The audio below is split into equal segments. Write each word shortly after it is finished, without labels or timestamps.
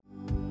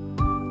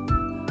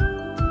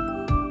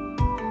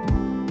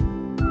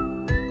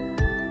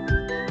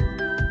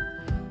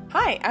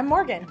Hi, I'm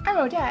Morgan. I'm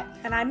Odette.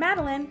 And I'm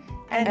Madeline.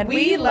 And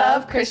we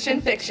love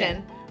Christian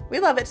fiction. We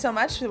love it so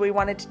much that we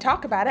wanted to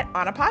talk about it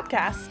on a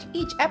podcast.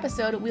 Each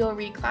episode, we will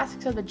read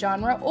classics of the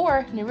genre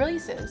or new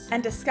releases.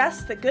 And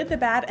discuss the good, the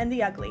bad, and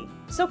the ugly.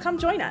 So come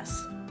join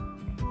us.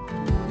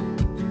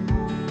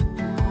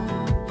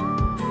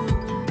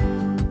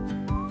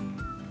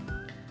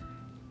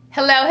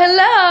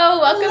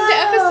 Hello. Welcome to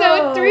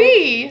episode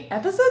 3.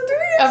 Episode 3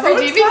 of so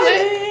Redeeming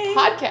Lit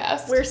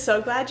podcast. We're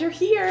so glad you're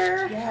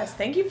here. Yes,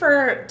 thank you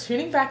for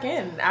tuning back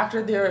in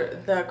after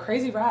the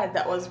crazy ride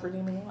that was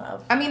Redeeming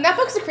Love. I mean, that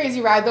book's a crazy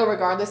ride, though,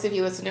 regardless if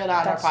you listen to it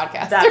on our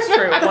podcast. That's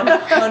true.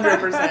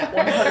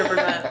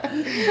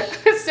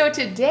 100%. So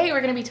today,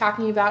 we're going to be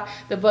talking about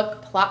the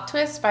book Plot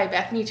Twist by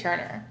Bethany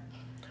Turner.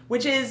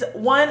 Which is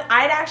one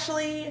I'd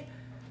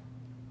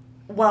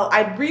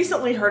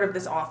recently heard of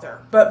this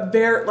author, but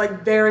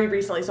very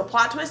recently. So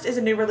Plot Twist is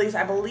a new release.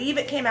 I believe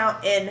it came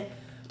out in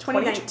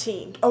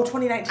 2019.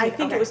 2019. I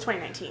think it was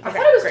 2019. I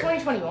thought it was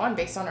 2021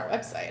 based on our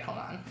website. Hold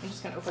on. I'm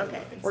just going to open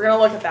it. We're going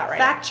to look at that right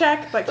now. Fact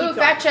check, but keep going.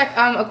 Fact check.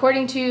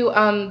 According to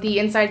the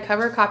inside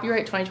cover,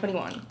 copyright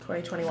 2021.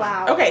 2021.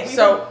 Wow. Okay,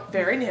 so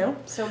very new.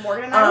 So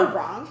Morgan and I were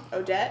wrong.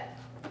 Odette.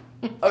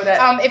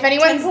 If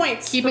anyone's 10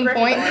 points keeping for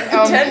points,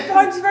 10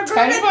 points for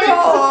 10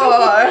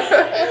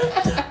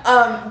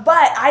 Gryffindor.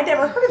 But I'd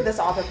never heard of this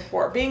author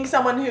before. Being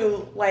someone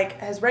who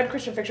has read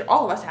Christian fiction,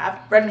 all of us have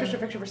read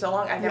Christian fiction for so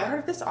long. I've never heard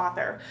of this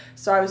author,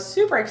 so I was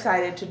super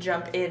excited to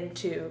jump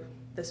into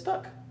this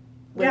book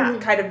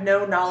with kind of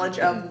no knowledge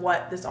of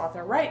what this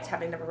author writes,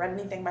 having never read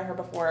anything by her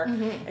before,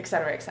 et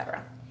cetera, et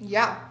cetera.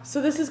 Yeah.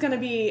 So this is going to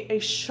be a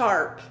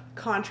sharp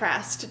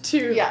contrast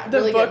to the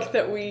really book good.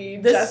 that we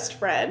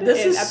just read.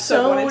 This in is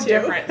episode 1 and 2.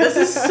 different. This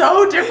is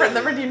so different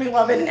than Redeeming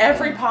Love in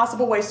every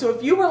possible way. So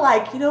if you were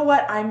like, you know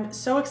what, I'm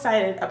so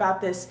excited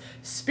about this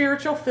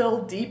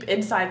spiritual-filled deep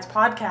insights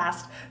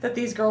podcast that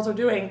these girls are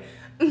doing,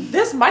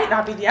 this might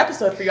not be the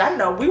episode for you. I don't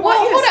know. We want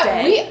you to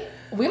stay.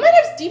 We might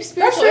have deep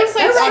spiritual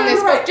insights on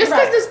this book. Just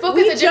because this book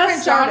is a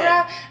different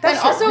genre. And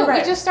also, we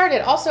just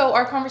started. Also,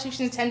 our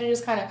conversations tend to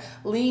just kind of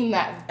lean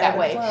that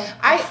way.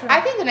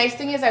 I think the nice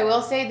thing is, I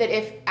will say that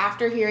if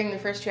after hearing the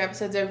first 2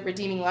 episodes of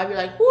Redeeming Love, you're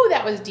like, whoo,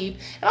 that was deep.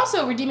 And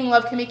also, Redeeming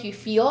Love can make you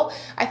feel,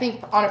 I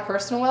think, on a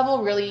personal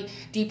level, really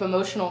deep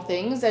emotional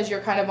things as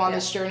you're kind of on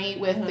this journey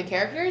with the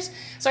characters.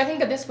 So I think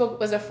that this book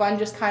was a fun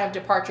just kind of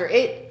departure.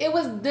 It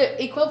was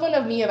the equivalent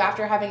of me of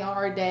after having a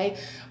hard day,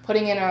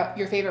 putting in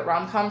your favorite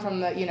rom-com from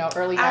the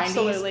early 90s.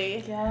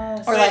 Absolutely.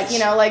 Yes. Or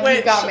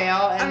You've Got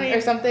Mail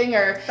or something,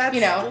 or that's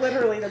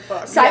literally the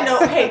book. Side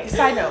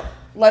note,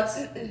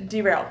 let's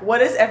derail.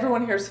 What is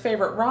everyone here's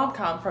favorite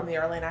rom-com from the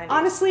early 90s?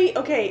 Honestly,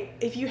 okay,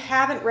 if you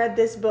haven't read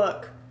this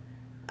book,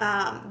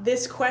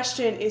 this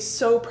question is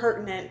so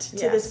pertinent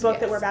to this book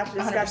that we're about to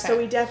discuss, 100%. So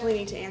we definitely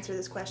need to answer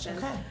this question.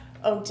 Okay.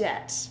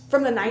 Odette.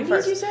 From the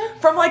 90s, you said?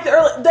 From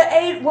the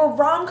age where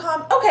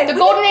rom-com... Okay. The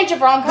golden age of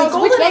rom-coms,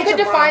 which one could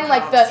define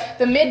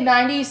the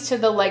mid-90s to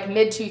the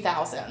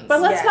mid-2000s.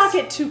 But let's not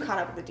get too caught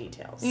up with the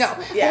details. No.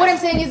 Yes. What I'm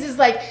saying is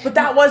But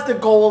that was the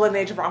golden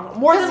age of rom-com.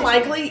 More than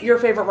likely, your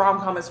favorite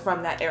rom-com is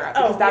from that era.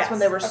 Because that's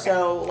when they were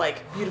so,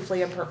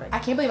 beautifully imperfect. I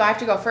can't believe I have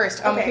to go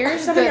first.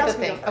 Here's the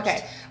thing.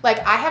 Okay.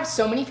 I have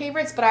so many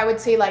favorites, but I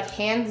would say,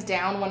 hands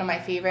down, one of my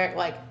favorite,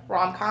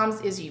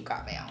 rom-coms is You've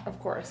Got Mail. Of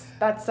course.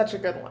 That's such a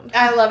good one.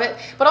 I love it.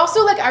 But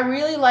also, I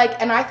really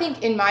and I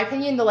think, in my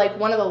opinion,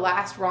 one of the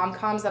last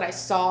rom-coms that I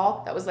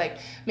saw that was,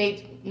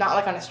 made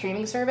not, on a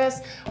streaming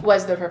service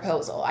was The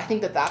Proposal. I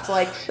think that's,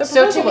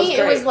 so to me,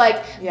 it was,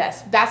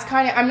 yes. That's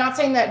kind of, I'm not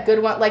saying that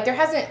good one, there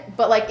hasn't,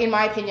 but, in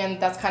my opinion,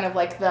 that's kind of,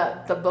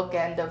 the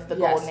bookend of the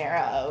golden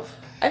era of.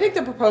 I think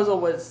The Proposal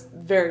was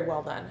very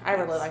well done. I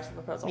really liked The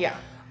Proposal. Yeah.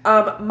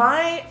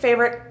 My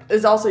favorite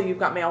is also You've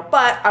Got Mail,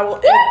 but I will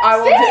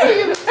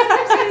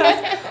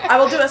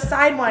do a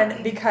side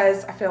one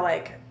because I feel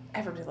like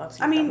everybody loves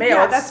You've Got Mail.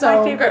 Yeah, that's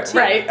my favorite too.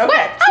 Right? Okay.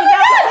 What?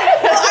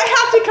 So I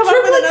have to come up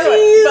with another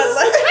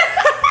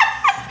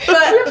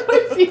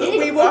one, but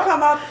we will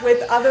come up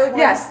with other ones.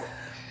 Yes.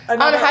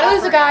 How to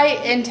Lose a Guy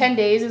in 10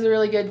 Days is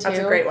really good too. That's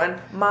a great one.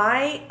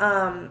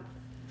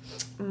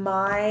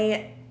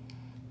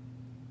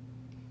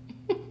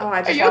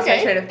 I just lost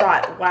my train of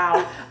thought.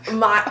 Wow.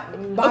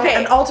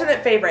 An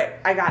alternate favorite.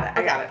 I got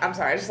it. I'm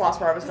sorry. I just lost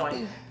where I was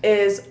going.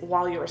 Is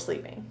While You Were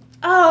Sleeping.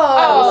 So good.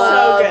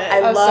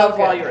 I love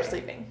While You Were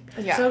Sleeping.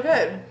 Yeah. So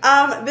good.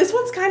 This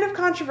one's kind of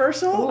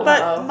controversial,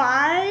 but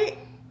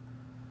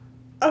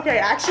okay,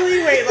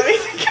 actually, wait, let me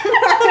think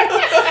about it.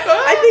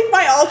 I think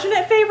my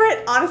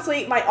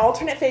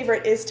alternate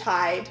favorite is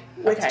tied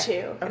with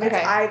 2. And it's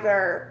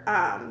either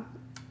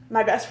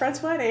My Best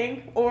Friend's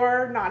Wedding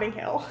or Notting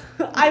Hill.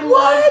 I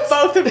love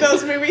both of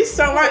those movies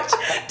so much.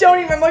 Don't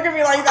even look at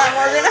me like that,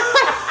 Morgan.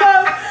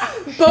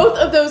 I love both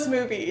of those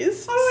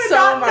movies so much.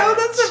 I know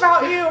this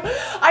about you.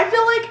 I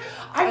feel like,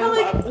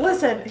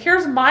 listen,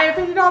 here's my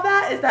opinion on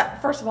that, is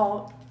that, first of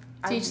all,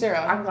 teach their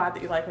own. I'm glad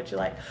that you like what you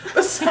like.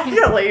 But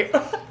secondly,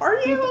 are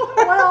you?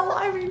 Well,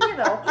 I mean,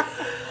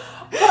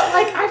 But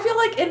I feel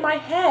like in my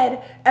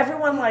head,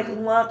 everyone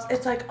lumps,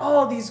 it's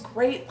these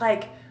great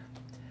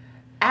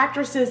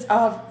actresses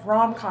of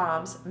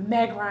rom-coms,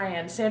 Meg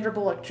Ryan, Sandra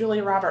Bullock,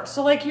 Julia Roberts.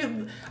 So like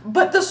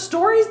but the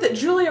stories that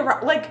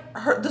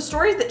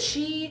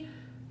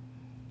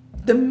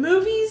the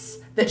movies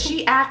that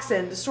she acts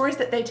in, the stories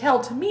that they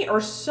tell to me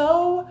are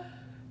so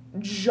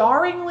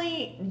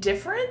jarringly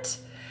different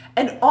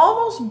and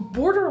almost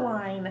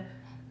borderline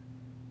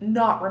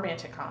not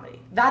romantic comedy.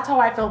 That's how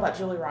I feel about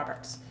Julia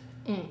Roberts.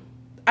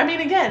 I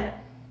mean, again,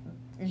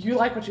 you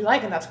like what you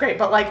like and that's great,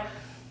 but like,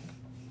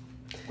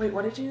 wait,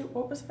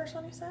 what was the first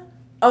one you said?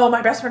 Oh,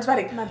 My Best Friend's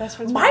Wedding. My Best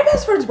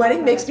Friend's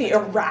Wedding makes me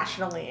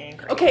irrationally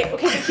angry. Okay,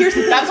 but here's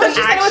the thing. That's what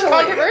she said was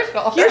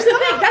controversial. Here's the thing.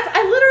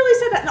 I literally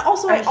said that. And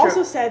also, I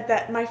also said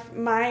that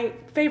my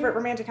favorite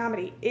romantic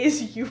comedy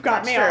is You've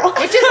Got Mail.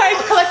 Which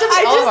is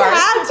collectively all of ours.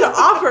 I just had to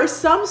offer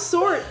some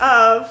sort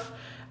of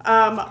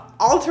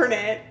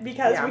alternate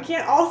because we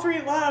can't all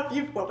three love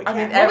you. Well, we can't.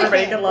 I mean,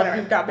 everybody can love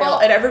You've Got Mail,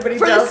 and everybody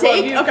does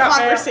love You've Got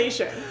Mail. For the sake of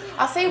conversation.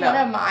 I'll say one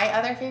of my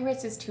other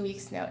favorites is 2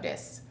 Weeks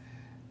Notice.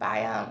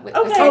 By with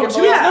 2 Weeks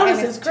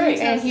Notice is great.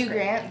 And Hugh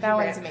Grant, that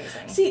one's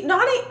amazing. See,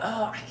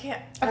 I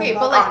can't. Okay,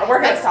 but like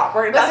we're gonna stop.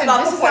 That's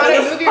not this the is point not of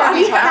a this movie podcast.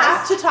 We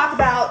have to talk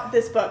about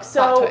this book.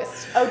 So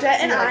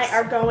Odette and I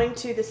are going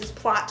to. This is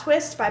Plot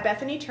Twist by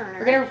Bethany Turner.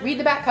 We're gonna read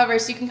the back cover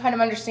so you can kind of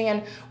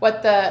understand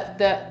what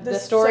the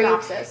story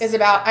synopsis is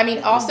about. I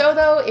mean, also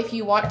though, if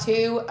you want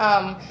to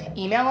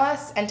email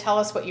us and tell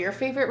us what your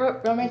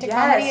favorite romantic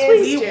comedy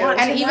is,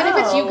 and even if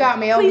it's You've Got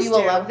Mail, we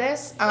will love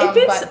this.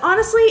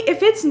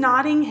 If it's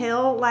Notting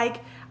Hill, like.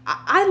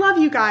 I love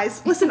you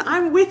guys. Listen,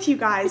 I'm with you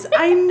guys.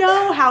 I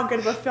know how good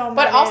of a film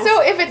but that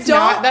also, is. if it's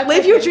not, that's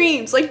live your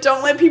dreams. Like,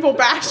 don't let people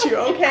bash you,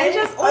 okay?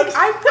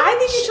 I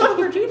think you should live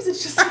your dreams. It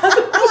just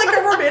doesn't feel like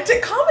a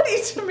romantic comedy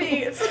to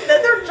me. It's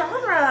another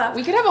genre.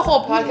 We could have a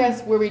whole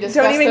podcast where we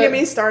discuss don't even get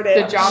me started.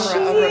 The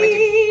genre of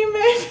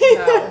romantic.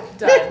 No,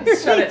 done.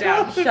 Shut it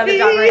down. Shut it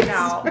down right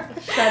now.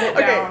 Shut it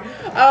down.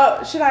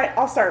 Okay.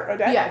 I'll start,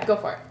 Odette. Yeah, go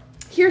for it.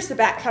 Here's the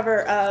back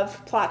cover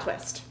of Plot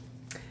Twist.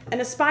 An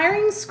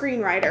aspiring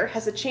screenwriter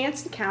has a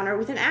chance encounter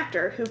with an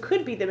actor who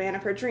could be the man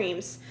of her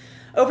dreams.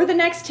 Over the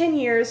next 10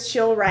 years,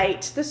 she'll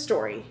write the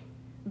story.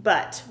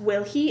 But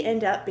will he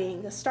end up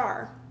being the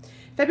star?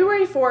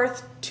 February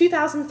 4th,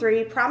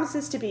 2003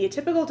 promises to be a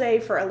typical day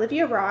for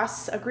Olivia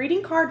Ross, a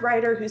greeting card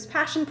writer whose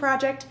passion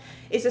project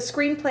is a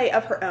screenplay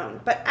of her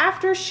own. But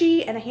after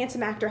she and a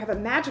handsome actor have a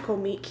magical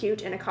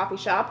meet-cute in a coffee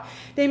shop,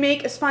 they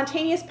make a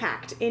spontaneous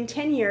pact. In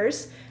 10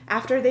 years,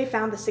 after they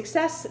found the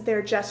success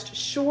they're just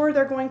sure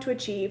they're going to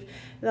achieve,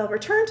 they'll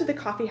return to the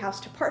coffee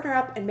house to partner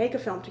up and make a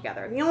film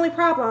together. The only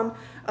problem,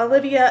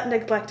 Olivia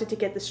neglected to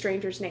get the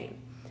stranger's name.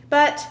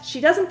 But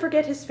she doesn't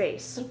forget his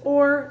face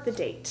or the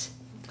date.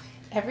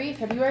 Every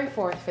February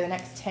 4th for the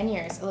next 10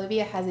 years,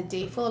 Olivia has a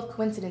date full of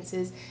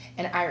coincidences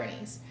and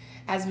ironies.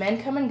 As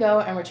men come and go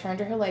and return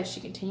to her life, she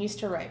continues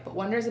to write, but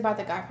wonders about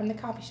the guy from the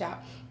coffee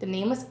shop, the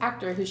nameless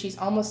actor who she's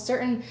almost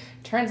certain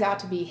turns out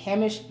to be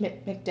Hamish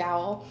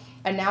McDowell,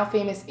 a now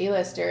famous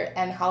A-lister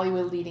and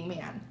Hollywood leading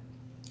man.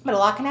 But a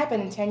lot can happen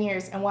in 10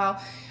 years, and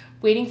while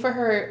waiting for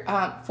her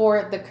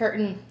for the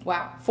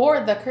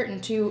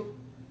curtain to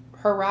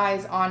her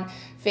rise on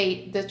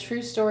fate, the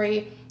true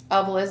story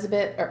of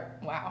Elizabeth,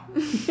 wow.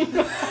 Did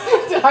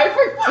I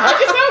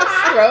just have a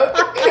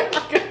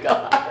stroke? Good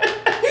God.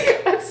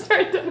 Let's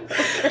start the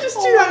Just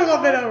do that a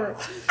little bit over.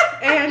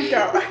 And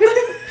go.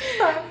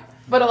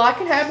 But a lot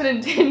can happen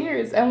in 10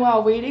 years, and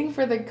while waiting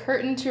for the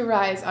curtain to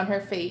rise on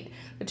her fate,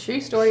 the true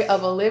story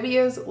of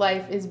Olivia's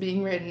life is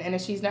being written, and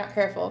if she's not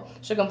careful,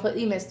 she'll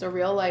completely miss the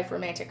real-life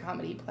romantic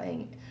comedy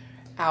playing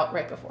out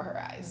right before her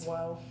eyes.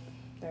 Whoa.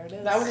 There it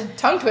is. That was a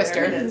tongue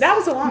twister. That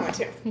was a long one,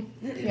 too.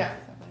 Yeah.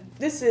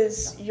 This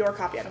is your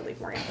copy, I believe,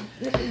 Maria.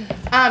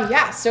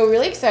 So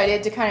really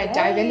excited to kind of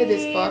dive into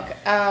this book.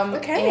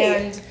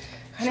 Okay. And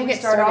kind of get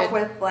start started off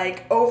with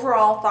like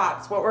overall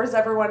thoughts. What was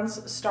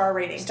everyone's star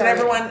rating? Did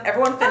everyone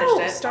finished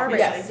it? Star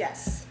rating.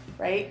 Yes.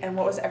 Right? And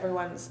what was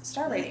everyone's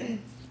star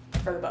rating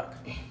for the book?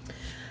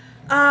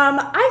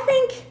 I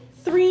think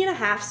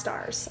 3.5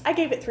 stars. I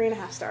gave it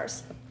 3.5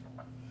 stars.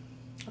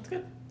 That's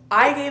good.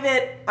 I gave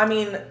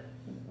it,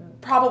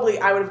 probably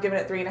I would have given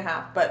it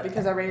 3.5, but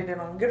because I rated it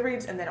on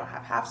Goodreads and they don't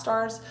have half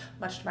stars,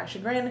 much to my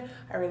chagrin,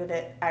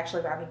 I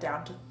actually rounded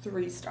down to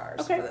 3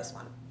 stars for this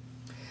one.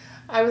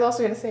 I was also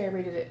going to say I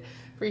rated it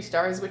 3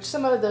 stars, which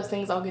some of those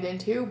things I'll get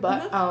into,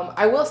 but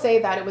I will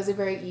say that it was a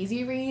very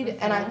easy read,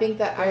 and I think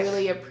that I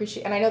really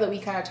appreciate, and I know that we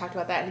kind of talked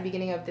about that in the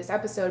beginning of this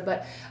episode,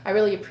 but I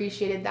really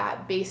appreciated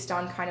that based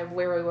on kind of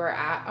where we were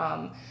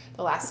at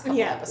the last couple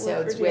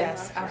episodes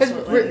because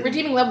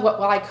Redeeming Love,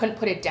 while I couldn't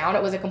put it down,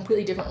 it was a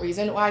completely different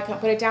reason why I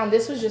couldn't put it down.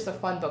 This was just a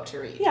fun book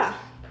to read. Yeah,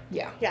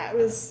 it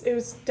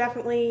was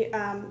definitely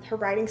her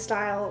writing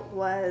style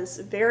was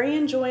very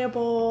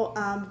enjoyable,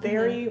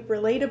 very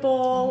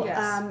relatable.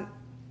 Yes.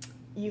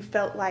 You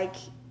felt like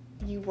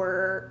you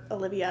were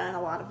Olivia in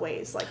a lot of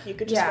ways, like you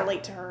could just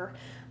relate to her.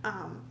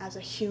 as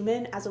a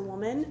human, as a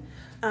woman,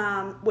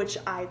 which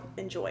I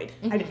enjoyed.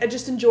 I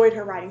just enjoyed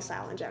her writing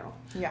style in general.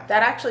 Yeah.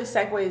 That actually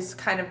segues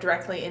kind of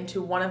directly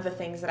into one of the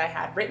things that I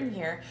had written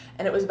here,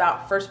 and it was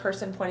about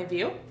first-person point of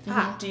view.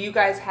 Do you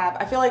guys have,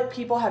 I feel like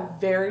people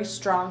have very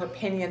strong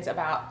opinions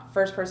about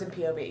first-person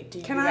POV. Do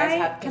you guys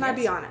have opinions? Can I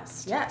be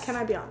honest? Yes. Can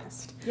I be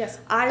honest? Yes.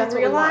 I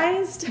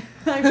realized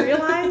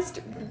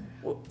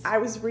I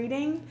was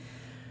reading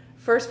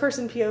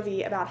first-person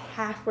POV about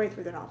halfway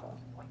through the novel.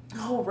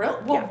 Oh,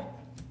 really? Well, yeah.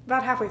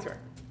 About halfway through.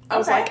 I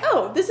was like,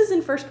 oh, this is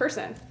in first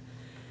person.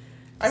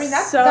 I mean,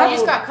 that you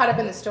just got caught up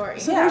in the story.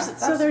 So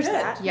there's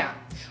that. Yeah.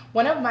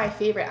 One of my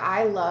favorite,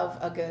 I love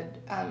a good,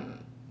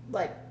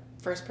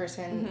 first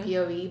person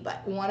POV,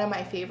 but one of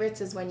my favorites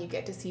is when you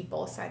get to see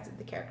both sides of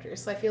the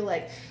characters. So I feel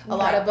like a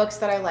lot of books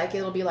that I like,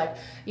 it'll be like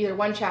either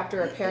one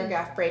chapter or a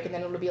paragraph break, and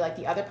then it'll be like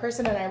the other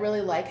person, and I really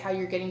like how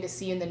you're getting to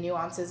see in the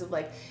nuances of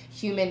like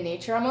human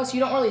nature almost. You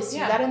don't really see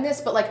that in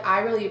this, but like I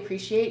really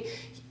appreciate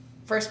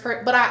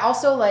but I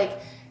also like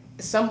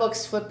some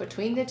books flip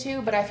between the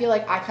two, but I feel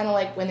like I kind of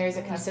like when there's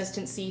a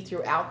consistency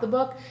throughout the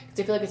book, because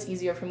I feel like it's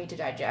easier for me to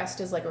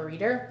digest as like a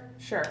reader.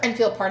 Sure. And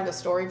feel part of the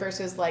story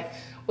versus like,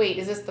 wait,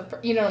 is this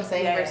you know what I'm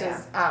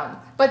saying?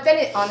 But then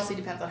it honestly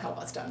depends on how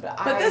well it's done. But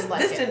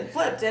this didn't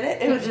flip, did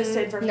it? It was just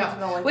stayed for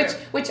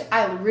which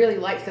I really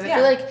liked, because I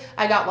feel like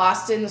I got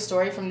lost in the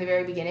story from the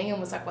very beginning and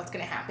was like, what's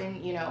going to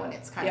happen, you know, and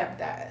it's kind of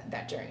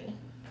that journey.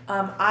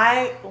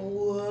 I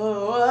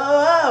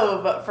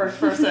love first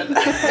person.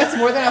 That's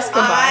more than us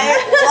combined. I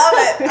love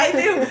it. I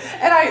do.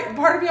 And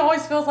part of me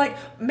always feels like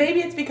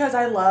maybe it's because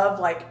I love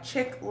like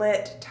chick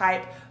lit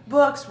type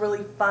books,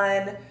 really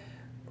fun,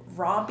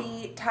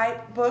 rompy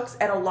type books,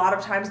 and a lot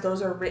of times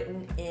those are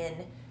written in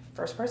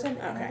first person,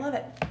 and I love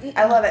it.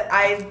 I love it.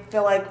 I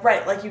feel like,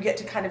 like you get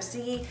to kind of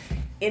see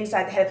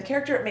inside the head of the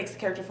character. It makes the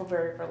character feel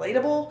very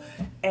relatable,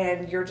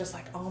 and you're just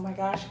like, oh my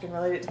gosh, you can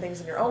relate it to things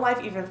in your own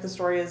life, even if the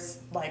story is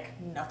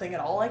like nothing at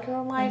all like your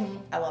own life.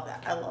 I love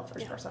that. I love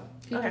first person.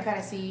 People can kind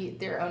of see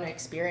their own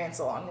experience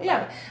along the way.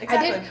 Yeah,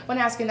 exactly. I did want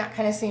to ask in that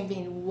kind of same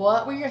vein,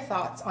 what were your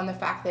thoughts on the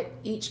fact that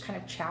each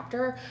kind of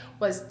chapter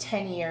was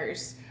 10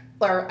 years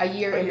or a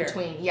year in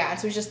between? Yeah, and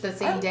so it was just the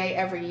same day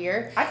every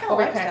year. I kind of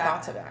liked that. What were your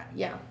thoughts of that?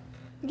 Yeah.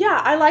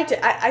 Yeah, I liked it.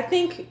 I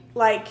think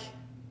like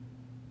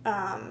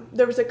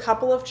there was a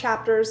couple of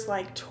chapters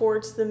like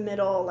towards the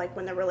middle, like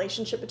when the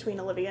relationship between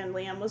Olivia and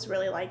Liam was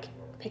really like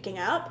picking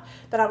up,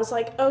 that I was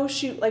like, oh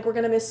shoot, like we're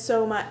gonna miss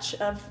so much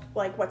of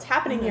like what's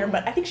happening here.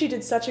 But I think she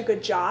did such a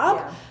good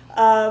job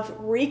of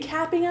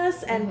recapping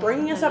us and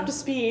bringing us up to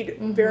speed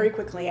very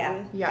quickly,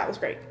 and that was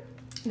great.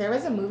 There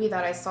was a movie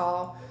that I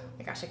saw,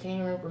 my gosh, I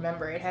can't even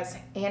remember. It has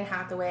Anne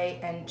Hathaway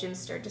and Jim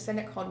Sturgis in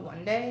it, called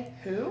One Day.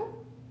 Who?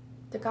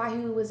 The guy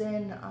who was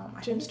in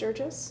Jim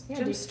Sturgis? Yeah,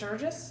 Jim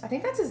Sturgis? I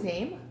think that's his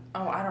name.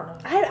 Oh, I don't know.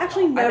 I had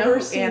actually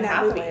never seen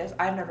that movie.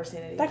 I've never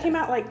seen it either. That came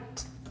out like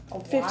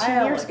 15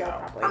 years ago,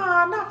 probably.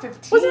 Not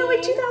 15. Wasn't it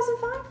like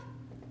 2005?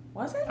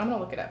 Was it? I'm going to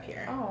look it up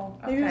here. Oh,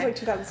 okay. Maybe it was like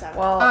 2007.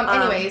 Well,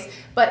 anyways,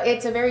 but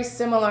it's a very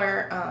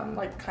similar,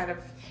 like kind of.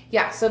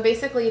 Yeah, so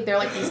basically they're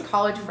like these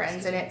college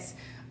friends, and it's,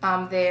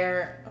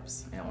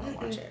 oops, I don't want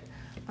to watch it.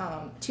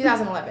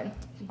 2011.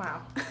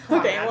 Wow.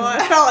 Okay, well,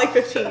 it felt like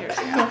 15 years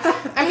ago.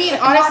 I mean,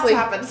 honestly.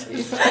 Lots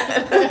happens.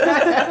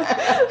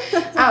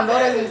 But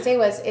what I was going to say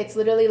was, it's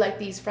literally like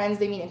these friends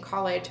they meet in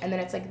college, and then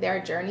it's like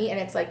their journey, and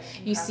it's like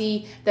you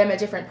see them at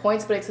different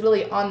points, but it's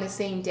literally on the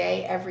same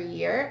day every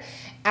year.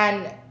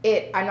 And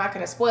I'm not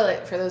going to spoil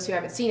it for those who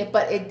haven't seen it,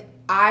 but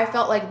I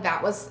felt like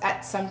that was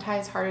at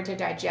sometimes harder to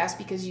digest,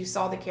 because you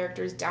saw the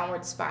characters'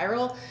 downward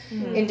spiral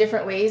in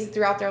different ways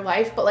throughout their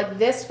life. But like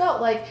this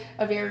felt like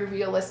a very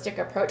realistic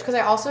approach, because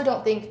I also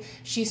don't think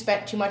she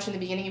spent too much in the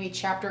beginning of each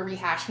chapter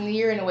rehashing the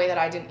year in a way that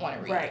I didn't want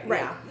to read.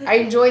 Right. Yeah. I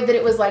enjoyed that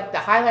it was like the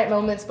highlight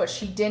moments, but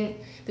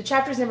the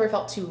chapters never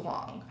felt too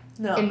long.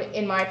 No.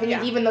 In my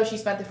opinion, even though she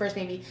spent the first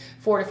maybe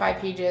 4 to 5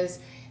 pages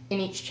in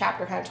each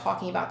chapter kind of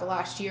talking about the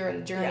last year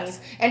and the journeys.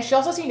 Yes. And she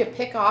also seemed to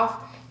pick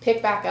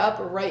back up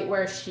right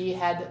where she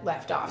had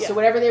left off. Yeah. So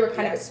whatever they were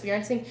kind of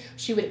experiencing,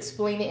 she would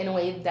explain it in a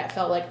way that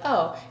felt like,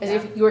 as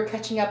if you were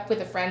catching up with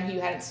a friend who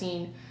you hadn't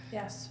seen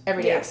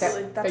every day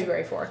except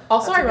February 4th.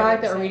 Also ironic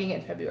that we're reading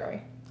it in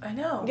February. I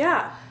know.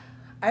 Yeah.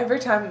 Every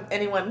time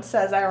anyone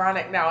says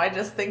ironic now, I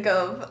just think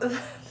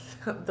of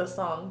the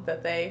song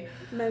that they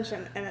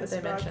mention in its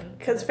book.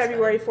 Because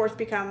February 4th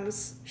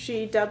becomes,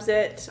 she dubs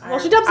it,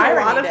 she dubs a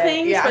lot of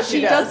things, but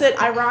she dubs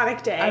it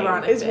Ironic Day.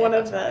 Is one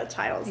of the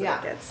titles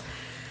that it gets.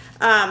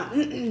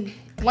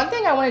 One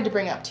thing I wanted to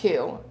bring up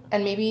too,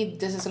 and maybe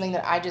this is something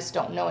that I just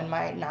don't know in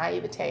my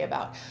naivete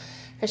about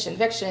Christian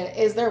fiction,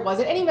 is there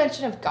wasn't any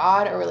mention of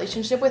God or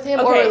relationship with him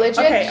or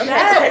religion. And so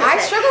I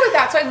struggle with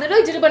that. So I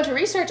literally did a bunch of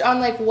research on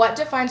like what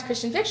defines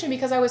Christian fiction,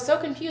 because I was so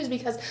confused,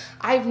 because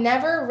I've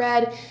never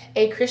read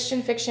a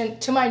Christian fiction,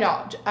 to my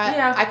knowledge.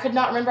 I could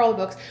not remember all the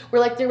books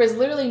where like there was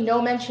literally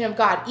no mention of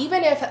God,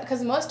 even if,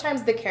 because most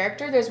times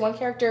there's one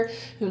character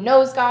who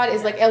knows God,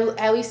 is like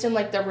at least in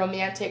like the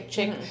romantic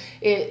chick,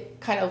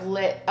 kind of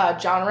lit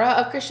genre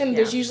of Christian.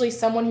 There's usually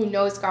someone who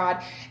knows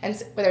God, and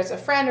whether it's a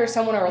friend or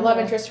someone or a love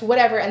interest or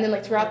whatever, and then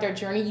like throughout their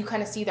journey, you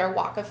kind of see their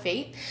walk of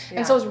faith.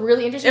 And so it was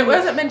really interesting. It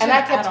wasn't mentioned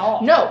at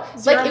all. No,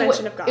 Zero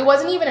mention of God. It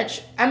wasn't even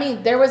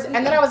there was, and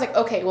then I was like,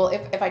 okay, well,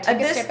 if I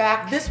take a step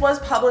back. This was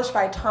published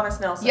by Thomas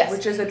Nelson,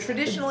 which is a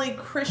traditionally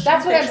Christian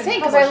That's what I'm saying,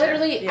 because I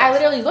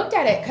literally looked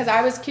at it because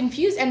I was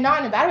confused, and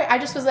not in a bad way. I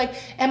just was like,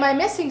 am I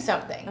missing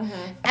something?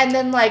 And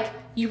then like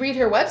you read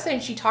her website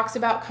and she talks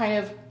about kind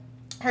of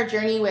her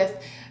journey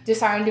with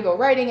deciding to go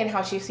writing and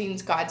how she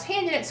sees God's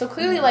hand in it. So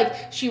clearly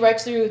like she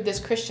writes through this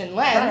Christian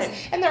lens,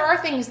 and there are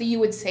things that you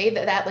would say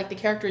that like the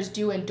characters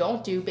do and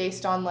don't do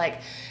based on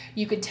like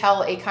you could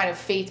tell a kind of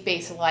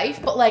faith-based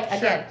life, but like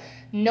again,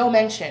 no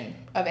mention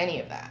of any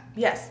of that.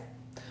 Yes.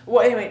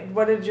 Well, anyway,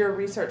 what did your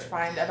research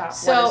find about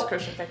what is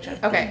Christian fiction?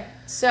 Okay,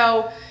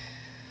 so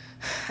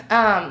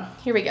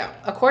here we go.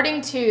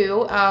 According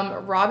to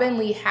Robin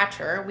Lee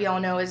Hatcher, we all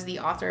know is the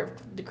author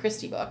of the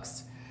Christie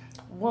books.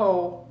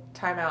 Whoa,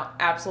 time out.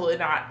 Absolutely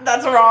not.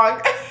 That's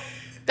wrong.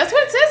 That's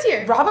what it says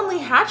here. Robin Lee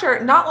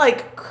Hatcher, not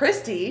like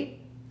Christie.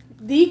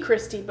 The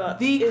Christie book.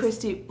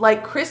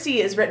 Like Christie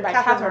is written by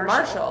Catherine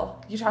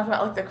Marshall. You talking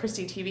about like the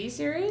Christie TV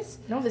series?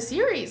 No, the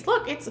series.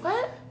 Look, it's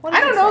what?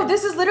 I don't know.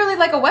 This is literally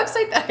like a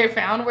website that I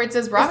found where it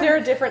says Robin. Is there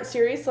a different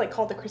series like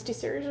called the Christie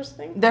series or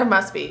something? There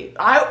must be.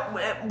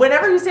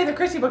 Whenever you say the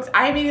Christie books,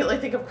 I immediately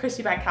think of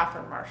Christie by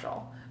Catherine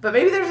Marshall. But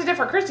maybe there's a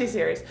different Christie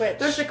series.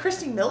 There's the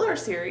Christie Miller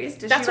series.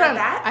 Did she write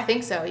that? I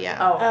think so, yeah.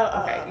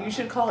 Oh, okay. You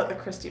should call it the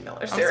Christie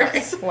Miller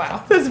series.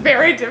 Wow. There's two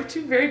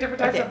very different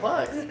types of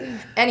books.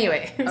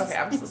 Anyway. Okay,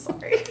 I'm so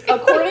sorry.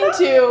 According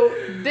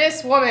to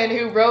this woman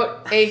who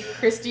wrote a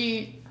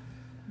Christie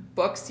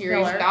book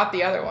series, not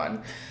the other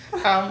one.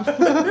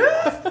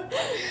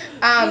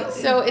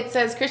 So it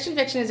says Christian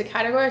fiction is a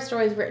category of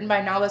stories written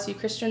by novelists whose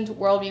Christian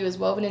worldview is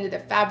woven into the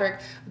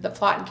fabric of the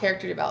plot and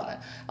character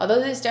development.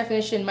 Although this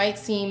definition might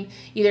seem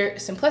either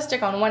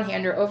simplistic on one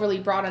hand or overly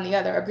broad on the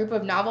other, a group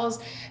of novels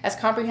as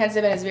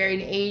comprehensive and as varied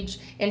in age,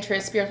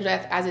 interest, spiritual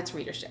depth as its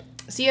readership.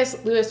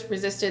 C.S. Lewis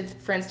resisted,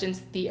 for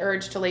instance, the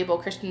urge to label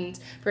Christian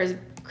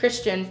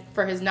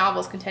for his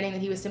novels, contending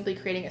that he was simply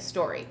creating a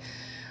story.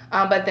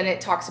 But then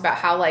it talks about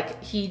how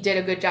like he did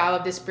a good job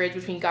of this bridge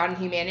between God and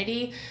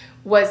humanity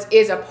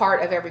is a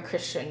part of every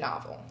Christian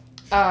novel.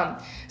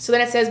 So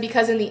then it says,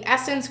 because in the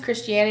essence,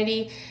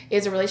 Christianity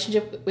is a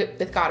relationship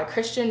with God. A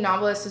Christian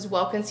novelist's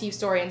well-conceived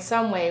story in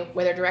some way,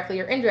 whether directly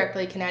or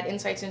indirectly, can add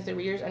insights into the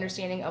reader's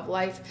understanding of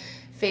life,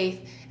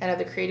 faith, and of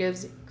the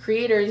creator's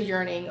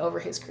yearning over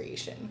his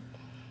creation.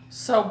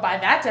 So by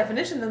that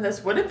definition, then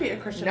this wouldn't be a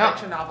Christian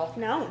fiction novel.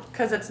 No.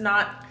 Because it's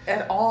not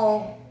at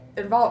all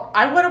involved.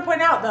 I want to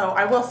point out, though,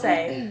 I will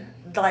say,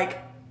 like,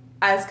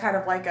 as kind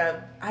of like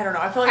I don't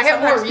know, I feel like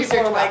sometimes people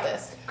are like,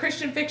 this.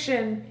 Christian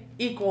fiction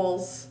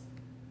equals,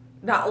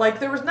 not, like,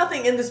 there was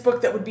nothing in this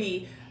book that would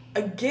be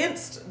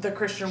against the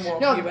Christian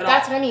worldview at all. No,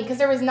 that's what I mean, because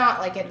there was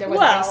not, like, there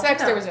wasn't any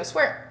sex, there was no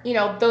swear. You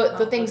know,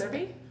 the things. Would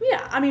there be?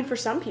 Yeah, I mean, for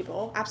some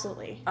people,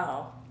 absolutely.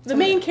 Oh. The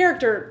main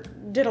character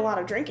did a lot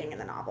of drinking in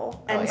the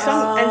novel, and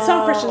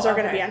some Christians are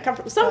going to be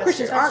uncomfortable. Some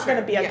Christians aren't going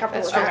to be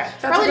uncomfortable with that.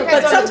 Probably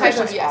depends on the type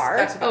of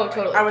are.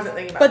 Totally. I wasn't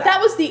thinking about that. But that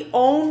was the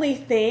only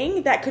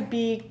thing that could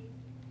be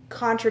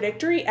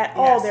contradictory at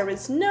all. There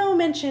was no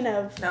mention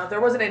of. No, there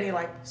wasn't any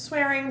like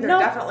swearing. There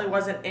definitely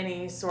wasn't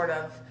any sort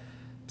of.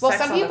 Well,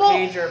 sex some on people the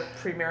page or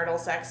premarital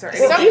sex or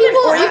anything.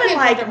 Or even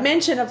like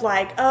mention of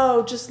like,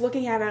 oh, just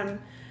looking at him.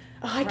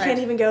 Oh, I can't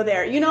even go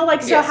there. You know,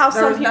 like, so how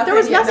some people... There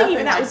was nothing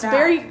even that was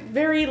very,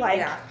 very, like...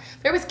 Yeah.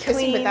 There was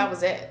kissing, but that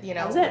was it, you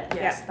know? That was it,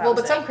 yes. Well,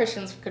 but some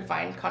Christians could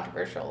find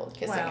controversial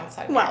kissing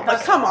inside of Well,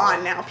 but come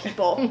on now,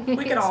 people.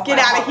 We can all get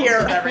out of here.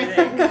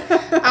 Everything.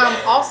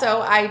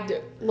 Also,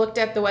 I looked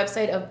at the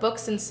website of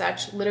Books and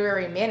Such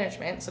Literary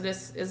Management, so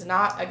this is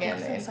not, again...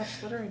 Books and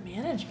Such Literary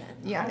Management.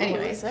 Yeah,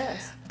 anyways.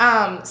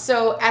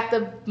 So, at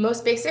the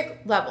most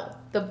basic level...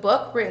 The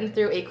book, written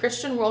through a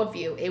Christian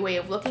worldview, a way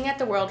of looking at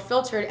the world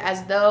filtered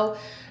as though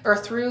or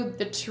through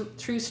the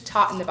truths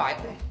taught in the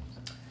Bible.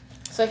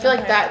 So I feel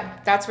like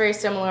that's very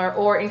similar.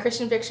 Or in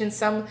Christian fiction,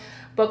 some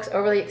books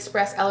overly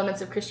express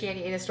elements of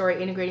Christianity in a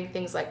story, integrating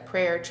things like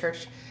prayer,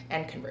 church,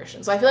 and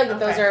conversion. So I feel like that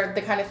those are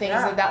the kind of things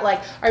that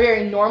like are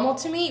very normal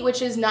to me,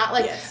 which is not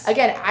like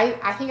again.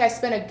 I think I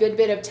spent a good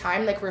bit of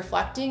time like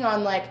reflecting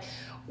on like.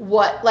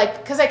 What, like,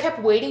 because I kept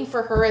waiting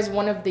for her as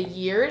one of the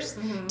years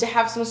to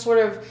have some sort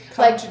of,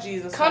 come to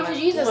Jesus,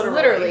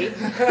 literally.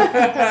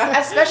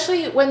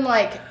 Especially when,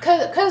 like,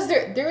 because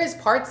there is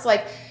parts,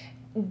 like,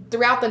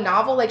 throughout the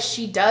novel, like,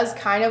 she does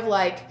kind of,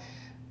 like,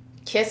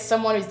 kiss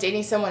someone who's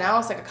dating someone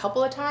else, like, a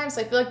couple of times.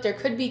 So I feel like there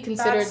could be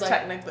considered, that's like...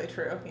 technically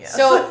true, yes.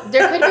 So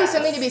there could be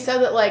something to be said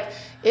that, like,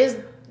 is...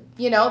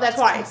 You know, that's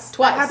twice.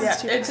 That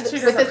happens two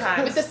different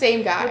times. With the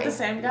same guy. With the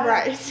same guy.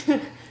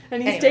 Right.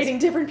 And he's dating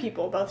different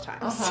people both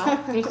times.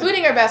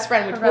 Including our best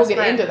friend, which we'll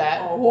get into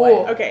that. Oh,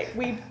 boy. Okay,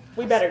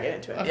 we better get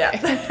into it. Okay.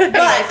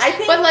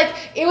 Yeah. But like,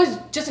 it was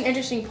just an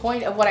interesting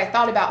point of what I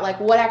thought about, like,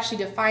 what actually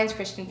defines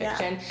Christian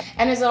fiction. Yeah.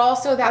 And is it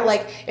also that,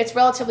 like, it's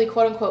relatively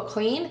quote-unquote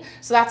clean,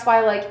 so that's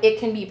why, like, it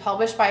can be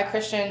published by a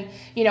Christian,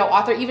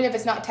 author, even if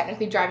it's not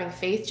technically driving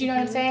faith, do you know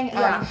what I'm saying?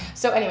 Yeah.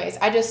 So anyways,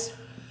 I just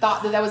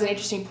thought that was an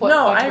interesting point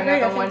I to bring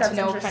agree. up. I wanted to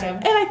know kind of.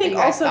 And I think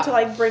also to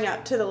like bring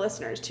up to the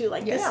listeners too,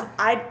 like this.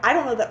 I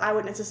don't know that I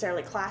would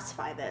necessarily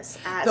classify this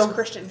as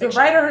Christian fiction. The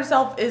writer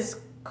herself is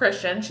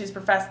Christian. She's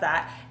professed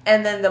that,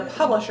 and then the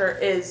publisher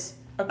is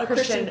a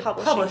Christian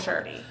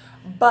publisher. Company.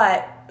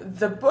 But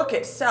the book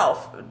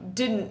itself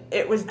didn't.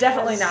 It was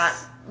definitely not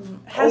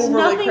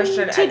overly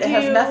Christian. It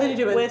has nothing to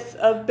do with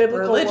a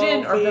biblical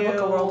religion or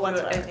biblical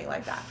worldview or anything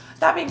like that.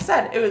 That being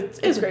said, it's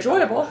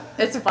enjoyable.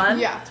 It's fun.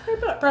 Yeah, it's a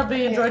great book.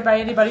 Probably enjoyed by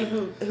anybody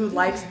who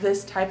likes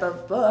this type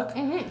of book.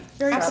 Mm-hmm.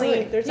 Very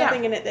clean. There's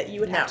nothing in it that you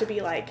would have to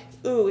be like,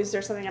 ooh, is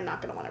there something I'm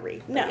not going to want to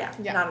read? No,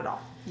 not at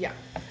all. Yeah.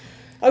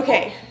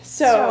 Okay,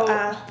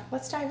 so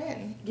let's dive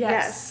in.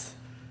 Yes.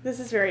 This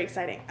is very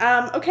exciting.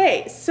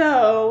 Okay,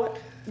 so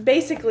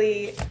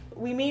basically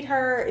we meet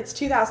her. It's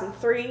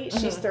 2003.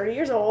 She's 30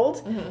 years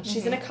old.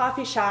 She's in a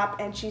coffee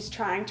shop and she's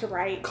trying to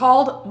write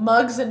called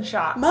Mugs and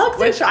Shots.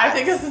 Which I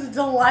think is a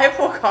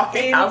delightful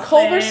coffee house in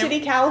Culver name.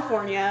 City,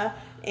 California,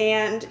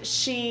 and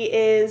she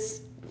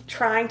is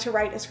trying to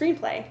write a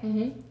screenplay.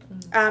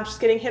 She's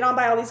getting hit on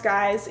by all these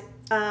guys.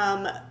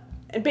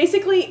 And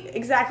basically,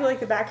 exactly like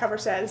the back cover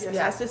says, she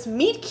has this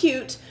meet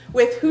cute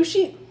with who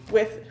she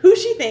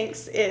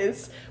thinks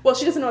is, well,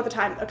 she doesn't know at the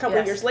time. A couple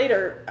of years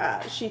later,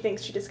 she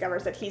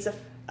discovers that he's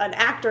an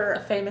actor, a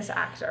famous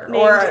actor,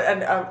 or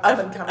an up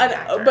and coming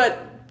actor,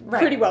 but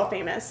pretty well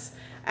famous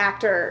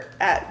actor.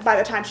 By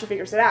the time she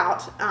figures it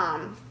out,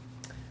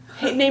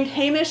 named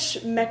Hamish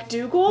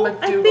McDougal.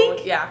 I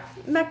think. Yeah,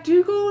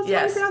 McDougal is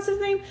how you pronounce his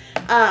name.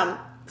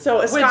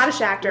 So a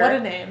Scottish actor. What a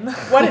name!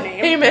 What a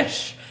name!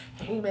 Hamish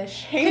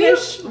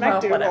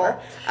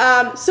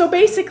McDougal. So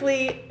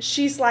basically,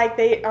 she's like,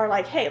 they are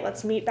like, hey,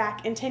 let's meet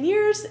back in 10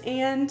 years,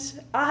 and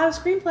I'll have a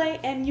screenplay,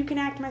 and you can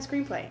act my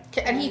screenplay.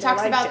 And he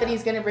talks about that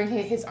he's going to bring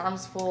his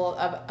arms full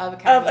of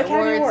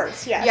Academy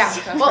Awards. Yes.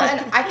 Yeah. Well,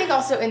 and I think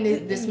also in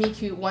this Meet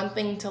Cute, one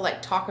thing to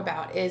like talk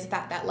about is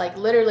that like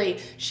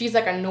literally she's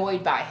like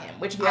annoyed by him,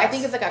 which I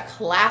think is like a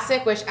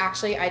classic. Which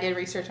actually I did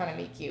research on a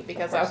Meet Cute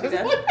because I was. Of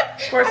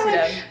course you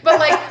did. But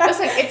like,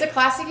 listen, it's a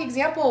classic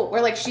example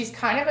where like she's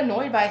kind of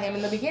annoyed by him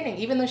in the beginning,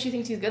 even though she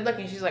thinks he's good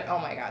looking. She's like, oh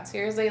my god,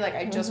 seriously, like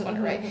I just want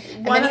to write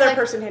one other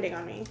person hitting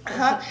on me.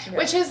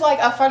 Which is like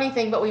a funny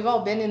thing, but we've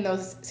all been in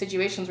those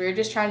situations where you're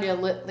just trying to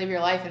live your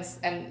life,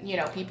 and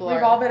people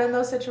We've all been in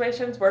those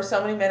situations where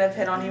so many men have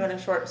hit on you in a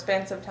short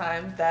span of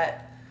time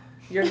that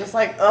you're just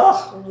like,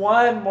 ugh,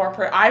 one more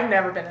person. I've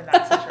never been in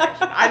that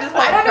situation. I don't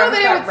know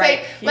that I would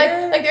say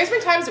like there's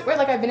been times where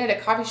like I've been at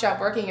a coffee shop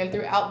working, and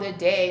throughout the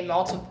day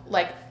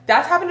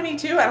that's happened to me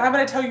too, and I'm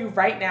going to tell you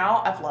right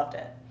now, I've loved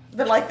it.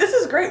 But like, this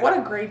is great. What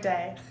a great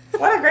day.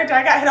 What a great day.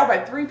 I got hit on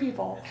by 3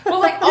 people. Well,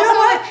 like, also, you know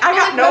what? I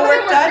got no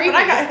work done, but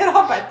I got hit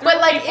on by 3 people.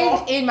 But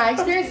like, in my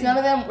experience, none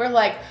of them were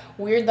like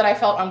weird that I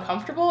felt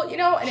uncomfortable, and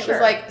it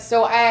was like,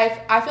 so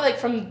I feel like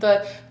from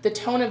the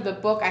tone of the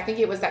book, I think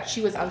it was that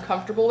she was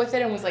uncomfortable with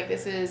it and was like,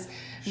 this is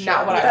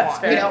not what I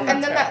want,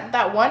 and then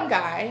that one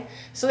guy,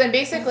 so then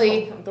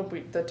basically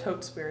the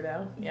totes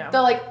weirdo,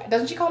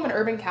 doesn't she call him an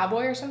urban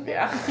cowboy or something?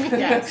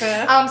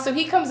 Yeah. So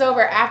he comes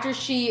over after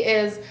she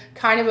is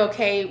kind of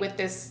okay with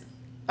this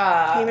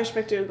Hamish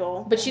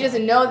McDougal, but she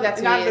doesn't know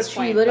that's who he is.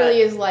 She literally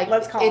is like,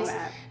 let's call him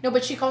that. No,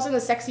 but she calls him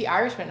the sexy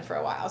Irishman for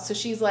a while. So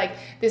she's like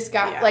this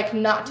guy, like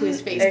not to his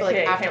face, but like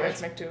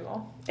afterwards. Hamish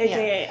McDougal,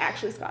 aka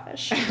actually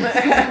Scottish.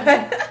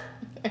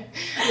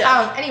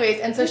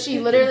 Anyways, and so she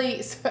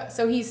literally,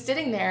 so he's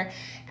sitting there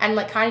and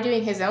like kind of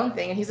doing his own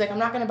thing, and he's like, I'm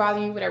not gonna bother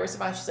you, whatever. So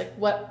fine. She's like,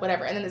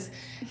 whatever. And then this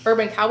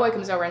urban cowboy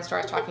comes over and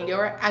starts talking to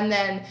her, and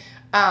then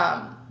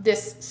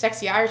this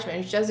sexy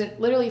Irishman, who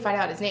doesn't literally find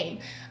out his name,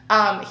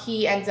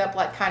 he ends up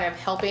like kind of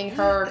helping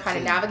her kind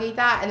of navigate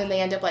that, and then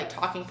they end up like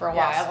talking for a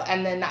while,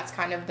 and then that's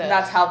kind of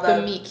that's how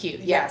the meet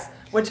cute. Yes,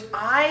 which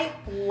I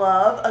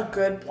love a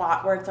good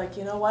plot where it's like,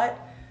 you know what?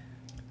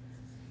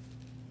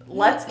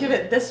 Let's give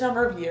it this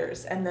number of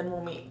years, and then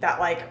we'll meet. That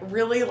like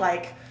really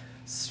like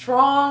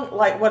strong,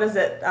 like what is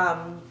it?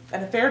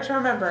 An Affair to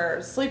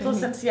Remember,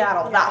 Sleepless in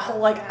Seattle. Yeah. That whole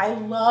like, I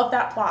love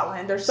that plot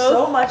line. There's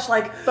so much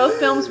like both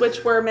films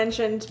which were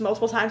mentioned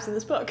multiple times in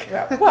this book.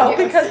 Yeah. Well,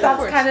 because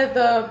that's kind of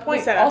the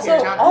point.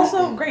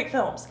 Also great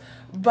films,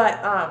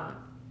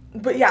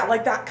 but yeah,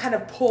 like that kind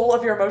of pull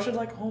of your emotions,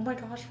 like, oh my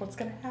gosh, what's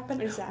gonna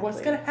happen? Exactly. What's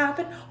gonna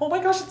happen? Oh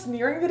my gosh, it's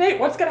nearing the date.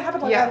 What's gonna happen?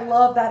 Like, I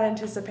love that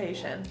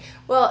anticipation.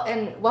 Well,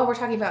 and while we're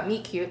talking about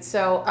meet cute,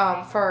 so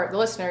for the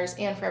listeners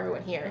and for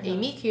everyone here, a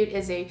meet cute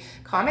is a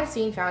common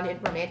scene found in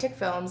romantic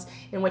films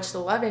in which the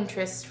love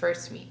interests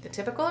first meet. The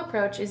typical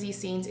approach is these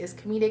scenes is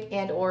comedic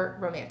and or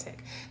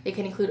romantic. They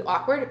can include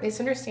awkward,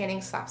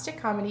 misunderstanding, slapstick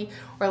comedy,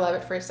 or love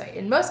at first sight.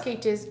 In most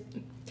cases,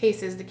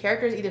 the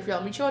characters either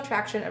feel mutual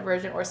attraction,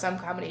 aversion, or some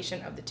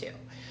combination of the two.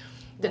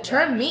 The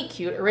term meet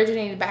cute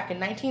originated back in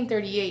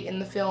 1938 in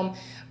the film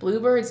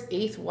Bluebird's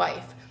Eighth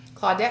Wife.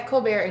 Claudette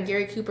Colbert and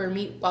Gary Cooper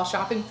meet while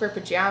shopping for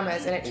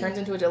pajamas, and it turns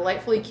into a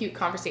delightfully cute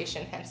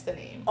conversation, hence the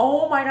name.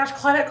 Oh my gosh,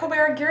 Claudette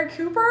Colbert and Gary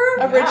Cooper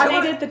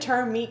originated the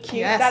term meet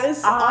cute. Yes. That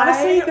is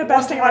honestly the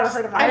best thing I've ever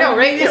heard of. I know,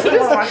 right?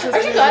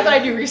 Aren't you glad that I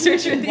do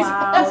research with these?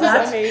 Wow,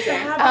 that's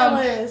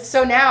amazing.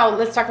 So now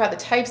let's talk about the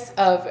types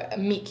of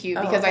meet cute,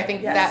 because I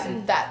think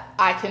that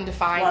I can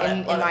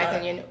define, in my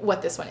opinion,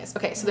 what this one is.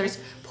 Okay, so there's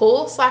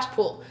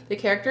pull/pull. The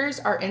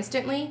characters are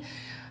instantly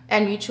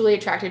and mutually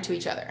attracted to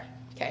each other.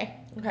 Okay.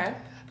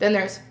 Then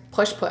there's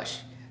push-push.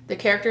 The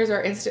characters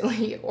are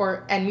instantly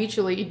and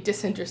mutually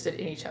disinterested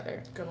in each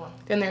other. Good one.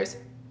 Then there's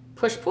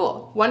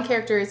push-pull. One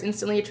character is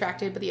instantly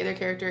attracted, but the other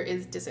character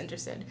is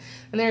disinterested.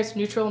 Then there's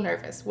neutral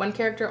nervous. One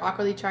character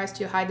awkwardly tries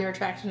to hide their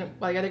attraction,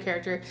 while the other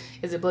character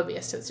is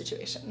oblivious to the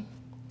situation.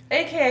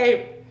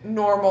 AKA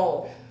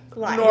normal.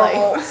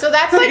 So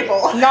that's like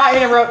not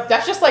in a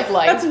that's just like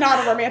life. That's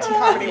not a romantic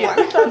comedy one.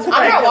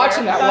 I'm not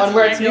watching that one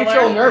where it's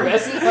neutral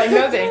nervous. Like,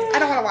 no thanks. I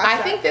don't want to watch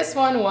that. I think this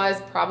one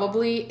was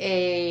probably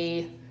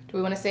a, do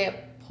we want to say a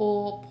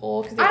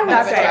pull? Because I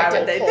would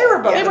say they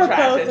were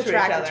both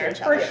attracted to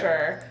each other. For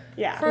sure.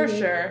 Yeah. For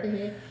sure.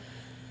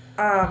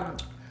 Mm-hmm.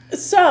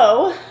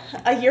 So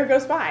a year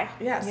goes by.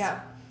 Yes.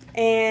 Yeah.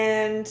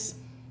 And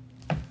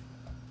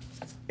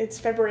it's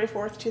February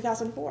 4th,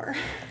 2004.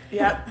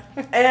 Yep.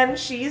 And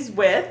she's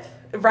with,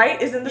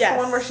 right? Isn't this the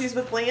one where she's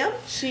with Liam?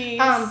 She's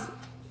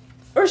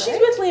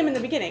with Liam in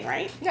the beginning,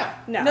 right?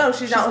 No,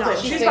 she's not with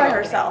Liam. She's by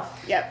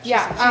herself. Yep.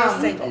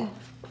 She's single.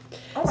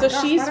 Oh my gosh,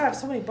 why do I have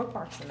so many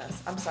bookmarks in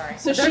this? I'm sorry.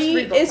 So she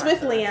is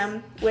with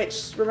Liam,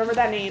 which, remember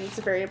that name, it's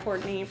a very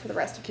important name for the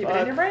rest of the book. Keep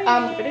it in your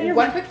brain.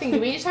 One quick thing, do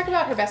we need to talk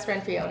about her best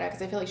friend Fiona?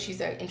 Because I feel like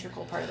she's an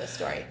integral part of this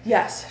story.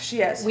 Yes,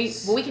 she is.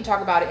 We can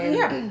talk about it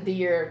in the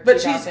year 2004. But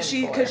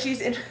because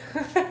she's in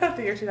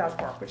the year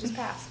 2004, which is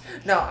past.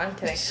 No, I'm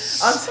kidding. I'm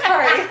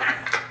sorry.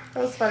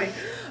 That was funny.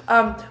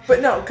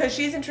 But no, because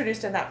she's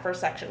introduced in that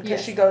first section.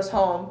 Because she goes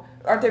home.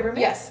 Aren't they roommates?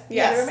 Yes.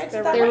 Yeah,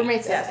 they're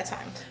roommates at the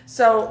time.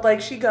 So,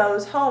 like, she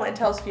goes home and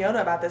tells Fiona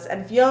about this.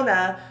 And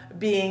Fiona,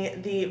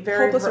 being the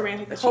very hopeless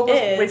romantic that she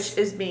is. Which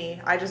is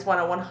me. I just want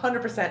to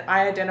 100%,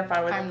 I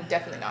identify with I'm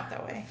definitely not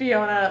that way.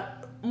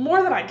 Fiona,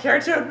 more than I care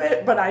to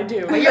admit, but I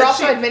do. But you're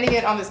also admitting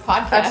it on this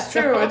podcast. That's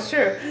true, it's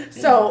true.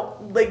 So,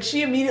 like,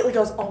 she immediately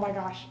goes, oh my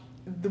gosh,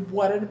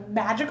 what a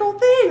magical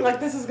thing! Like,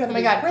 this is gonna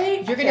be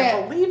great. You're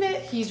gonna believe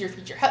it. He's your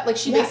future. Like,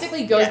 she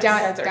basically goes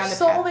down the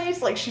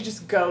soulmates. Like, she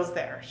just goes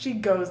there. She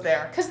goes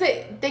there because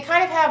they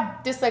kind of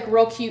have this like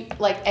real cute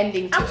like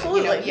ending to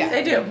Absolutely. it. You know?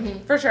 They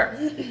do for sure.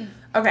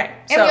 Okay,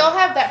 and we all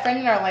have that friend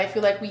in our life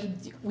who like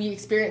we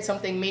experience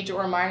something major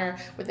or minor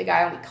with the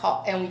guy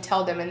and we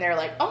tell them and they're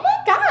like, oh my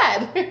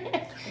god,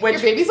 your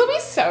babies will be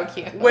so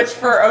cute. Which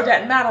for Odette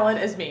and Madeline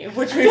is me.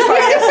 Which we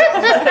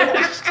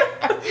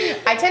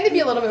I tend to be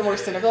a little bit more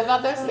cynical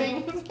about those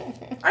things.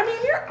 I mean,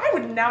 I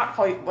would not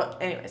call you. Well,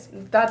 anyways,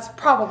 that's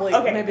probably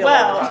maybe a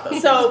little about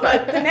those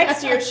but the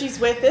next year she's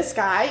with this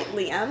guy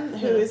Liam,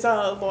 who is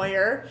a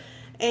lawyer.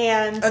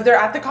 And they're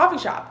at the coffee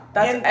shop.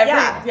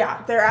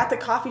 They're at the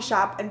coffee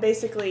shop, and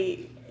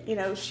basically, you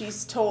know,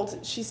 she's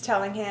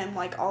telling him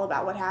like all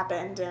about what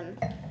happened, and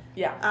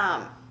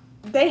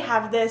they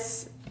have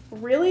this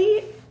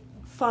really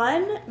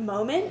fun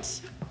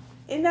moment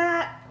in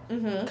that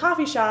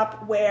coffee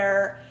shop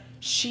where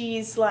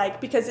she's like,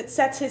 because it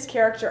sets his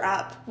character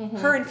up.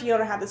 Her and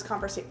Fiona have this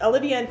conversation.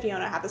 Olivia and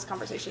Fiona have this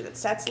conversation that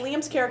sets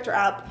Liam's character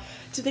up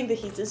to think that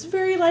he's this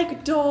very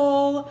like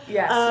dull,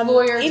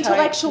 lawyer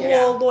intellectual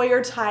type,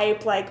 lawyer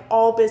type, like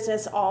all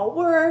business, all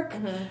work.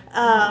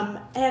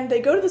 And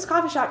they go to this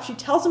coffee shop. She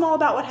tells him all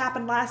about what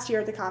happened last year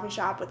at the coffee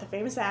shop with the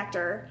famous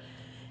actor,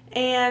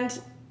 and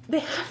they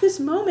have this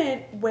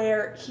moment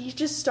where he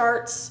just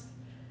starts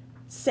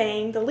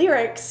saying the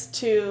lyrics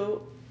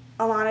to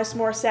Alanis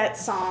Morissette's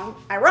song,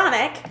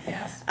 Ironic.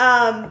 Yes.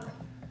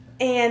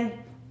 And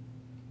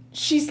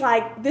she's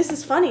like, this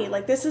is funny.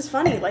 Like,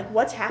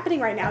 what's happening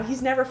right now?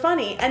 He's never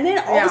funny. And then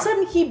all of a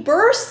sudden, he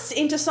bursts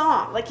into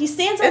song. Like, he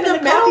stands up in the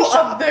coffee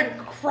shop. Of the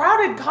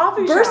crowded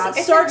coffee shop.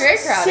 Starts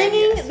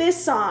singing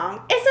this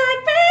song.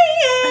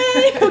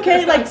 It's like,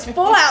 okay, like,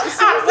 full out.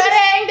 On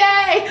wedding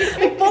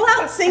day. Like, full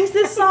out sings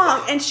this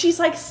song. And she's,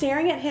 like,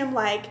 staring at him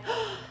like,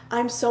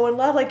 I'm so in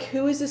love. Like,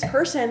 who is this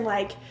person?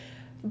 Like...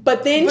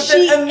 But then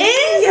she ends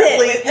it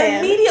with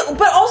him.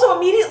 But also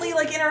immediately,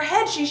 like, in her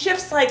head, she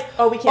shifts, like,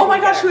 oh my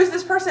gosh, who is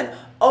this person?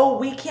 Oh,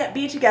 we can't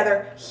be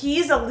together.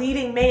 He's a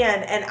leading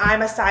man, and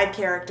I'm a side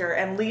character,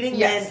 and leading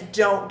men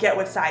don't get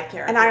with side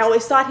characters. And I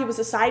always thought he was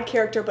a side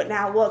character, but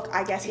now, look,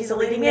 I guess he's a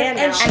leading man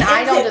now. And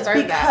I don't deserve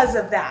that. Because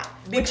of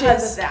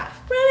that.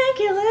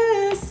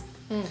 Ridiculous.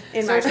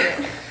 In my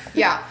opinion.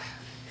 Yeah.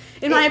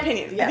 In my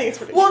opinion, I think it's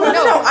pretty. Well,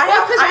 no, I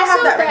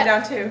have that written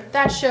down too.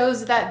 That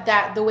shows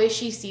that the way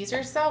she sees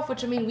herself,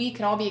 which I mean, we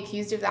can all be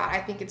accused of that. I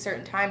think at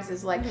certain times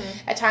is like,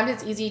 at times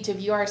it's easy to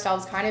view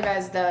ourselves kind of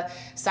as the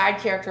side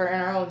character in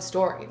our own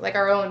story, like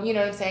our own, you know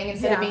what I'm saying,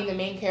 instead of being the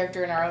main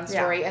character in our own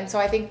story. And so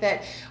I think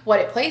that what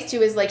it plays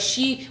to is like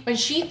when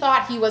she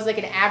thought he was like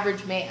an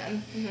average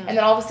man, and then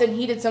all of a sudden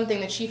he did something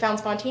that she found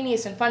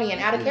spontaneous and funny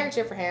and out of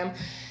character for him.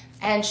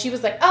 And she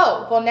was like,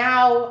 oh, well,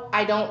 now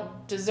I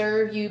don't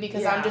deserve you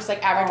because I'm just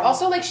like average.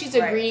 Also, like, she's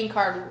a greeting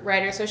card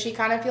writer, so she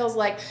kind of feels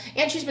like,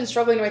 and she's been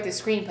struggling to write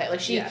this screenplay. Like,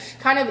 she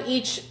kind of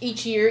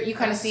each year, you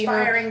kind of see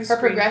her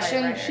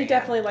progression. Writer, she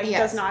definitely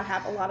does not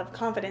have a lot of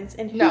confidence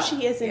in who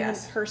she is in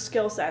her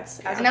skill sets.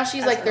 And now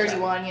she's like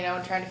 31, you know,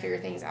 and trying to figure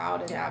things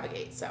out and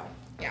navigate. So,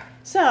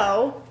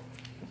 So,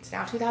 it's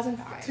now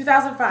 2005.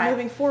 2005.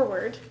 Moving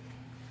forward.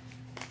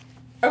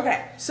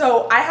 Okay,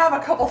 so I have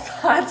a couple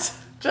thoughts.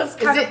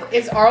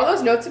 Is all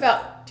those notes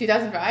about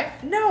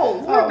 2005?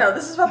 No, Lord, no.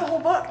 This is about the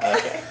whole book.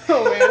 Okay.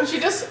 Oh man. She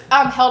just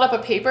held up a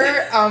paper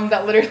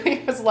that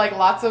literally was like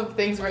lots of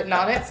things written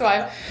on it. So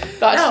I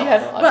thought she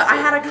had a lot. But I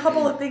had a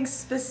couple of things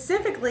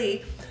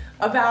specifically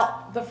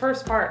about the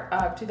first part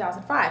of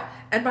 2005,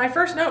 and my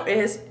first note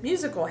is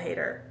musical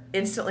hater.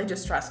 Instantly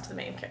distrust the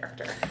main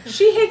character.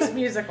 She hates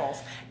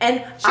musicals, and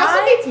she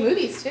also hates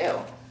movies too.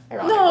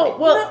 No,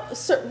 well,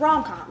 so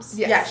rom-coms.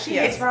 Yes, she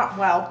hates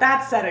well,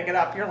 that's setting it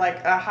up. You're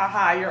like,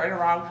 haha, you're in a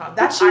rom-com.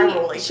 That's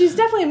eye-rolling. She's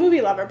definitely a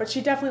movie lover, but she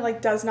definitely,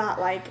 like, does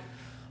not like...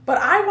 But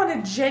I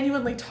want to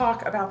genuinely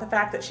talk about the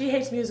fact that she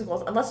hates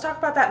musicals, and let's talk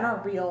about that in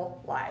our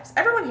real lives.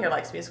 Everyone here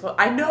likes musicals.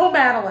 I know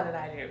Madeline and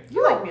I do.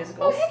 You like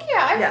musicals. Oh, heck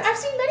yeah. I've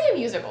seen many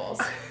musicals.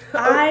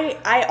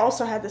 I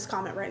also had this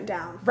comment written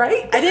down.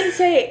 Right? I didn't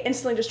say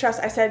instantly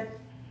distrust. I said,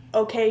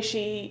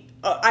 okay,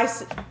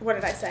 what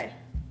did I say?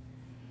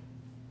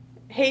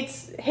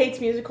 Hates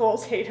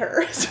musicals, hate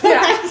her. So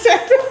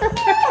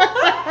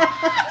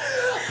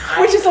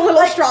which is a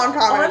little strong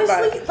comment.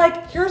 Honestly,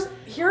 like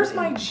here's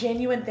my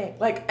genuine thing.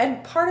 Like,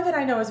 and part of it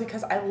I know is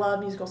because I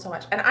love musicals so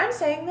much. And I'm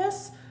saying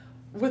this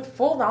with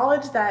full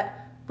knowledge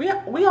that we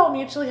all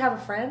mutually have a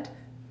friend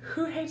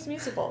who hates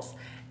musicals.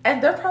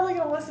 And they're probably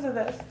going to listen to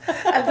this.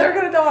 And they're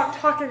going to know I'm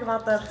talking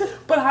about them.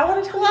 But I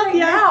want to tell you right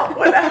now,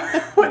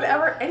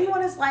 whenever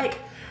anyone is like,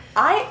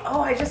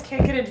 I just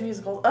can't get into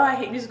musicals. Oh, I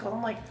hate musicals.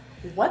 I'm like,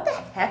 what the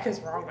heck is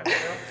wrong with you?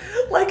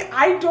 Like,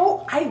 I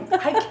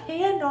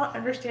cannot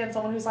understand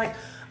someone who's like,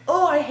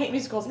 oh, I hate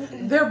musicals.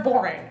 They're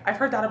boring. I've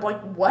heard that. I'm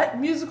like, what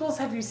musicals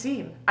have you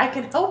seen? I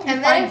can help you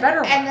find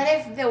better ones. And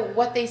then if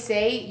what they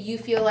say, you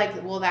feel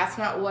like, well, that's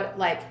not what,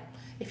 like,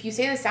 if you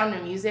say The Sound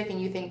of Music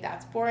and you think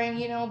that's boring,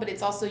 you know, but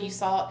it's also you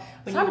saw it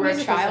when you were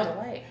a child.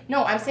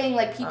 No, I'm saying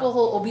like people who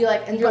will be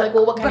like, and you're like,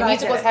 well, what kind of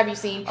musicals have you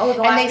seen? Oh,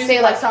 the last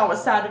musical I saw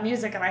was Sound of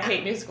Music, and I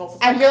hate musicals.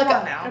 It's and like, you're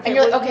come on now. And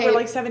you're like, okay, we're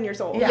like 7 years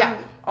old. Yeah.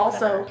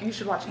 Also, you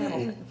should watch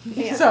Hamilton.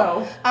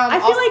 So I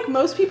feel like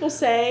most people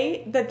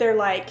say that they're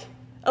like,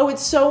 oh,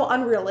 it's so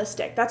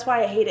unrealistic. That's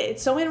why I hate it.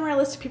 It's so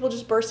unrealistic. People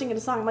just bursting into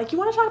song. I'm like, you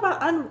want to talk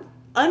about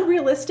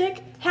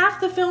unrealistic?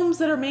 Half the films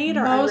that are made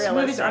are unrealistic.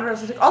 Most movies are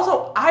unrealistic.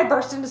 Also, I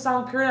burst into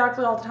song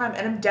periodically all the time,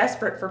 and I'm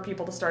desperate for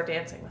people to start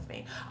dancing with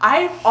me.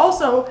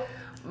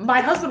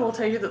 My husband will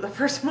tell you that the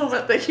first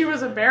moment that he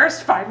was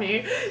embarrassed by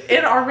me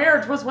in our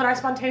marriage was when I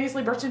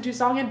spontaneously burst into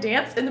song and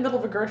danced in the middle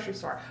of a grocery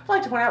store. I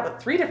like to point out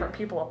that 3 different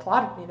people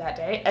applauded me that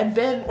day, and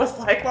Ben was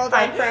like,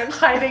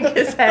 hiding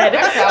his head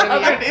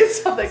underneath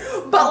something.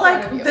 But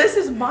like, this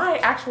is my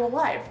actual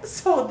life,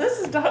 so this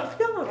is not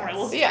feeling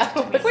realistic. Yeah,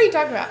 like, what are you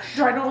talking about?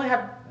 Do I normally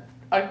have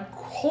a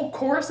whole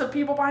chorus of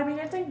people behind me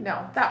dancing?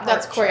 No,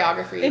 that's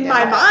choreography in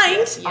my mind.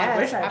 Yes, I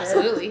wish I did.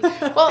 Absolutely.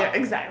 Well, yeah,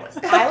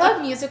 exactly. I love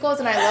musicals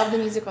and I love the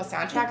musical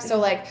soundtrack. So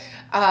like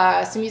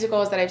some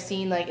musicals that I've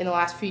seen like in the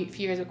last few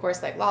years, of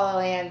course, like La La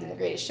Land and The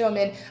Greatest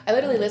Showman. I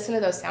literally listen to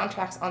those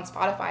soundtracks on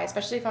Spotify,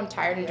 especially if I'm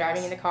tired and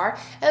driving in the car.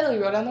 I literally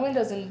roll down the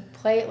windows and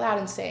play it loud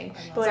and sing.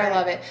 So I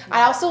love it.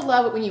 I also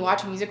love it when you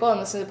watch a musical and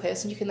listen to the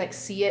playlist and you can like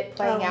see it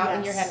playing out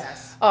in your head.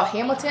 Yes. Oh,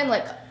 Hamilton,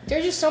 like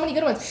there's just so many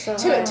good ones.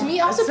 To me,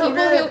 also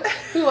people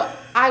who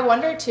I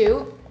wonder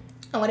too.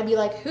 I want to be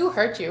like, who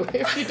hurt you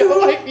if you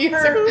don't like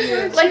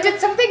music? Like, did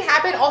something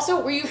happen?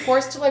 Also, were you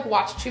forced to like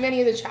watch too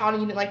many as a child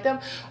and you didn't like them?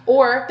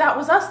 Or that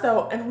was us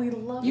though, and we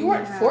loved. You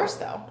weren't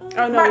forced though.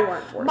 Oh no, we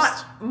weren't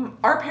forced.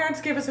 Our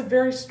parents gave us a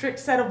very strict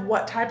set of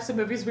what types of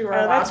movies we were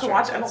allowed to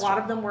watch, and a lot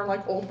of them were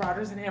like Old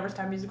Rodgers and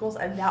Hammerstein musicals,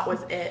 and that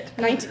was it.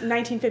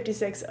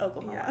 1956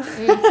 Oklahoma. Yeah.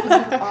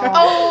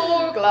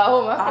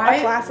 Oklahoma, a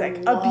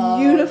classic, a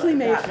beautifully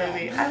made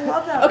movie. I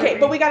love that. Okay,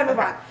 but we got to move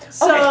on.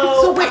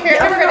 So we're going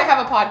to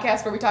have a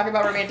podcast where we talk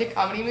about romantic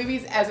comedy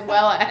movies as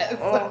well as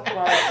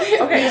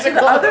okay. So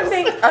the other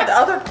thing, the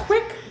other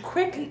quick.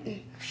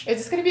 Is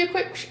this going to be a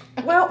quick?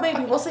 Well,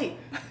 maybe we'll see.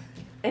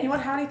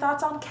 Anyone have any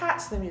thoughts on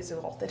Cats the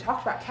musical? They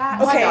talked about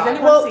Cats. Okay,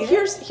 well,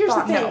 here's the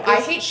thing. No,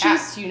 I hate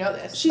Cats. You know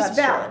this. She's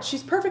valid. True.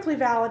 She's perfectly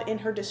valid in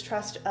her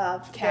distrust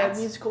of Cats.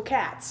 The musical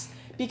Cats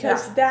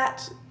because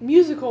that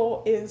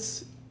musical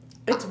is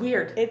It's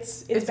weird.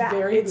 It's bad.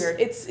 Very weird.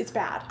 It's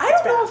bad. I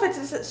don't know if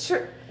it's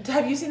sure.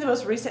 Have you seen the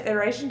most recent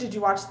iteration? Did you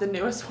watch the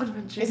newest one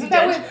with Judi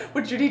Dench?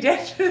 With Judi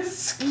Dench's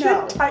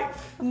skin tight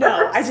first?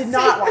 No, I did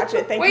not watch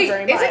it. Thank you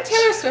very much. Wait, isn't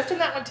Taylor Swift in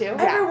that one too?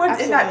 Yeah, everyone's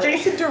in that.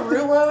 Jason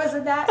Derulo is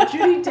in that.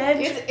 Judi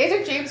Dench. Is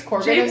it James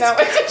Corbin in that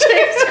one?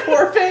 James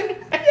Corbin.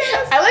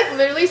 Yes. I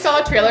literally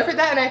saw a trailer for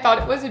that and I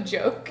thought it was a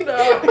joke. No,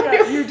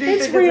 yeah, you do.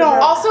 It's real.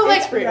 Also,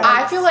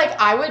 I feel like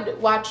I would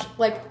watch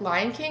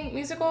Lion King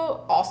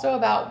musical also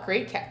about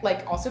great cat,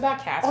 also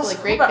about cats, also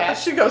but great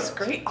cats. She goes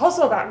great.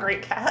 Also about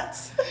great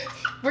cats.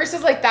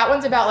 Versus that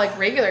one's about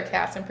regular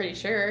cats. I'm pretty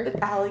sure.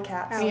 Alley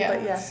cats. But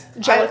yes.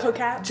 Jellicoe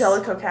cats.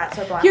 Jellicoe cats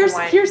are black and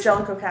white.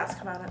 Jellicoe cats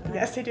come out at night.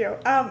 Yes, they do.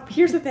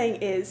 Here's the thing: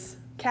 is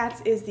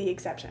Cats is the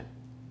exception.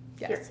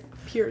 Yes.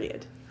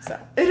 Period. So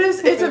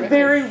it's a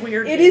very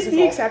weird. It musical. Is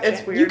the exception.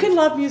 It's weird. You can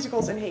love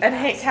musicals and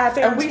hate cats,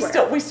 and we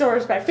still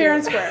respect fair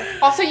and square.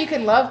 Also, you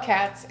can love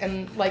cats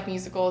and like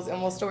musicals,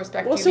 and we'll still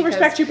respect you. We'll still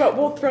respect you, but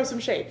we'll throw some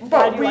shade.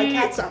 But you like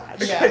cats so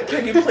much. Yeah.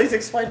 Can you please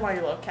explain why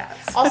you love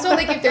cats? Also,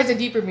 if there's a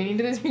deeper meaning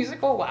to this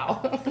musical,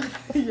 wow.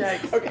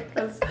 Yikes. Okay.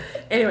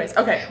 Anyways,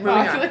 okay, moving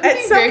on. I feel like we're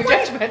being very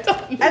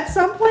judgmental. At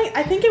some point,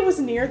 I think it was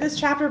near this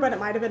chapter, but it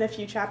might have been a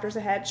few chapters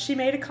ahead. She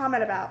made a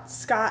comment about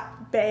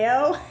Scott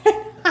Baio.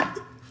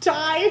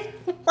 Died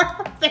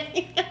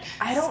laughing.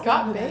 I don't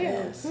know who that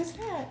is. Who's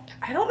that?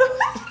 I don't know who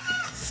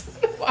that is.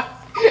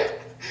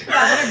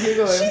 I'm gonna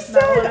Google it. She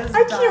said,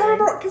 I can't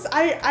remember, because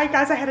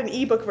I had an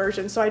ebook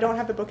version, so I don't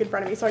have the book in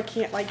front of me, so I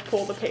can't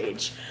pull the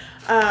page.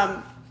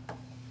 I'm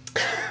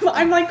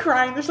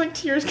crying. There's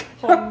tears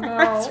coming. Oh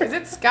no. Is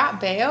it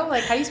Scott Baio?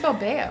 How do you spell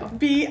Baio?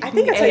 I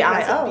think it's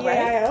B-A-I-O,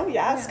 B-A-I-O,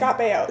 yeah, Scott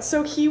Baio.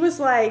 So he was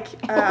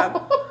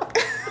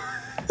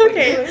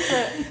okay,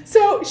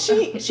 so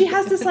she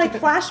has this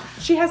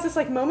she has this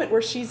moment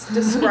where she's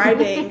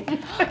describing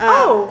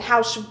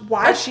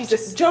why she's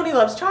Joni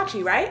Loves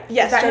Chachi, right?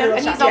 Yes,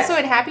 and he's also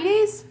in Happy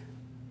Days.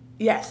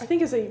 Yes, I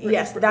think it's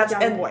that's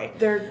young boy.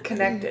 They're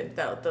connected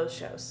though, those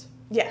shows.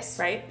 Yes.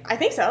 Right? I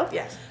think so.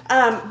 Yes.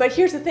 But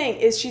here's the thing,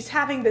 is she's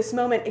having this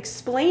moment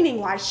explaining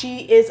why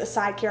she is a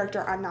side character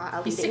and not a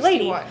leading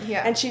lady.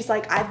 Yeah. And she's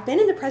like, I've been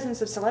in the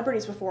presence of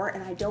celebrities before,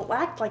 and I don't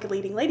act like a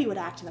leading lady would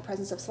act in the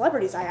presence of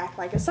celebrities. I act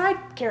like a side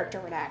character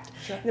would act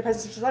in the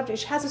presence of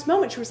celebrities. She has this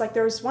moment. She was like,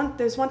 there's one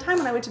time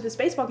when I went to this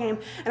baseball game,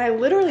 and I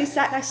literally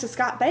sat next to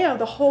Scott Baio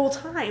the whole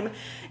time,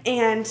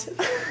 and...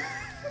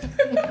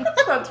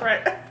 That's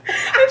right.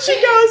 And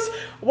she goes,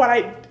 what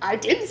I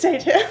didn't say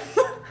to him...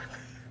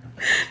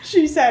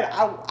 She said,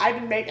 I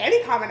didn't make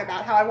any comment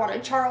about how I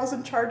wanted Charles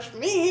in charge of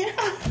me.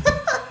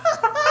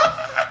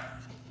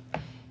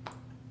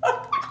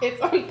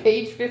 It's on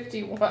page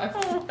 51.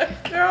 Oh my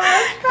God.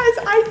 Guys,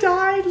 I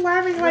died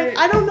laughing.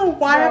 I don't know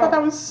why. I thought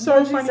that was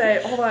so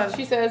funny. Hold on.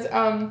 She says,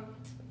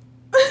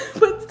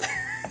 but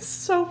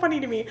so funny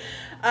to me.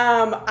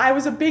 I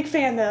was a big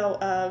fan, though,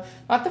 of...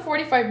 Not the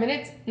 45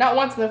 minutes. Not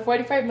once in the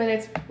 45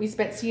 minutes we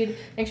spent seated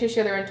next to each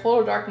other in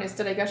total darkness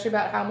did I gush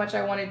about how much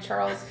I wanted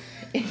Charles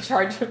in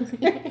charge of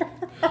me.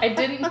 I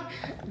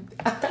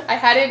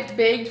hadn't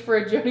begged for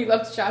a Joni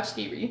Loves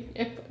Chachi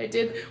reunion, but I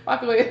did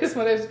walk away with his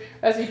mother's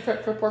recipe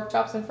for pork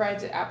chops and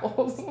fried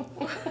apples.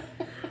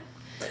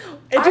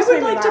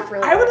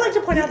 I would like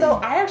to point out, though,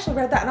 I actually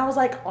read that and I was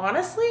like,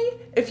 honestly,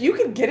 if you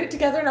could get it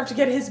together enough to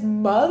get his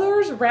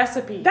mother's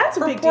recipe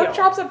for pork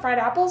chops and fried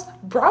apples,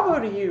 bravo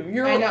to you.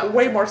 You're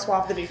way more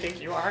suave than you think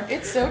you are.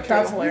 It's so true.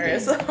 That's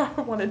hilarious.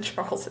 I wanted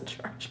Charles in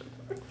charge of her.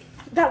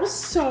 That was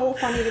so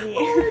funny to me.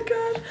 Oh my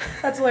God.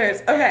 That's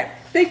hilarious. Okay.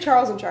 Big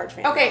Charles in Charge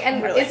fan. Okay,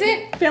 and really.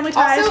 isn't... Family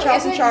Ties,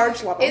 Charles in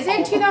Charge, love them.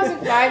 Isn't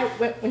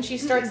 2005 when she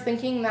starts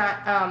thinking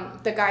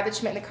that the guy that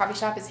she met in the coffee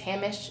shop is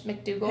Hamish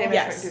McDougal?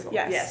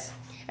 Yes.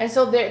 And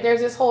so there's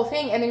this whole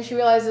thing, and then she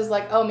realizes,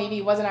 maybe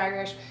he wasn't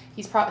Irish.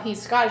 He's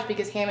Scottish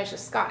because Hamish is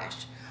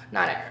Scottish,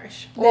 not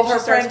Irish. Well, her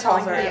friend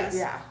tells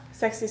her,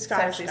 sexy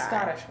Scottish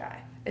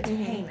guy. It's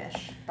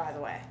Hamish, by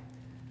the way.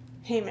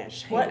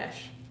 Hamish. What?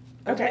 Hamish.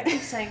 Okay. I keep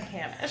saying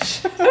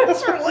Hamish.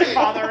 It's really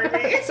bothering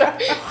me.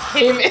 Sorry.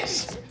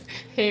 Hamish.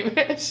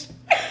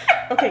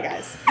 Okay,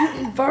 guys.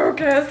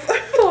 Focus.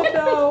 Oh,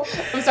 no.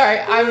 I'm sorry.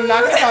 I'm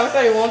not going to promise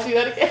that I won't do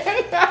that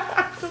again.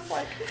 Just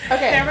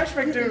okay. Hamish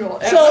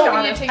McDougal. So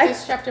we need to take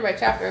this chapter by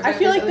chapter. I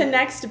feel like the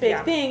next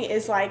big thing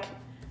is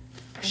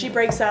she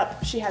breaks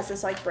up. She has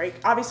this break.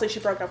 Obviously,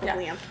 she broke up with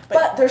Liam,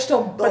 but they're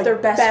still they're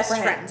best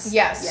friends.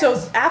 Yes. So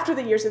after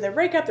the years of their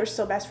breakup, they're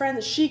still best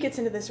friends. She gets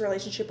into this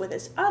relationship with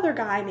this other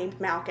guy named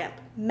Malcolm.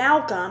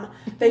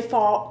 They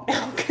fall.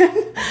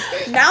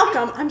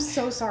 Malcolm. I'm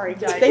so sorry.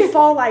 They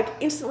fall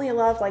instantly in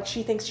love.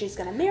 She thinks she's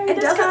gonna marry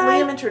this guy. And doesn't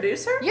Liam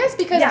introduce her? Yes,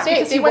 because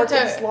they went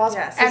to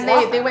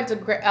they went to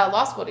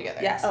law school together.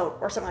 Yes. Oh,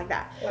 or something like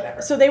that.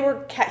 Whatever. So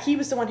he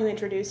was the one who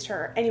introduced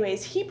her.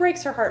 Anyways, he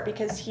breaks her heart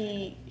because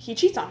he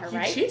cheats on her.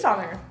 Right. He cheats on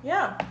her.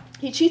 Yeah.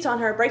 He cheats on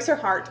her, breaks her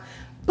heart,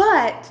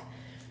 but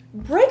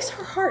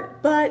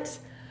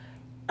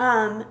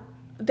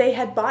they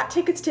had bought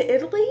tickets to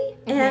Italy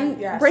and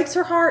breaks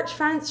her heart.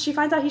 She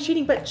finds out he's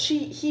cheating, but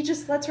he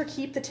just lets her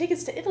keep the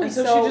tickets to Italy. And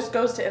so she just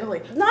goes to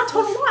Italy. Not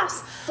total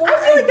loss. I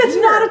feel like that's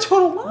not a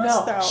total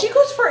loss, though. She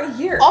goes for a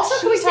year. Also,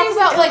 can we talk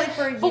about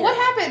but what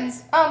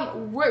happens?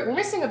 We're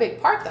missing a big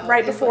part though.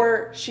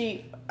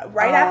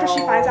 Right after she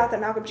finds out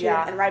that Malcolm cheated,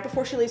 and right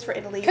before she leaves for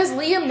Italy. Because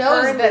Liam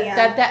knows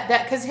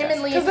that because him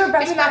and Liam, him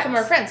and Malcolm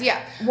are friends.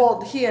 Yeah.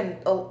 Well, he and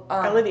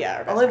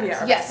Olivia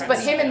are yes, but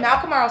him and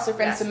Malcolm are also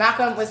friends. So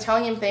Malcolm was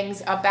telling him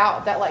things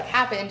about that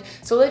happened.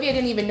 So Olivia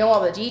didn't even know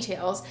all the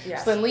details.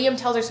 Yes. So then Liam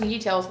tells her some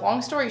details.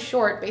 Long story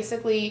short,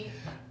 basically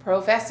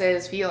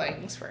professes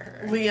feelings for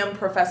her. Liam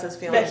professes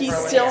feelings for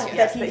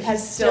Olivia. He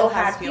has still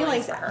had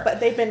feelings for her. But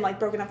they've been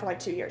broken up for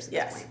 2 years at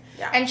this point.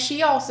 Yeah. And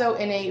she also,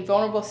 in a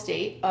vulnerable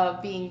state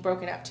of being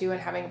broken up to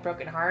and having a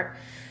broken heart,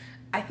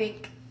 I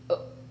think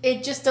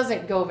it just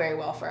doesn't go very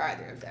well for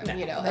either of them,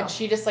 And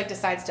she just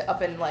decides to up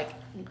and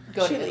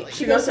go to Italy.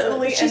 She goes to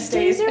Italy and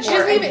stays there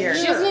for a year.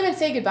 She doesn't even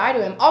say goodbye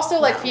to him.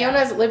 Also,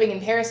 Fiona's living in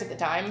Paris at the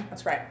time.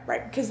 That's right.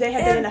 Right, because they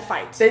had been in a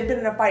fight. They'd been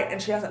in a fight,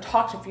 and she hasn't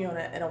talked to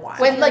Fiona in a while.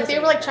 When they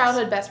were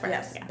childhood best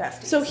friends. Yes,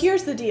 besties. So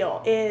here's the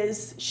deal: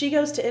 is she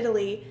goes to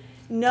Italy,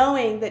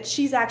 knowing that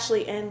she's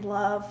actually in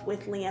love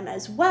with Liam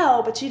as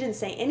well, but she didn't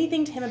say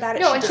anything to him about it.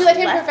 No, and she let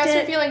him profess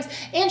her feelings,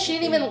 and she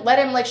didn't even let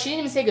him, she didn't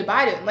even say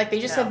goodbye to him. They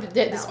just had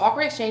this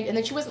awkward exchange, and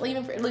then she wasn't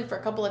leaving for Italy for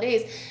a couple of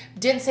days,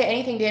 didn't say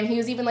anything to him. He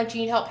was even do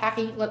you need help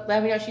packing? Let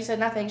me know. She said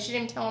nothing. She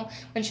didn't tell him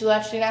when she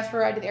left. She didn't ask for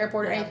a ride to the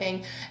airport or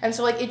anything. And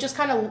so, it just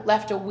kind of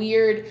left a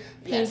weird,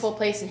 painful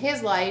place in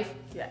his life.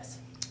 Yes.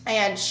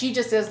 And she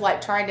just is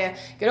trying to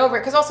get over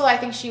it. Because also I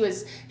think she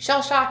was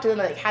shell shocked and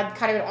then had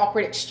kind of an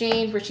awkward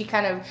exchange where she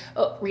kind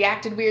of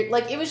reacted weird.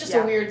 It was just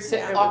a weird,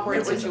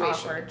 awkward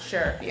situation. Awkward,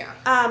 sure.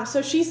 Yeah.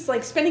 So she's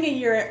spending a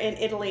year in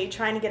Italy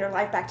trying to get her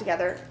life back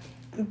together,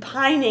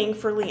 pining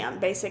for Liam,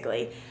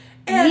 basically.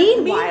 And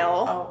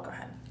meanwhile, go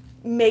ahead.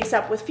 Makes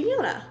up with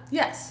Fiona.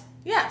 Yes.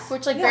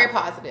 Which, very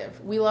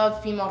positive. We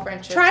love female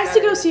friendships. Tries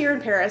to go see her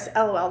in Paris.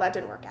 LOL, that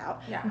didn't work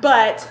out. Yeah.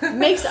 But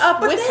makes up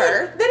with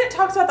her. Then it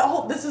talks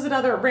about this is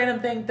another random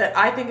thing that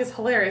I think is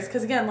hilarious.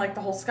 Because, again,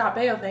 the whole Scott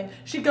Baio thing.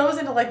 She goes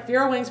into,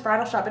 Vera Wang's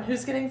bridal shop. And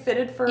who's getting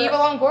fitted for... Eva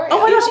Longoria.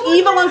 Oh, my gosh.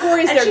 Eva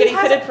Longoria's there getting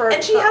fitted for...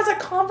 And she has a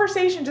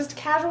conversation, just a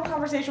casual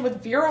conversation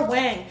with Vera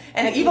Wang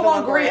and Eva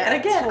Longoria.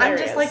 And, again, I'm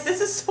just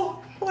this is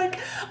so...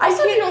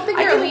 Also, you don't think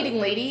you're a leading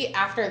lady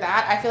after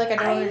that? I feel I don't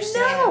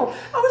understand. No,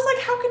 I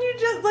was how can you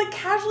just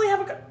casually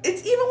have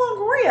it's Eva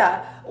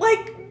Longoria?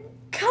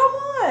 Come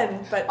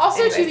on. But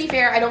also, to be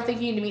fair, I don't think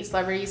you need to meet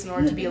celebrities in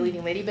order to be a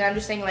leading lady. But I'm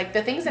just saying,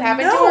 the things that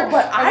happen to her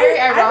are very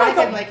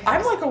ironic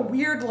I'm a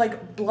weird,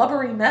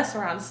 blubbery mess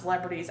around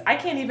celebrities. I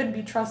can't even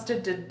be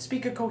trusted to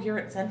speak a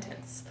coherent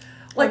sentence.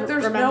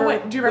 There's no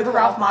way. Do you remember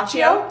Ralph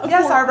Macchio?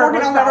 Yes, I remember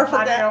Ralph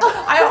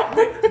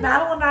Macchio.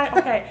 Madeline and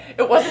I,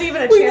 it wasn't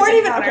even a chance. We weren't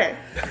even, okay.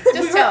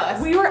 Just tell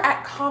us. We were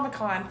at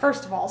Comic-Con,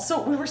 first of all.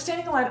 So we were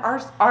standing in line.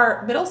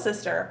 Our middle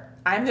sister,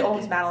 I'm the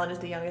oldest, Madeline is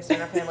the youngest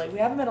in our family. We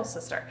have a middle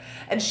sister.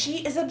 And she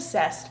is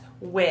obsessed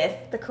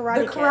with the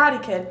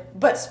Karate Kid,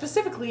 but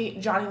specifically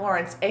Johnny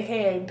Lawrence,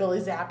 a.k.a.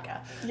 Billy Zabka.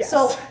 Yes.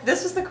 So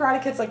this was the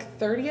Karate Kid's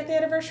 30th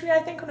anniversary, I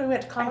think, when we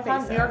went to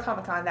Comic-Con, New York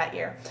Comic-Con that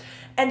year.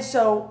 And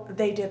so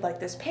they did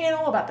this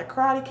panel about the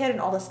Karate Kid and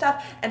all this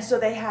stuff. And so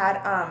they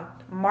had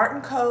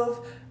Martin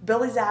Kove,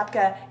 Billy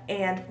Zabka,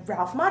 and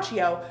Ralph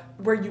Macchio,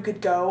 where you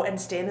could go and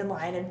stand in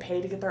line and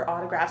pay to get their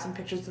autographs and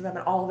pictures of them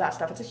and all of that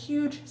stuff. It's a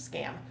huge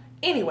scam.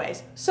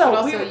 Anyways, so but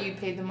also you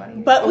paid the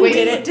money. But we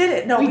did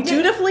it. No, we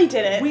dutifully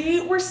did it.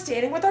 We were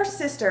standing with our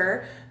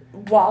sister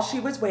while she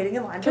was waiting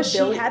in line for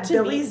Billy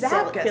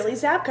Zabka. Billy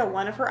Zabka,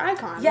 one of her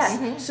icons. Yes.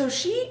 Mm-hmm. So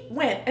she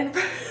went and...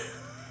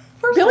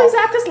 Billy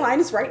Zabka's line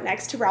is right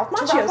next to Ralph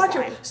Macchio's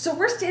line. So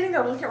we're standing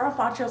there looking at Ralph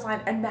Macchio's line,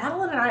 and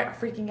Madeline and I are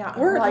freaking out.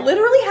 We're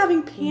literally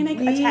having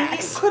panic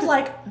attacks.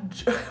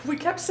 We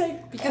kept saying...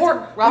 Because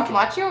of Ralph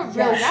Macchio or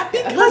Billy Zabka?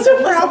 Because of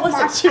Ralph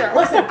Macchio.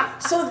 Listen,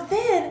 so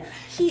then...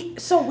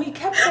 we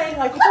kept saying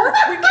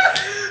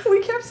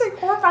we kept saying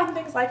horrifying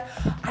things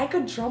I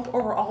could jump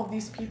over all of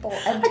these people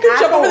and I could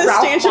jump over the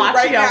Ralph stanchion Macchio,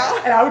 right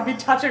now, and I would be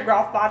touching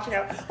Ralph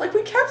Macchio.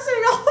 We kept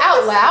saying all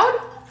out loud.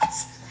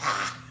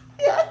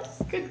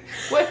 Yes. Good.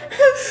 What?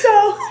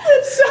 So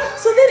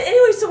then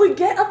anyway, so we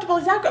get up to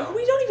Billy Zabka, who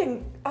we don't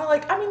even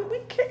we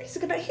care.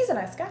 He's a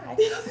nice guy.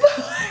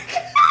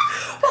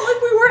 But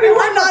we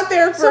were not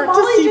there so Molly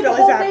to see did Billy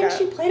the whole Zabka. thing.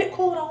 She played it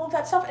cool and all of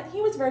that stuff, and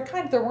he was very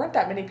kind. There weren't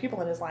that many people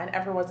in his line.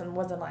 Everyone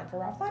was in line for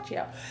Ralph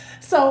Macchio.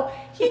 So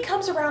he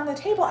comes around the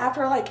table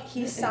after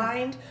he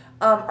signed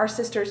our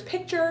sister's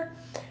picture,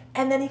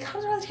 and then he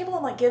comes around the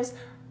table and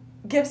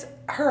gives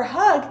her a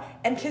hug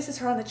and kisses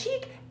her on the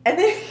cheek. And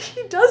then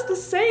he does the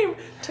same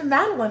to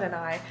Madeline and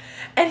I.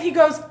 And he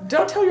goes,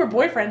 "Don't tell your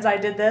boyfriends I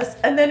did this."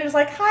 And then he was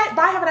like, "Hi,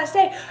 bye, have a nice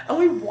day." And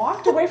we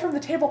walked away from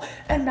the table,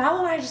 and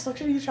Madeline and I just looked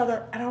at each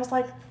other, and I was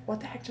like, what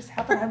the heck just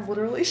happened? I'm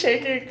literally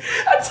shaking.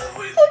 And so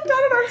we looked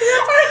down at our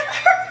hands.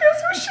 Our hands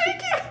were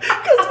shaking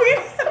because we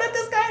met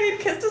this guy and he'd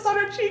kissed us on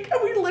our cheek, and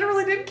we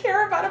literally didn't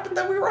care about it, but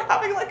then we were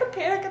having a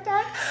panic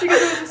attack.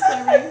 Because it was so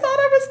I thought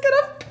I was going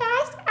to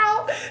pass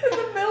out in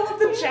the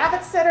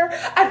babysitter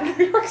at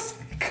New York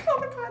City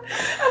Comic Con.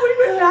 And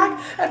we went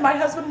back, and my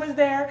husband was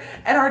there,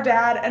 and our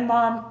dad and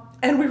mom,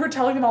 and we were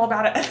telling them all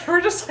about it, and they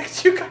were just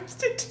like, you guys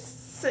need to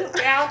sit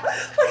down.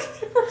 Like,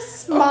 they were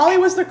so Molly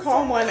was the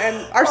calm one,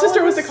 and our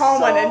sister was the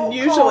calm one, and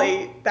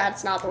usually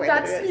that's not the way to do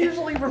it. That's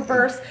usually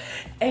reverse.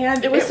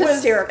 And it was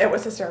hysterical. It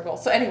was hysterical.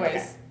 So anyways,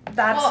 okay.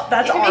 that's if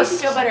it ours. makes you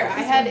feel better,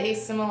 I had a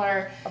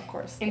similar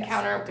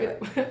encounter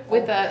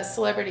with a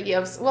celebrity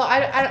of, well,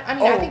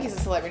 I think he's a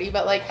celebrity,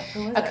 but like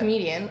a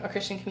comedian, a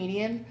Christian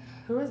comedian.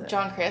 Who is it?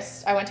 John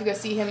Christ. I went to go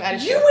see him at a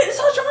show. You went and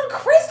saw John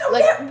Christ? Oh,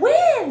 like,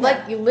 when?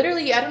 Like,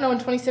 literally, I don't know, in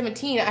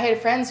 2017, I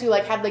had friends who,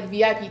 like, had, like,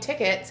 VIP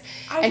tickets.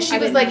 And she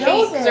was like,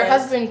 hey, because her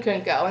husband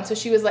couldn't go. And so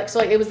she was like,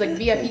 it was, like,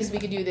 VIP, so we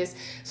could do this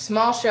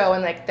small show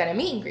and, like, then a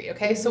meet and greet,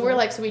 okay? Mm-hmm. So we're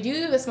like, so we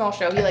do the small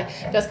show. He, like,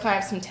 does kind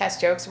of some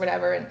test jokes or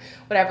whatever. And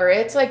whatever.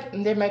 It's, like,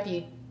 there might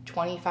be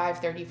 25,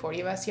 30,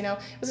 40 of us, you know?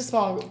 It was a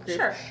small group.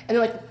 Sure. And then,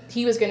 like,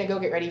 he was going to go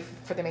get ready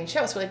for the main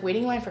show. So we're, like,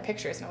 waiting in line for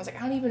pictures. And I was like,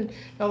 I don't even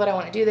know that I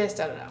want to do this,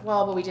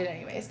 Well, but we did it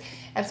anyways.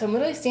 And so I'm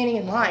literally standing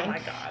in line. Oh, my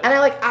God. And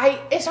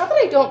it's not that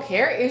I don't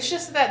care. It's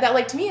just that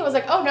like, to me, it was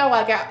like, oh, no,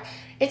 like,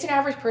 it's an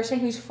average person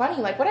who's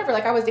funny. Like, whatever.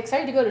 Like, I was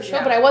excited to go to a show,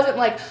 but I wasn't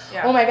like,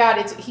 oh, my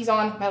God, he's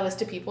on my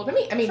list of people to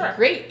meet. I mean,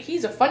 great.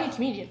 He's a funny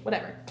comedian.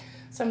 Whatever.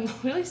 So I'm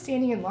literally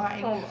standing in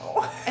line. Oh,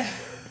 no.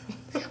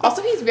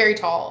 Also, he's very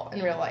tall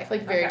in real life,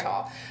 like very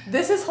tall.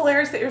 This is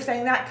hilarious that you're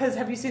saying that, because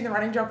have you seen the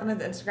running joke on his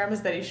Instagram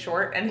is that he's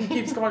short, and he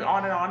keeps going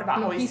on and on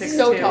about how he's 6'2".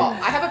 So tall.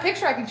 I have a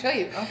picture I can show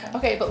you.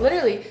 Okay, but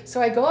literally, so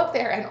I go up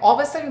there, and all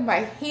of a sudden my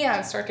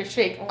hands start to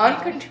shake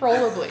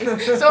uncontrollably.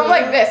 So I'm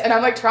like this, and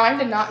I'm like trying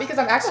to not, because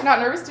I'm actually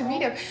not nervous to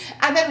meet him.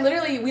 And then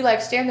literally we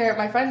like stand there,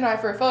 my friend and I,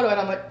 for a photo, and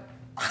I'm like,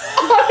 on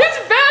his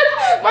bed,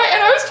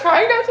 and I was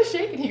trying not to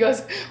shake, and he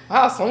goes,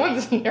 wow,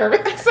 someone's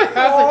nervous. And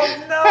I was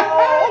like, no.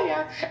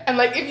 Yeah. And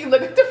like, if you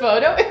look at the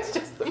photo, it's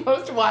just the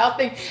most wild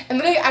thing. And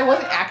literally, I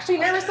wasn't actually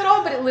nervous at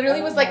all, but it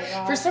literally was like,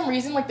 for some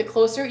reason, like the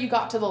closer you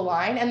got to the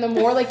line, and the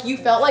more like you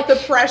felt like the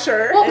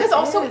pressure. Well, because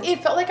also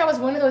it felt like I was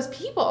one of those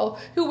people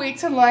who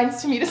waits in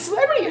lines to meet a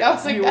celebrity, and I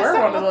was like, you were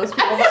one of those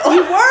people.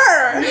 You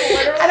were.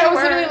 And I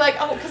was literally like,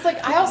 oh, because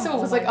like I also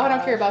was like, oh, I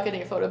don't care about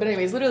getting a photo. But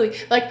anyways, literally,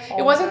 like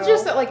it wasn't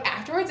just that like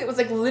afterwards, it was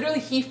like literally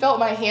he felt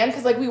my hand,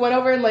 because like we went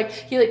over and like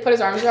he like put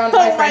his arms around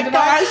my friend and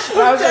I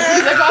was like,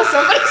 he's like, oh,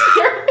 somebody's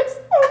nervous.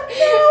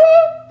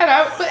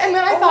 And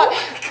then I thought,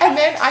 and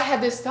then I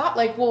had this thought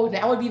like, well,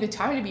 now would be the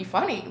time to be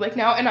funny, like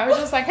now, and I was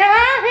just like,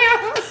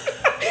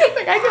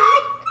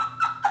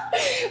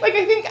 like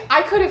I think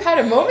I could have had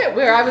a moment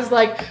where I was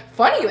like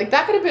funny, like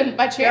that could have been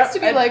my chance to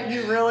be like.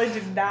 You really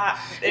did not.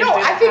 No,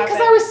 I think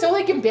because I was so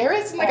like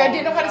embarrassed and like I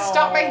didn't know how to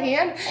stop my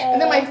hand, and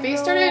then my face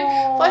started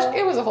flush.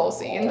 It was a whole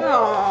scene.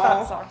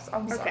 That sucks.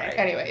 I'm sorry.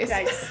 Anyways,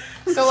 Yikes.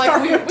 So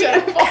like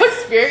we've all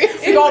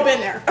experienced. We've all been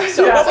there.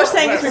 So what we're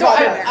saying is we've all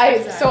been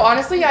there. So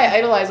honestly, I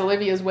idolize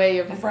Olivia's way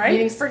of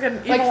meeting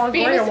freaking like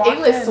famous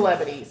A-list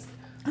celebrities.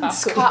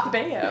 Scott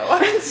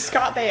Baio.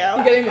 Scott Baio.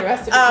 I'm getting the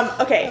rest of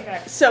it.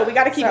 Okay. So we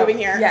got to keep moving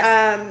here.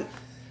 Yes.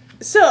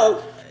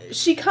 So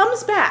she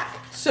comes back.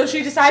 So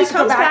she decides to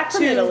go back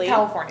to Italy.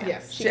 California.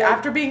 Yes.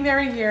 After being there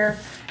a year,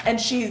 and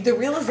the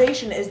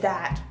realization is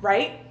that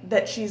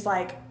she's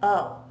like,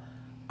 oh,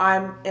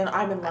 I'm in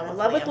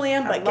love with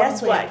Liam. But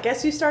guess what?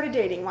 Guess who started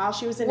dating while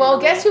she was in Well,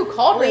 Italy? guess who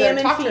called her and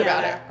talked Fiona.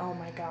 about it? Oh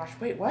my gosh!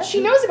 Wait, what?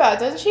 She knows about it,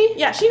 doesn't she?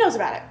 Yeah, she knows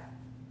about it.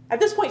 At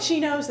this point, she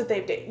knows that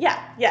they've dated.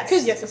 Yeah, yes.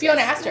 Because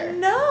Fiona asked her.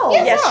 No.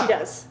 Yes, she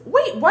does.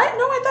 Wait, what?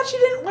 No, I thought she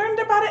didn't learn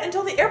about it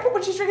until the airport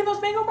when she's drinking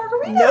those mango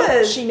margaritas.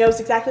 No, she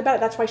knows exactly about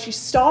it. That's why she's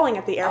stalling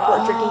at the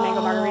airport drinking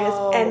mango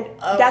margaritas. And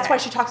that's why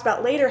she talks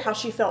about later how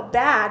she felt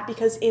bad,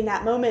 because in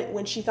that moment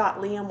when she thought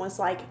Liam was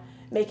like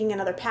making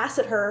another pass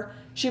at her,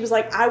 she was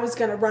like, I was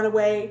going to run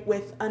away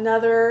with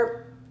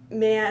another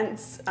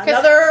woman's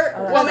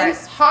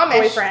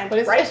Hamish boyfriend. What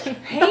is right? it?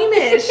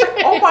 Hamish.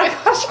 Oh my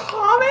gosh,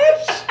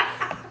 Hamish.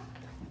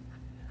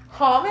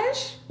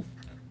 Hamish?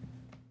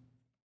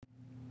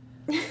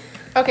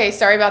 Okay,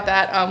 sorry about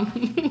that.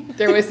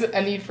 There was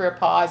a need for a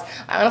pause.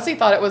 I honestly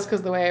thought it was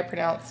because the way I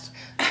pronounced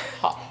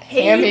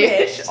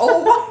Hamish.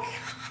 Oh my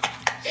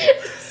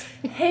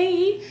god.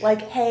 Hey,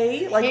 like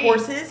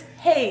horses.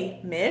 Hey,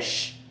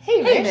 Mish.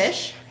 Hey,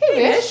 Mish.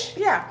 Hey, Mish.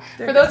 Yeah.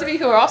 For those of you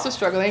who are also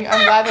struggling,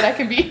 I'm glad that I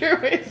can be here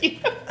with you.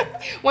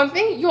 One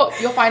thing you'll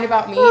find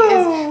about me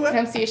is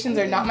pronunciations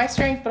are not my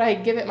strength, but I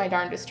give it my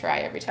darndest try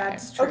every time.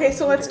 That's true. Okay,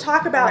 so let's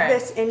talk about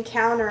this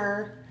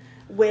encounter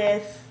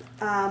with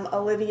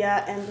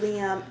Olivia and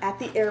Liam at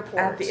the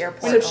airport.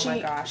 So my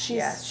gosh.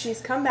 She's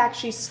come back.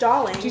 She's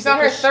stalling. She's on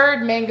her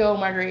third mango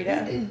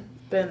margarita.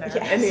 Been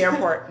there in the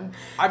airport.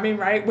 I mean,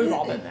 right? We've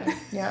all been there.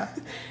 Yeah.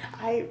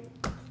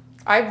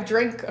 I've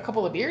drank a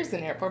couple of beers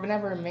in the airport, but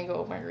never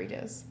mango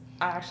margaritas.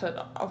 I actually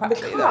don't know. The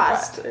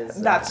cost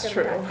is that's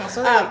true.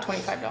 Also, they're like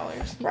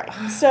 $25.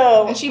 Right.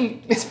 So and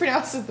she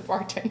mispronounces the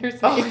bartender's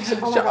name.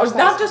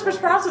 Not just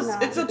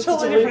mispronounces. It's a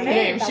totally different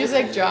name. She's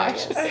like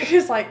Josh.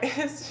 He's like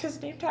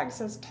his name tag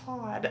says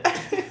Todd.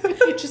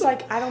 She's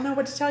like, I don't know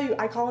what to tell you.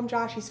 I call him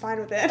Josh. He's fine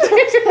with it.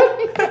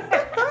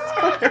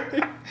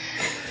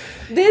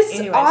 This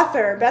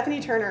author,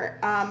 Bethany Turner,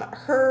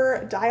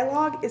 her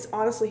dialogue is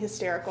honestly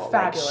hysterical.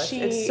 Fabulous.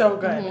 It's so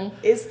good.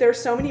 There's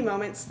so many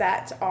moments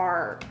that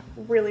are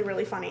really,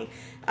 really funny.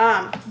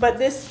 But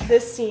this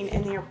scene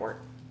in the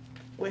airport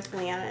with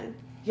Liam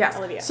and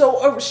Olivia.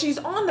 So she's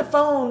on the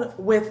phone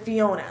with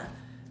Fiona.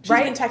 She's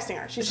been texting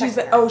her. She's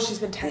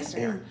been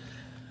texting her.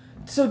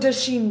 So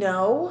does she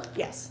know?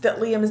 Yes. That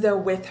Liam is there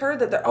with her?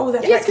 That's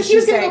right. Yes, because he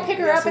was going to go pick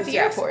her up at the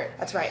airport.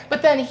 That's right.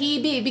 But then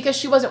because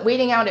she wasn't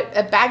waiting out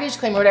at a baggage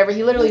claim or whatever,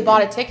 he literally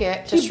bought a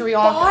ticket to Sri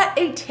Lanka. Bought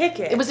a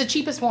ticket. It was the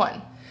cheapest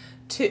one.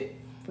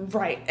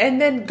 Right. And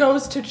then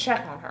goes to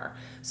check on her.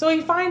 So he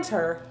finds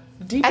her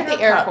deep at in the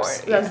her airport.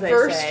 Cups, as they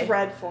first say.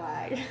 red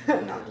flag. No,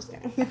 I'm just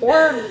kidding.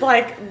 Or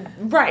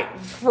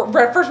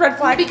first red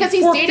flag because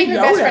he's dating her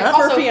best friend.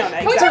 Also, Fiona.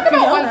 Can we talk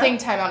about one thing?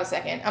 Time out a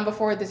second.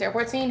 Before this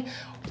airport scene,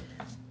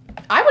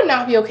 I would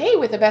not be okay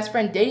with a best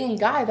friend dating a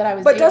guy that I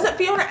was. But dating. doesn't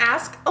Fiona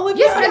ask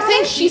Olivia? Yes, but I'm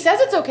saying she says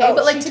it's okay.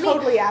 But she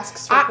totally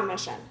asks for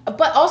permission.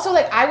 But also,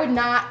 I would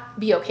not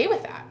be okay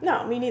with that.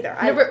 No, me neither.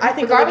 I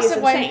think regardless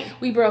of when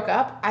we broke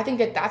up, I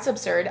think that's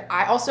absurd.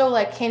 I also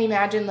can't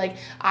imagine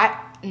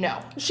No.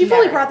 She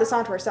fully brought this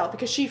onto herself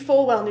because she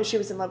full well knew she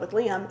was in love with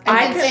Liam.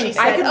 And she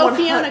said,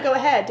 Fiona, go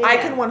ahead. I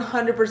can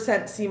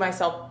 100% see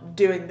myself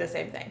doing the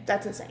same thing.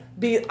 That's insane.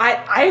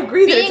 I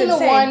agree that it's insane. Being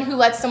the one who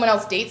lets someone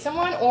else date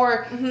someone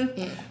or...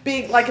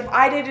 Being, if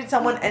I dated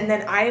someone and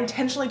then I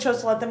intentionally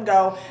chose to let them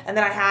go and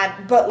then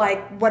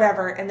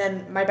whatever, and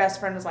then my best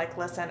friend was like,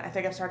 listen, I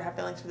think I've started to have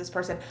feelings for this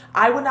person.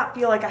 I would not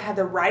feel like I had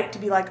the right to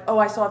be like, oh,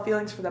 I still have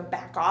feelings for them,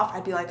 back off.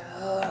 I'd be like,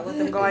 oh, I let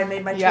them go, I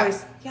made my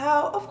choice.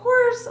 Yeah, of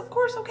course,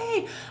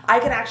 okay. I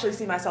can actually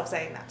see myself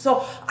saying that.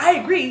 So I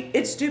agree,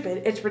 it's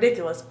stupid, it's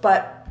ridiculous,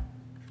 but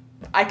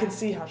I can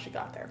see how she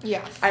got there.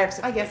 Yeah.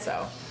 I guess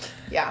so.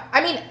 Yeah.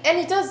 I mean, and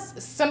it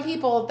does, some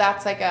people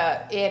that's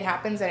it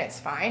happens and it's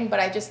fine, but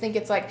I just think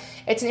it's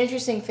it's an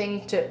interesting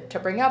thing to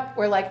bring up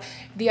where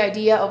the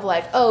idea of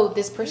oh,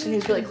 this person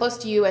who's really close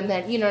to you and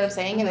then, you know what I'm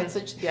saying? And it's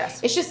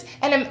it's just,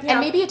 and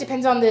maybe it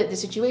depends on the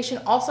situation.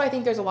 Also, I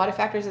think there's a lot of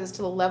factors as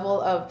to the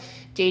level of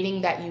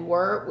dating that you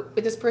were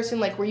with this person.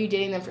 Were you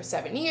dating them for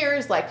 7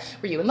 years? Were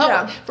you in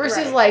love with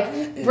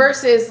them?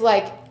 Versus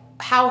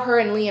how her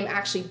and Liam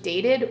actually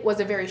dated was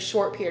a very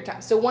short period of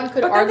time. So one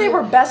could argue... But then they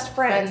were best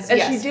friends. And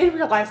she did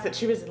realize that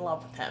she was in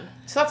love with him.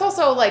 So that's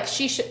also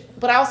she should...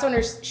 But I also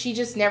understand she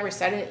just never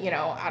said it,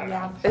 I don't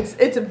know.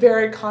 It's a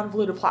very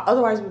convoluted plot.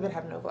 Otherwise we would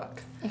have no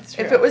book. That's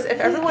true. If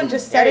everyone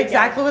just said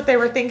exactly what they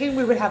were thinking,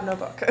 we would have no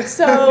book.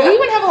 So we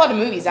wouldn't have a lot of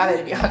movies out of it,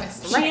 to be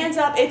honest. She ends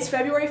up... It's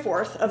February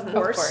 4th, of course. Of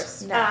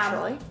course,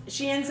 naturally.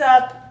 She ends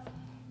up...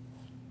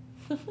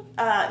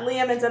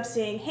 Liam ends up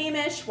seeing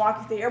Hamish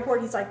walk to the airport.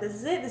 He's like, this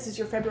is it. This is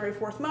your February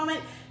 4th moment.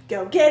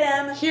 Go get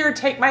him. Here,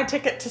 take my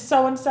ticket to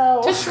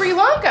so-and-so. To Sri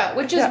Lanka,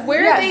 which is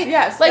where they...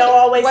 Yes, they'll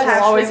always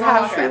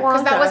have Sri Lanka.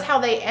 Because that was how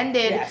they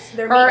ended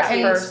her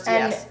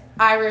and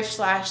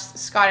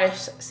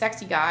Irish/Scottish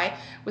sexy guy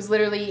was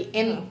literally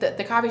in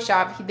the coffee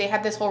shop. They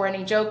had this whole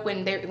running joke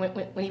when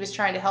he was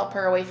trying to help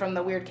her away from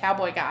the weird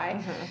cowboy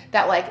guy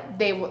that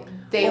they fell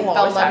in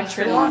love in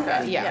Sri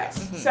Lanka.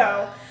 Yes.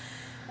 So...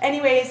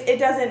 Anyways, it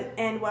doesn't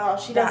end well.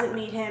 She doesn't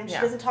meet him. She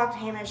doesn't talk to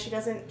Hamish. She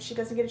doesn't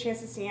get a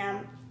chance to see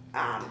him.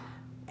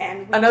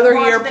 And another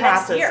year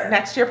passes.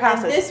 Next year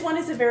passes. And this one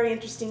is a very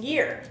interesting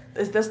year.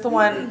 Is this the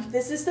one?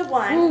 This is the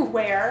one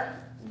where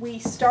we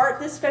start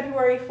this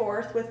February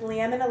 4th with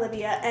Liam and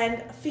Olivia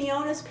and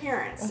Fiona's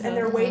parents, and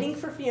they're waiting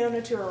for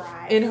Fiona to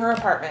arrive in her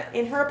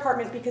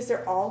apartment. Because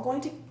they're all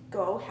going to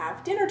go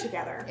have dinner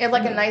together at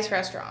a nice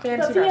restaurant.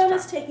 But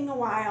Fiona's taking a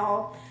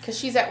while because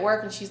she's at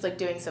work and she's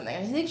doing something.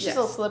 I think she's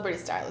a celebrity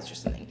stylist or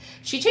something.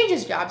 She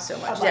changes jobs so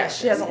much. Yeah,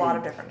 she has a lot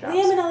of different jobs.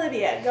 Liam and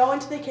Olivia go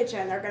into the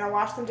kitchen. They're going to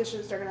wash some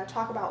dishes. They're going to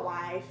talk about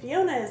why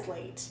Fiona is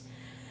late.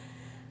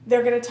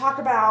 They're going to talk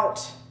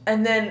about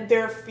and then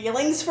their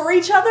feelings for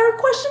each other,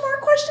 question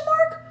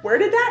mark. Where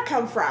did that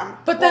come from?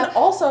 But then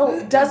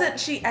also, doesn't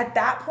she at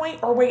that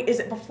point, or wait, is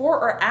it before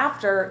or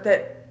after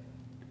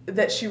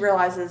that she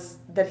realizes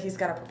that he's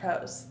gonna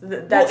propose?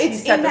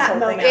 It's in that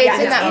moment. It's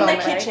in that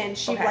moment. In the kitchen,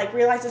 she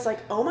realizes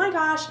oh my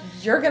gosh,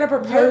 you're gonna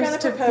propose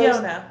to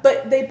Fiona.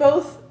 But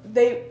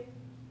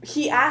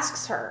he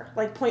asks her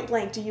point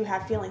blank, do you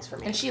have feelings for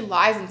me? And she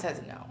lies and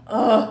says no.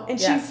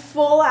 She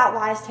full out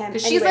lies to him.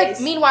 Because she's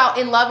meanwhile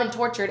in love and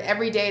tortured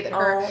every day that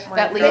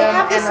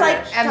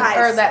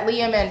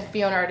Liam and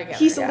Fiona are together.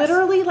 He's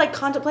literally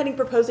contemplating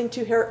proposing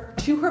to her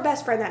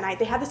best friend that night.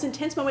 They have this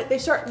intense moment. They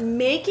start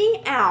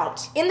making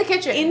out in the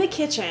kitchen. In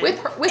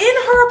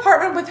her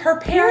apartment with her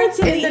parents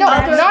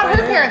not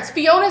her parents.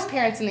 Fiona's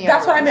parents in the other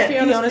That's what I meant.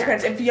 Fiona's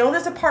parents. And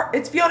Fiona's apartment.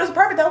 It's Fiona's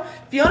apartment though.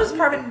 Fiona's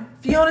apartment.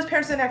 Fiona's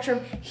parents in the next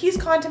room. He's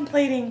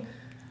contemplating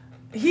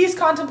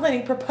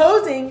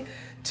proposing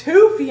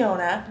to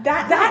Fiona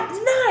that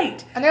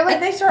night. And they're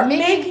and they start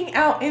making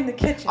out in the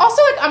kitchen.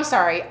 Also, I'm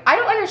sorry. I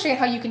don't understand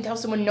how you can tell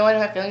someone, no, I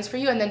don't have feelings for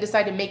you, and then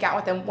decide to make out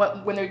with them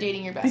when they're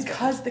dating your best friend.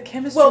 Because the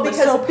chemistry was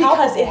so palpable.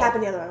 Because it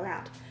happened the other way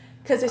around.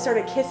 because they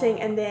started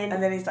kissing, and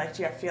then he's like,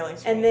 "Do you have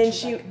feelings?" And then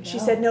she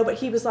said no, but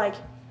he was like,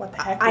 "What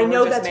the heck? I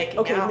know that's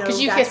okay. No,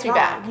 because you kissed me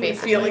back.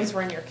 Basically, feelings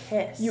were in your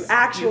kiss. You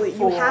have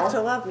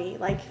to love me.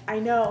 Like I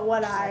know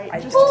what I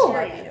just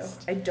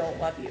experienced. I don't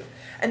love you."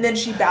 And then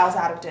she bows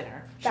out of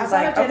dinner. She's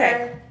like,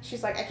 "Okay."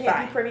 She's like, "I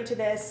can't be privy to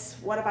this.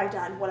 What have I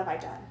done? What have I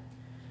done?"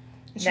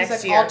 She's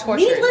next year. All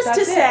tortured. Needless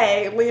to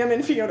say, Liam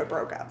and Fiona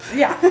broke up.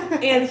 Yeah,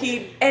 and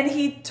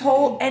he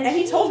told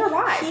her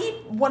why. He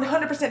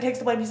 100% takes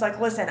the blame. He's like,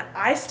 "Listen,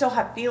 I still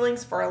have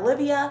feelings for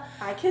Olivia.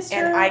 I kissed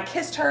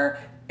her.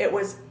 It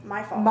was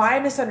my fault. My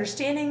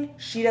misunderstanding.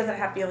 She doesn't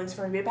have feelings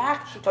for me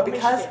back, but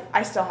because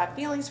I still have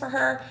feelings for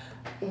her,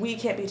 we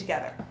can't be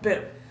together."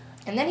 Boom.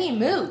 And then he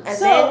moves. And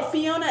so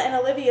Fiona and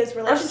Olivia's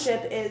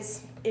relationship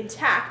is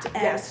intact,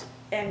 and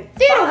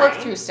they had to work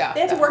through stuff.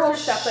 They had to work through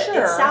stuff, but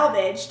it's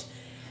salvaged.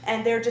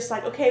 And they're just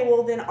like, okay,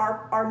 well then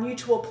our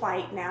mutual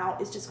plight now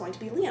is just going to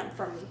be Liam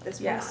from this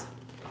point on.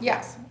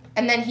 Yes.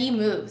 And then he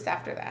moves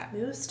after that.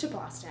 Moves to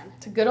Boston.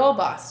 To good old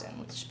Boston.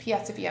 Which,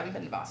 P.S. if you haven't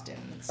been to Boston.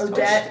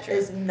 Odette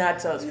is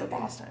nutsos for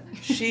Boston.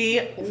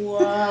 She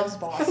loves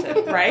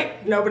Boston,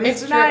 right?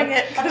 Nobody's denying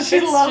it. She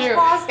loves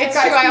Boston.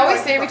 It's true. I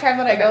always say every time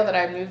that I go that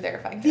I move there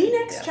if I can. The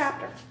next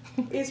chapter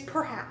is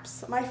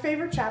perhaps my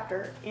favorite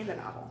chapter in the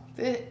novel.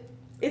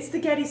 It's the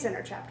Getty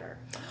Center chapter.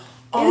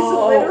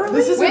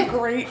 This is a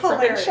great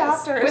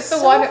chapter. With the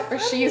one where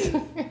she's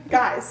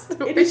guys,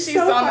 it is she's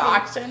so on funny. the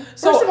auction.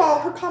 First of all,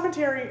 her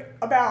commentary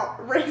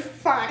about Rafe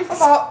Fiennes.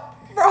 About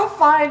Ralph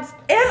Fiennes,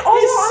 and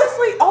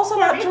also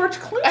about George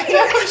Clooney. I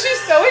know,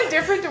 she's so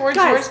indifferent towards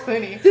George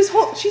Clooney.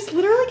 She's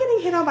literally getting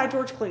hit on by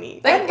George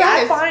Clooney, and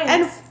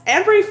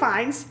Rafe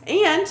Fiennes,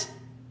 and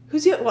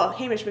who's the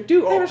Hamish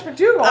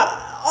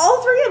McDougal.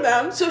 All three of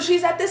them. So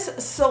she's at this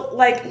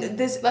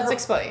Let's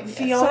explain.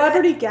 Fiona,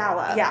 celebrity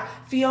gala. Yeah,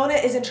 Fiona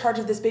is in charge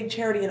of this big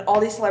charity, and all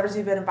these celebrities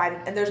have been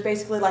invited. And there's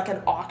basically like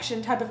an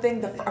auction type of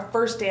thing, a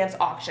first dance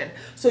auction.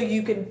 So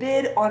you can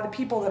bid on the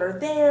people that are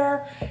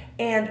there,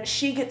 and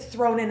she gets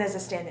thrown in as a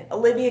stand-in.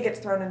 Olivia gets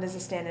thrown in as a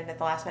stand-in at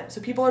the last minute.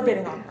 So people are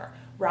bidding on her.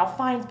 Ralph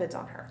Fiennes bids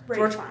on her.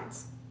 Rafe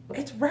Fiennes.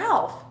 It's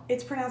Ralph.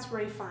 It's pronounced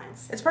Rafe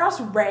Fiennes. It's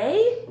pronounced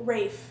Ray?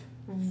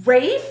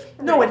 Rafe?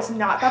 No, it's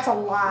not. That's a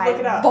lie. Look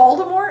it up.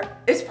 Voldemort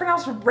is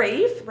pronounced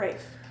Rafe?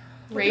 Rafe.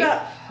 Look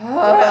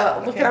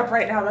it up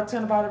right now. That's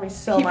going to bother me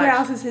so much. He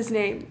pronounces his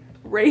name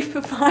Rafe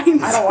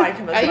Fiennes. I don't like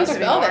him as much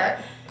spell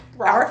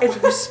anymore.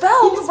 It's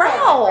spelled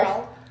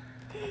Ralph.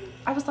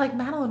 I was like,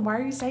 Madeline, why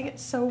are you saying it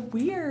so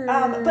weird?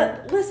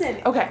 But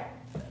listen. Okay.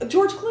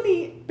 George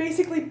Clooney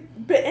basically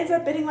ends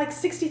up bidding like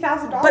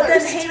 $60,000. But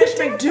then Hamish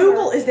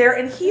McDougal is there,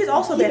 and he is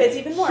also bidding. He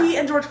bids even more. He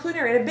and George Clooney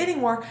are in a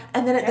bidding war,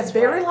 and then at the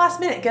very last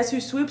minute, guess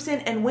who swoops in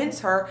and wins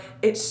her?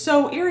 It's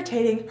so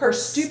irritating. Her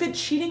stupid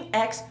cheating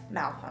ex,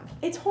 Malcolm.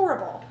 It's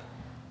horrible.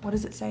 What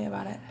does it say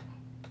about it?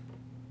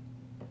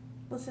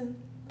 Listen.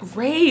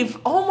 Rave.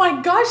 Oh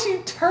my gosh,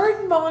 you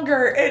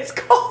turnmonger. It's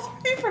called,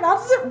 he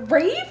pronounces it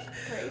Rave?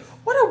 Rave.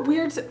 What a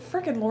weird,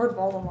 freaking Lord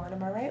Voldemort,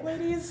 am I right,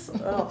 ladies?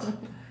 Ugh.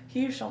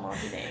 He shall not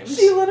be named.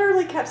 She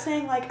literally kept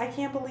saying, like, I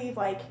can't believe,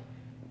 like,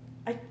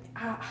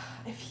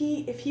 if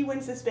he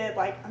wins this bid,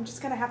 like, I'm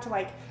just gonna have to,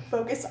 like,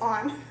 focus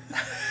on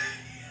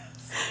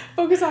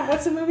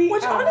what's the movie?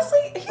 Which honestly,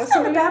 he's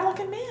not a bad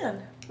looking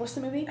man. What's the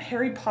movie?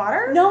 Harry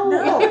Potter? No.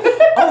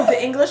 Oh,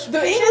 the English.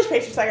 The English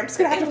Patient. Like, I'm just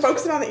gonna have to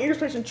focus on the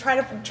English Patient. Try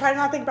to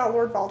not think about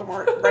Lord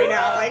Voldemort right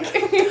now. Like,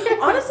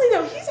 honestly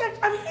though, he's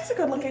a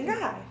good looking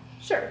guy.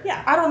 Sure,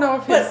 yeah. I don't know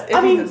if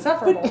he's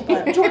insufferable,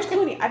 but George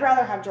Clooney. I'd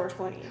rather have George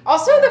Clooney.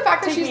 Also, the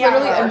fact that she's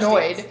literally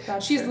annoyed.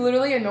 She's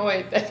literally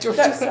annoyed that George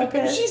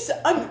Clooney.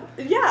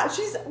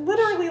 She's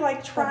literally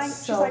like trying.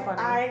 She's like, funny.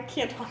 I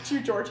can't talk to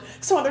you, George.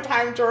 Some other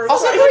time, George.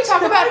 Also, can we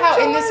talk about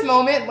how in this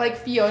moment, like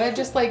Fiona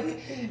just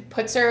like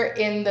puts her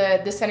in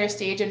the center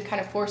stage and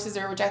kind of forces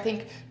her, which I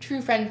think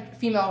true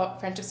female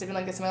friendships have been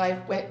like this in my life.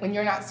 When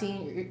you're not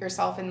seeing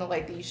yourself in the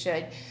light that you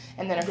should.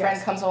 And then a friend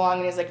comes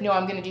along and is like, no,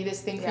 I'm going to do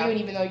this thing for you. And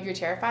even though you're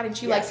terrified. And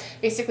she like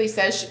basically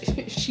says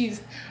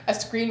she's a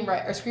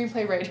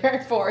screenplay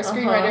writer for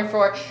soon to be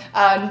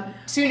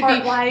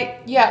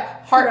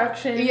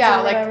production.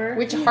 Yeah, like whatever.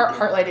 Which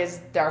Heartlight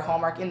is their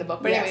hallmark in the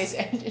book. But anyways,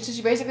 and so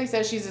she basically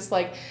says she's this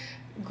like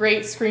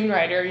great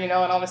screenwriter, and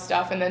all this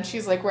stuff. And then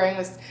she's like wearing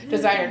this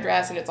designer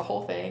dress and it's a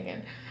whole thing.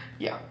 And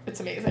yeah, it's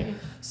amazing.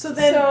 So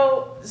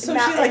she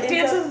like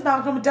dances with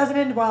Malcolm. It doesn't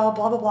end well.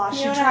 Blah blah blah.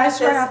 Fiona she tries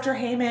to run after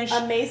Hamish.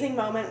 Amazing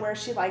moment where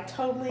she like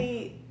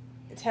totally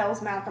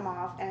tells Malcolm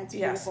off, and it's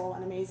beautiful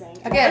and amazing.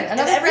 Again, and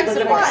every once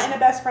in a while in a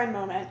best friend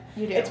moment.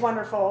 You do. It's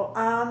wonderful.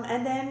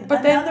 And then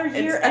another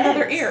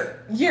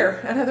year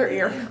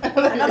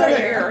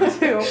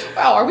too.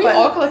 Wow, are we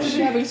all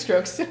collectively having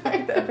strokes?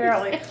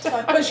 Apparently.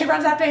 But she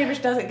runs after Hamish,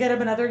 doesn't get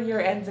him. Another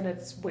year ends, and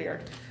it's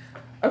weird.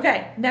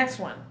 Okay, next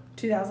one,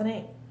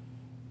 2008.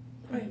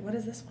 Wait, what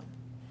is this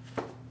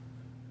one?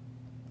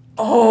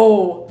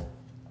 Oh!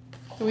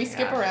 Did we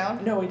skip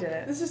around? No, we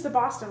didn't. This is the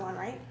Boston one,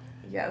 right?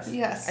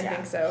 Yes. I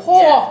think so.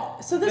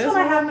 So this one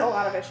I have a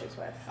lot of issues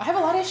with. I have a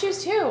lot of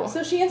issues too.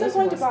 So she ends up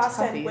going to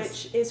Boston,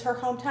 which is her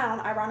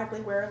hometown,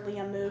 ironically, where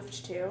Liam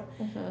moved to.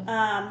 Mm-hmm.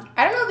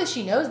 I don't know that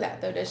she knows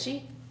that though, does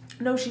she?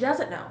 No, she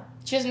doesn't know.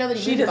 She doesn't know that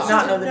he moved to Boston.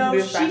 She does not know that he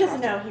moved back to Boston. She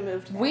doesn't know he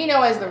moved to Boston. We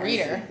know as the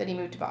reader that he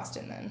moved to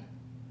Boston then.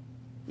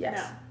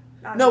 Yes.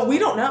 No, we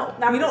don't know.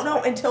 We don't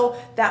know until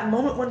that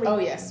moment when we... Oh,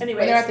 yes.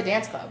 Anyways, when they're at the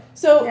dance club.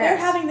 So they're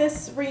having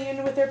this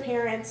reunion with their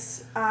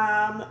parents,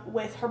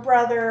 with her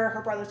brother.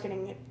 Her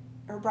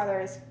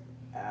brother is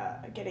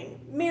getting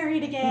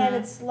married again.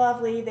 Mm-hmm. It's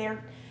lovely.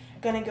 They're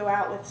going to go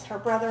out with her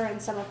brother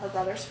and some of her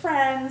brother's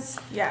friends.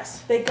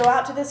 Yes. They go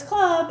out to this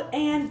club,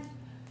 and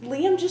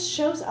Liam just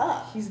shows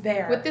up. He's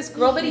there. With this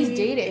girl that he's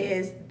dating. He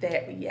is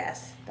there.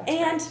 Yes.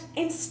 And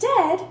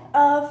instead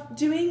of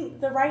doing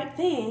the right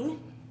thing,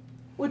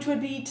 which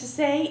would be to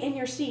stay in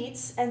your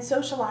seats and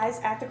socialize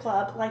at the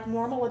club like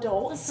normal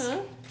adults,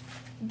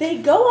 they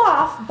go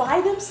off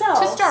by themselves.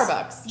 To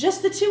Starbucks.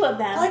 Just the two of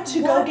them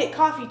to go get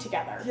coffee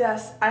together.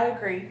 Yes, I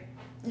agree.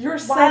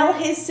 While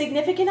his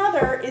significant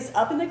other is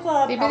up in the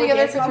club. They've been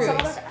together for 3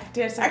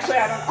 weeks. Actually,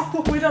 I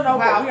don't know. We don't know,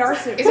 but we are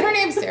soon. Isn't her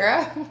name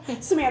Sarah?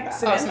 Samantha.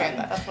 Oh,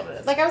 Samantha. That's what it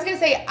is. Like, I was going to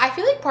say, I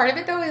feel like part of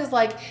it, though, is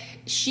like,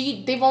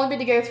 they've only been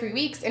together 3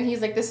 weeks, and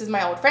he's like, this is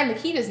my old friend.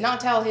 Like, he does not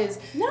tell his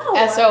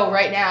SO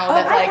right now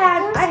that, like...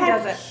 I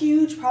had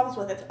huge problems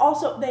with it.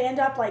 Also, they end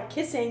up, like,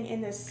 kissing in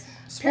this...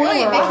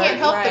 Apparently, they can't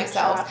help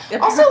themselves.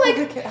 Also, like,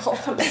 they can't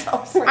help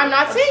themselves. I'm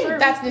not saying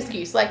that's an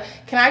excuse. Like,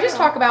 can I just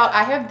talk about,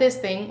 I have this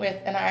thing with,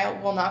 and I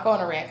will not go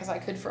on a rant because I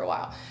could for a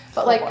while,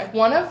 but like,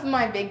 one of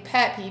my big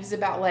pet peeves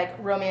about like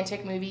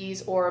romantic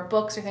movies or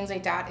books or things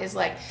like that is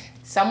like,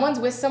 someone's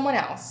with someone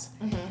else,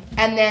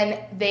 and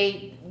then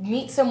they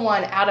meet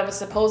someone out of a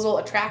supposal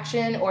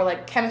attraction or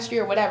like chemistry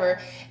or whatever,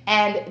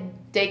 and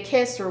they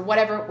kiss or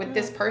whatever with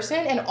this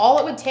person, and all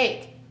it would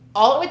take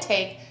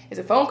is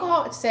a phone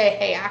call to say,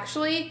 hey,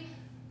 actually,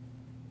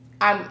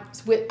 I'm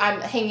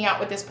hanging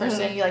out with this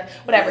person, you like,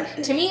 whatever.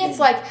 To me, it's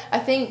like a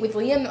thing with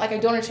Liam, like, I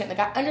don't understand. Like,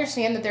 I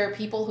understand that there are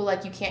people who,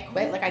 like, you can't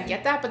quit. Like, I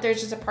get that, but there's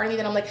just a part of me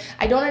that I'm like,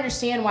 I don't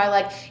understand why,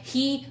 like,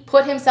 he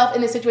put himself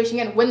in this situation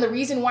again when the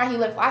reason why he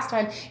left last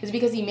time is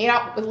because he made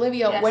out with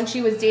Olivia when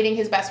she was dating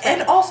his best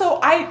friend. And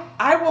also,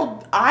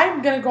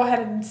 I'm going to go ahead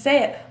and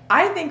say it.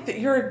 I think that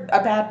you're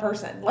a bad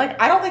person.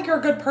 Like, I don't think you're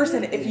a good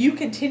person if you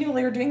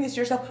continually are doing this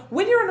to yourself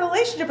when you're in a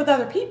relationship with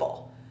other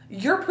people.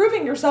 You're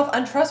proving yourself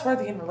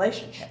untrustworthy in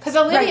relationships. Because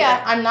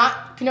Olivia, I'm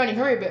not condoning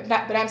her,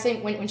 but I'm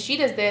saying when she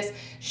does this,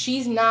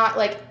 she's not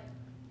like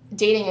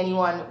dating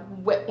anyone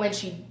when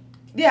she.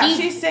 Yeah,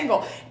 she's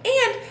single,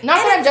 and not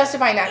that I'm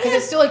justifying that because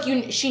it's still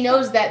like she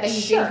knows that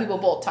he's dating people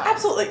both times.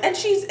 Absolutely, and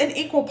she's an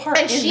equal part.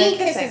 And she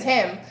kisses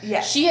him.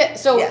 Yes.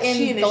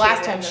 In the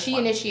last time she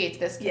initiates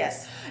this kiss.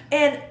 Yes,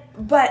 and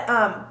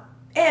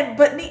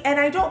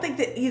I don't think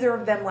that either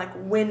of them like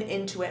went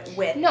into it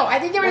with. No, I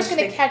think they were just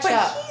going to catch up.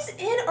 But he's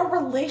in a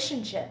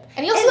relationship,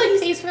 and he also like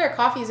pays for their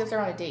coffees if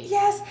they're on a date.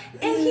 Yes,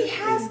 and he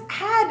has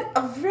had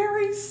a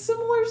very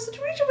similar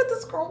situation with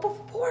this girl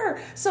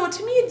before. So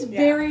to me, it's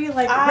very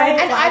like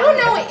red. And I don't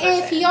know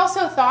if he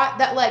also thought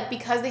that like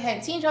because they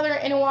hadn't seen each other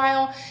in a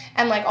while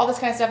and like all this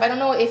kind of stuff. I don't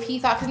know if he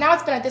thought because now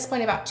it's been at this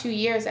point about 2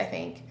 years, I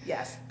think.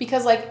 Yes.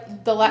 Because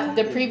like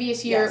the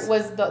previous year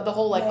was the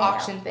whole like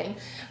auction thing,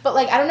 but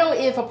like I don't know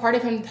if a part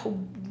of him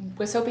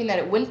was hoping that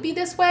it wouldn't be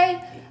this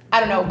way. I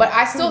don't know, but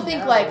I still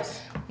think like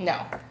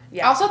no.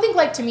 Yeah. I also think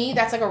like to me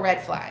that's like a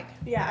red flag.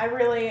 Yeah,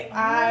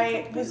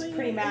 I was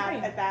pretty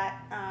mad at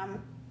that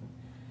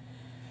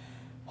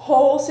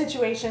whole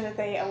situation that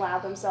they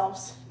allowed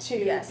themselves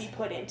to be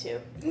put into.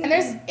 And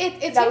there's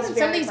it's even in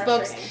some of these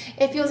books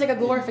it feels like a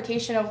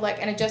glorification of like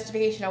and a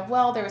justification of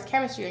well there was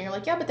chemistry and you're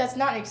like yeah but that's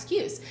not an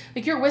excuse.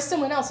 Like you're with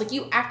someone else. Like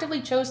you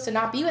actively chose to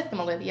not be with him,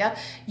 Olivia.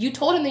 You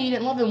told him that you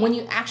didn't love him when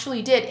you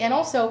actually did. And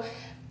also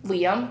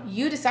Liam,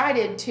 you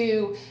decided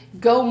to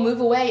go move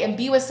away and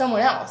be with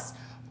someone else.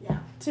 Yeah.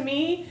 To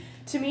me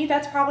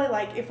that's probably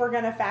like if we're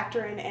gonna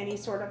factor in any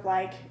sort of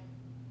like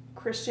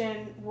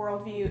Christian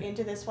worldview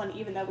into this one,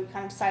 even though we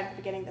kind of decided at the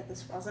beginning that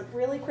this wasn't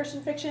really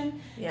Christian fiction,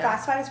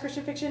 classified as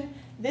Christian fiction,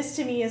 this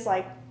to me is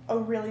like a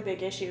really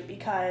big issue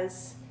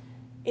because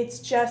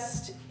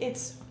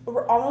it's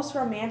almost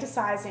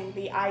romanticizing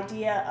the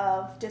idea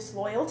of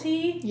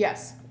disloyalty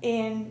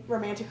in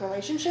romantic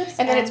relationships.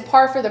 And then it's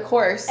par for the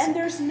course. And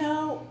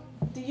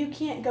you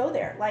can't go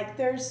there. Like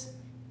there's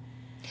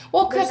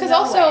because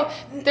also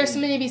there's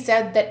something to be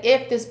said that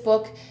if this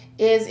book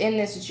is in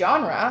this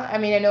genre, I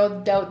mean, I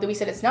know that we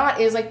said it's not,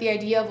 is like the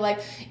idea of like,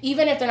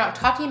 even if they're not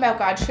talking about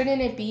God,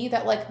 shouldn't it be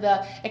that like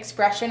the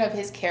expression of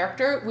his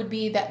character would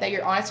be that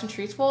you're honest and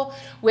truthful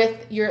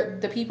with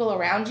the people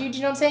around you? Do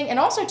you know what I'm saying? And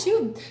also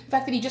too, the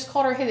fact that he just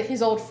called her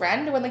his old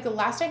friend when like the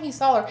last time he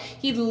saw her,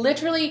 he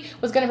literally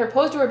was going to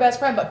propose to her best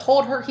friend, but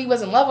told her he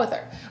was in love with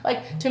her.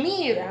 Like to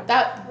me,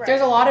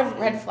 there's a lot of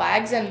red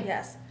flags and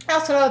I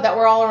also know that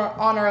we're all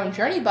on our own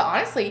journey, but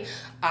honestly,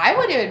 I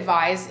would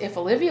advise if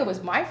Olivia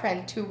was my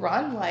friend to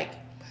run like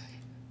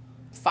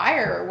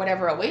fire or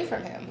whatever away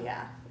from him.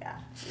 Yeah,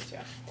 me too.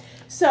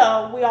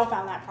 So we all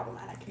found that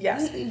problematic.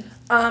 Yes.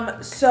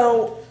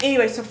 So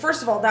anyway, so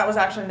first of all, that was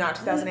actually not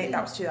 2008.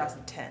 That was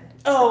 2010.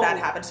 Oh, that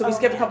happened. So we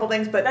skipped a couple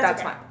things, but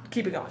that's fine.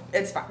 Keep it going.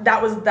 It's fine.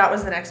 That was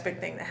the next big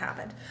thing that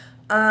happened.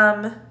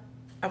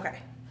 Okay.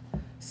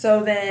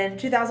 So then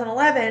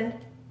 2011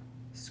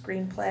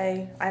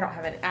 screenplay. I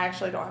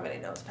actually don't have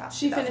any notes past.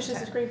 She finishes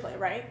the screenplay,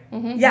 right?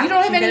 Mm-hmm. Yeah. You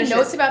don't have any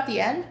notes about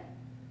the end?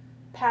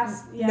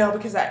 No,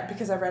 because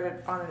I read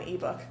it on an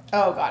ebook.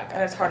 Oh, got it.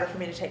 And it's harder for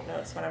me to take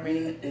notes when I'm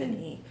reading it in an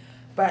e.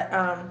 But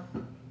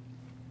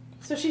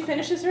so she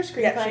finishes her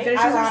screenplay,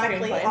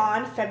 ironically,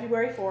 on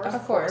February 4th.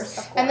 Of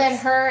course. And then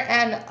her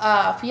and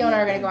Fiona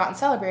are going to go out and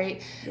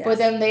celebrate. Yes. But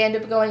then they end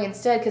up going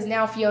instead because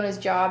now Fiona's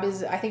job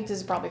is, I think this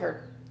is probably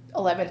her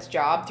 11th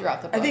job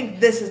throughout the book. I think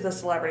this is the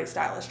celebrity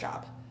stylist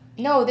job.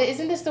 No,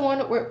 isn't this the one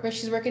where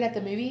she's working at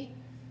the movie?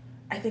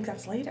 I think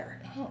that's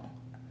later. Oh.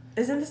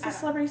 Isn't this the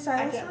celebrity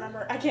stylist? I can't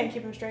remember. I can't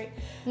keep him straight.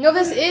 No,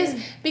 this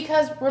is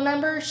because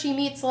remember she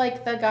meets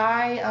like the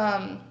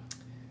guy,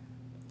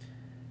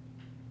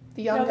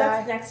 the young guy.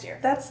 That's next year.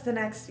 That's the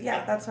next.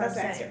 Yeah, that's what I'm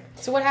saying.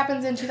 So what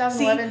happens in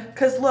 2011?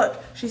 Because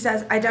look, she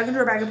says I dug into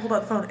her bag and pulled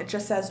out the phone. It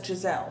just says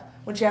Giselle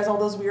when she has all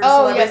those weird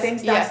celebrity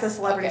things. That's the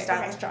celebrity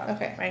stylist job.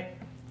 Okay, right.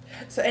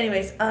 So,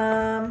 anyways,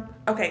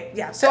 okay,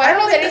 yeah. So I don't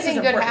know that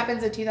anything good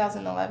happens in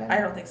 2011. I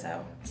don't think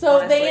so.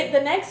 So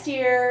the next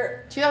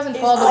year,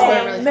 2012 is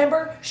where really.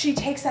 Remember, she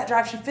takes that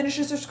drive. She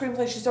finishes her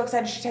screenplay. She's so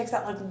excited. She takes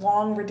that like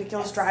long,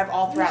 ridiculous drive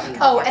all throughout the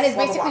campus. And it's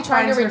basically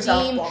trying to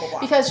redeem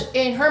because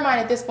in her mind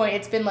at this point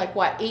it's been like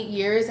 8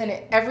 years, and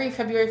every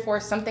February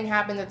 4th something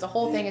happens. It's a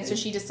whole thing, and so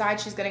she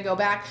decides she's gonna go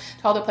back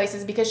to all the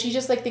places because she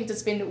just like thinks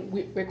it's been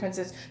weird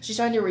coincidence. She's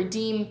trying to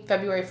redeem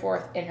February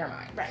 4th in her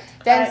mind. Right.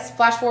 Then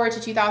flash forward to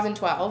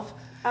 2012.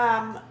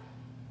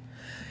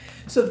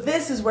 So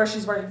this is where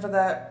she's working for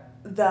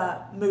the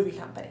movie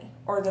company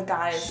or the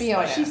guys.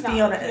 Fiona.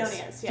 Fiona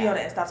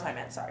is. That's what I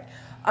meant. Sorry.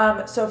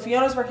 So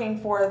Fiona's working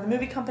for the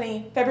movie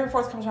company. February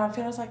 4th comes around.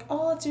 Fiona's like,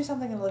 "Oh, let's do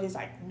something." And Olivia's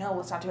like, "No,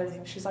 let's not do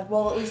anything." She's like,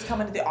 "Well, at least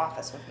come into the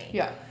office with me."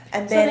 Yeah.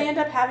 And then so they end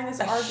up having this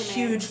argument.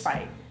 Huge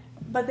fight.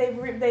 But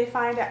they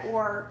find out,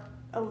 or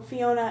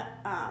Fiona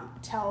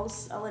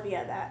tells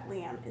Olivia that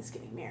Liam is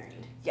getting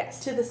married.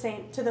 Yes. To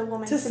the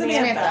woman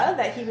Samantha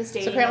that he was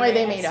dating. So apparently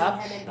they made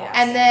up.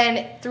 And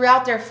then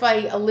throughout their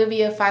fight,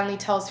 Olivia finally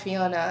tells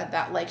Fiona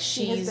that like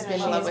she's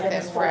been in love with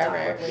him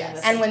forever.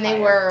 Yes. And when they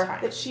were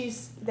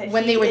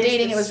when they were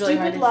dating, it was really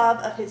hard. Stupid love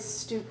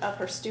of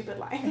her stupid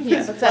life.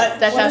 Yes,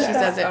 that's how she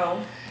says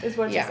it. Is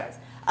what she says.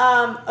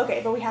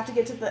 Okay, but we have to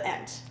get to the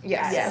end.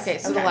 Yes. Okay,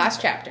 so the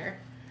last chapter.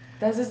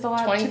 This is the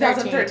last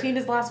 2013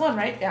 is the last one,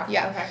 right?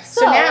 Yeah. Okay.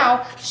 So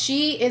now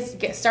she is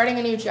starting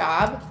a new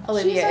job.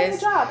 Olivia is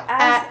starting a job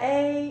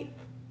as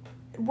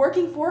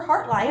working for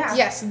Heartlight. Yeah.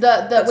 Yes,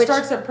 which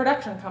starts a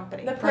production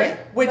company. The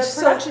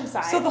production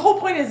side. So the whole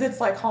point is it's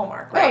like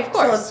Hallmark, right? Oh, of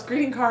course. So it's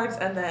greeting cards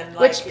and then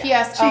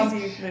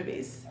cheesy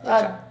movies.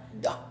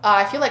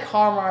 I feel like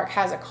Hallmark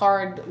has a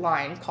card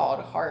line called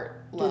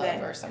Heart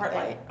Love or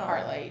something.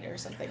 Heartlight or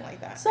something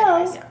like that.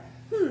 So,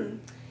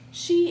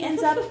 she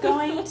ends up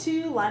going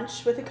to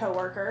lunch with a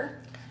coworker.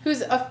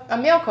 Who's a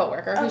male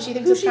coworker who she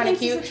thinks is kind of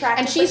cute,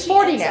 and she's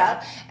 40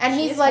 now, and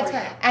he's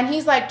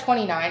like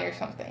 29 or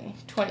something.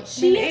 20.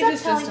 She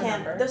ends up telling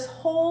him this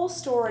whole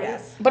story,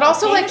 but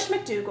also Hamish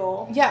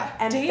McDougal. Yeah,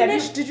 and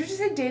Danish. Did you just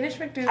say Danish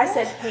McDougal? I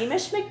said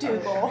Hamish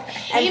McDougal.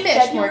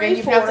 Hamish, Morgan.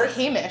 You pronounce it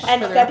Hamish.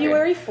 And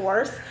February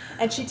 4th,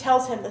 and she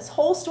tells him this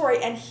whole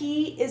story, and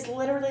he is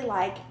literally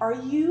like, "Are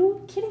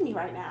you kidding me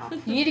right now?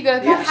 You need to go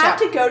to the coffee shop. You have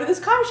to go to this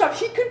coffee shop.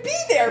 He could be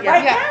there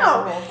right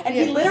now." And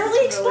he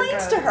literally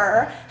explains to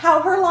her how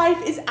her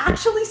life is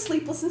actually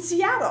sleepless in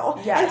Seattle,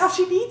 and how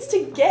she needs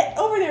to get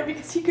over there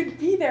because he could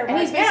be there. And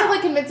he's basically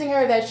convincing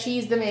her that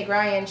she's the Meg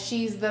Ryan,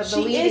 she's the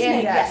lead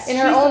in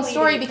her own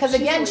story because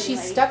again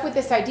she's stuck with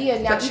this idea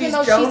now, even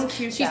though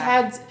she's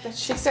had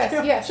success.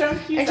 Yes,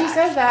 and she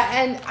says that,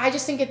 and I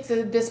just think it's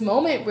this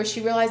moment where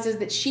she realizes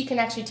that she can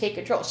actually take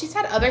control. She's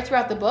had other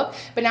throughout the book,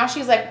 but now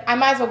she's like, I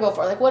might as well go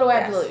for it. Like, what do I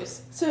have to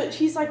lose? So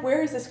he's like,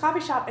 where is this coffee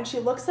shop? And she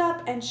looks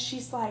up and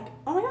she's like,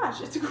 oh my gosh,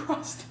 it's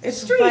across the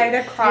street. It's right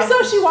across the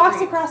street. So she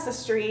walks across the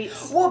street.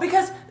 Well,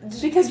 because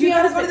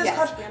Fiona's with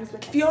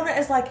this Fiona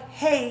is like,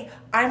 hey,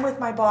 I'm with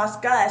my boss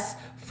Gus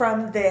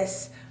from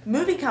this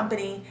movie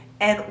company,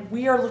 and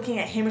we are looking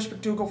at Hamish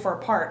McDougal for a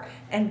part.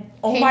 And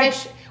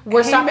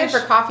we're stopping for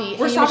coffee.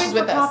 We're stopping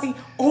for coffee.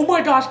 Oh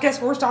my gosh,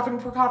 guess we're stopping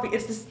for coffee.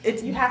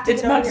 You have to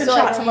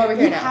come over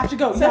here now. You have to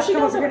go. You have to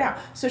come over here now.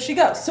 So she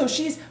goes. So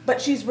she's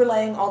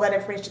relaying all that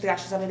information to the guy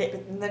she's on a date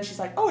with, and then she's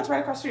like, oh, it's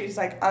right across the street. He's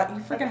like,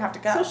 you freaking have to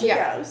go. So she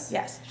goes.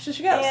 Yes. So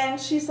she goes. And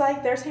she's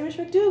like, there's Hamish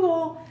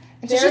McDougal.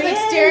 And she's just like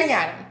staring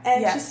at him.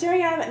 And she's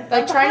staring at him. And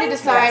like trying to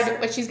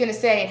decide what she's going to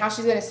say and how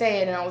she's going to say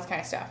it and all this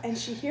kind of stuff. And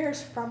she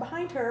hears from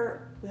behind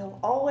her, we'll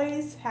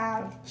always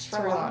have Sri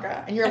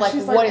Lanka. And you're like,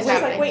 what is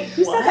happening? Like, wait,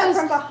 who said that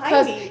from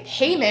behind me? Because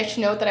Hamish,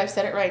 note that I've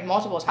said it right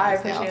multiple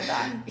times now. I appreciate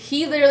that.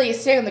 He literally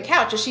is sitting on the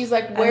couch and she's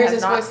like, where's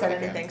his voice coming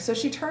from? So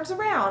she turns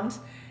around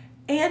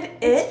and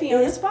it's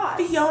Fiona's boss.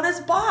 Fiona's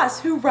boss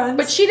who runs.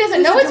 But she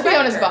doesn't know it's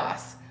Fiona's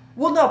boss.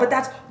 Well, no,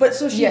 but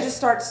so she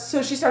starts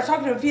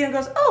talking to Athena and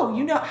goes, oh,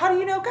 how do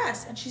you know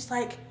Gus? And she's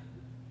like,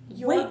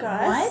 You're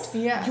Gus? What?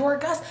 Yeah. You're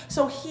Gus.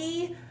 So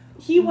he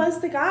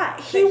was the guy.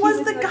 He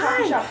was the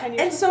guy.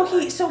 And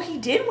so he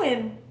did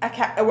win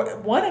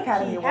one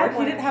Academy Award.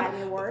 He didn't have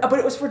an award. But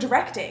it was for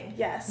directing.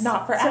 Yes.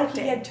 Not for acting.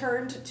 So he had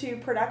turned to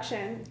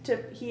production.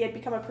 He had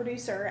become a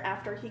producer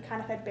after he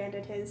kind of had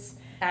abandoned his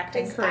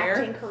acting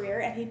career,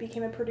 and he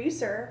became a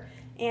producer.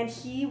 And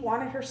he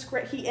wanted her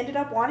script. He ended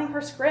up wanting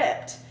her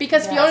script.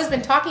 Because Fiona's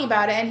been talking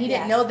about it, and he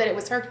didn't know that it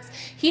was her.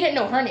 He didn't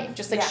know her name,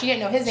 just like she didn't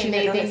know his name.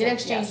 They didn't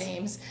exchange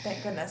names.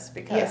 Thank goodness,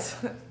 because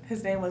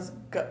his name was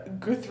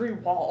Guthrie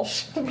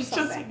Walsh. And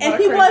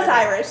he was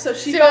Irish, so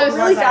she felt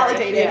really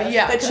validated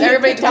that she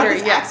everybody told her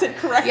his accent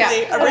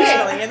correctly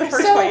originally in the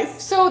first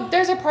place. So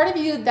there's a part of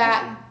you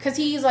that, because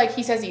he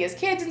says he has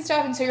kids and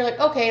stuff, and so you're like,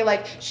 okay,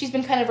 like she's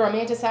been kind of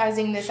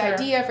romanticizing this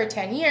idea for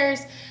 10 years.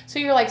 So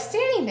you're like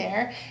standing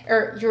there,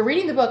 or you're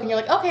reading the book, and you're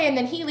like, okay, and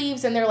then he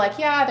leaves, and they're like,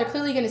 yeah, they're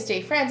clearly going to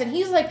stay friends, and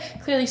he's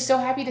like clearly so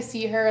happy to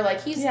see her,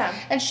 like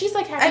and she's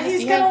like happy to see him. And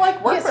he's going to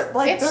like work with,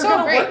 like it's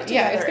so great.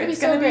 Yeah, it's going to be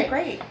so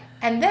great.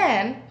 And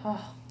then,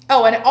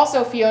 and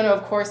also Fiona,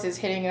 of course, is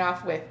hitting it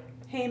off with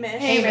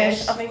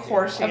Hamish. Of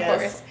course she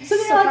is. So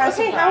they're like,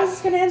 okay, how is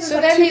this going to end?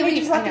 So then we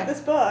leave. Look at this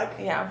book.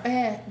 Yeah.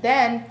 And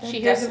then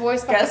she hears a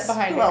voice behind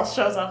her. Who else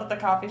shows up at the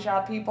coffee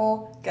shop,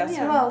 people? Guess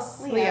who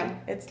else? Liam.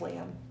 It's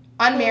Liam.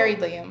 Unmarried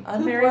Liam.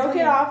 Who broke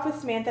it off with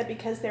Samantha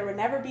because there would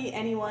never be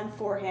anyone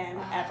for him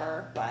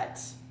ever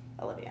but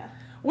Olivia.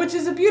 Which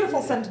is a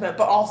beautiful sentiment,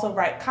 but also,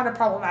 kind of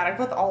problematic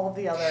with all of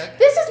the other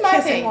This is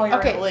my thing.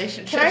 Okay,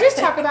 relationships. can I just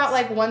talk about,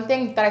 like, one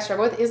thing that I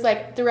struggle with is,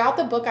 like, throughout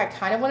the book, I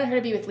kind of wanted her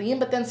to be with Liam,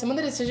 but then some of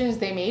the decisions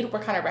they made were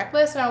kind of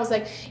reckless, and I was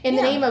like, in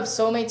the name of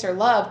soulmates or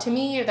love, to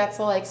me, that's,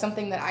 like,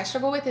 something that I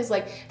struggle with is,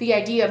 like, the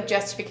idea of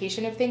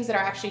justification of things that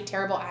are actually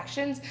terrible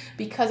actions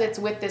because it's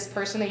with this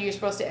person that you're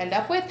supposed to end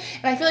up with.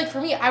 And I feel like,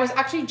 for me, I was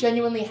actually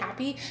genuinely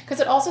happy because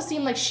it also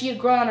seemed like she had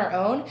grown on her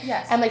own.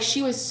 Yes. And, like,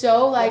 she was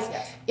so, like,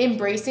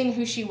 embracing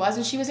who she was,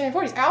 and she was in her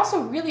 40s. I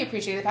also really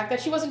appreciate the fact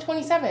that she wasn't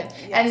 27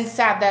 and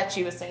sad that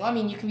she was single. I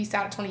mean, you can be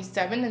sad at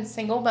 27 and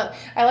single, but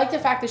I like the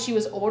fact that she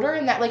was older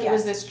and that, like, it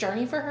was this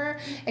journey for her,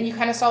 and you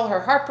kind of saw her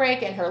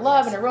heartbreak and her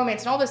love and her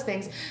romance and all those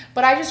things.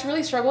 But I just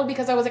really struggled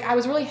because I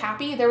was really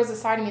happy. There was a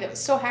side of me that was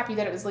so happy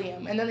that it was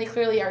Liam, and then they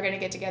clearly are going to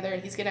get together,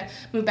 and he's going to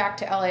move back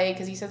to LA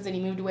because he says that he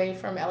moved away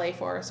from LA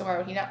so why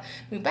would he not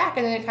move back?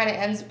 And then it kind of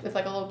ends with,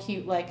 like, a little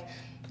cute, like,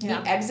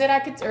 exit,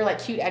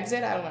 cute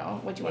exit. I don't know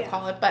what you want to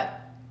call it, but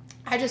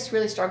I just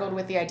really struggled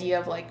with the idea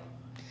of, like,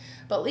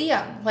 but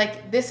Liam,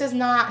 like, this is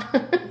not,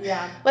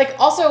 like,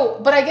 also,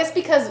 but I guess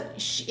because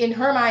in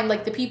her mind,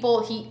 like, the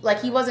people, he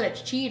wasn't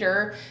a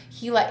cheater,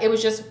 it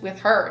was just with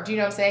her, do you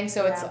know what I'm saying?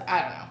 So it's,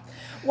 I don't know.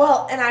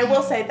 Well, and I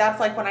will say, that's,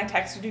 like, when I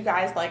texted you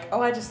guys, like,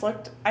 I just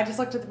looked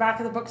at the back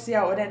of the book to see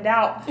how it would end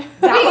out. Wait,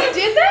 you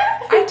did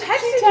that? I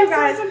texted you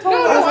guys.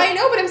 No, I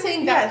know, but I'm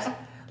saying that. Yes.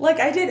 Like,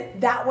 I did,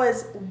 that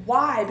was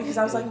why, because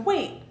I was like,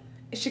 wait,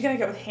 is she going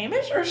to go with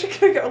Hamish or is she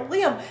going to go with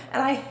Liam?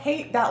 And I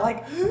hate that,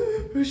 like,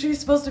 who's she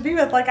supposed to be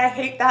with? Like, I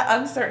hate that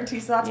uncertainty.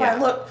 So that's why I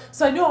looked.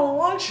 So I knew all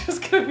along she was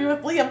going to be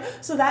with Liam.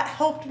 So that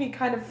helped me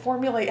kind of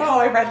formulate how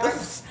I read the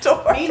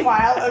story.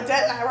 Meanwhile,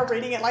 Odette and I were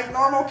reading it like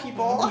normal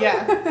people.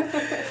 Yeah.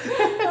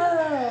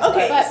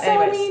 Okay, but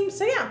so anyways,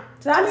 so yeah.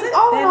 So that was it.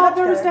 All in all,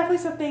 there was definitely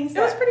some things that,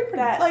 it was pretty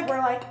that like, were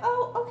like,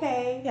 oh,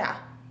 okay. Yeah.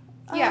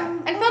 Yeah,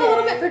 and felt a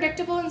little bit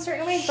predictable in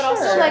certain ways, but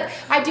also, like,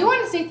 I do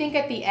honestly think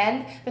at the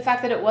end, the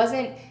fact that it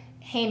wasn't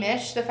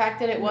Hamish, the fact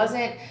that it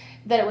wasn't,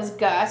 that it was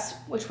Gus,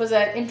 which was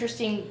an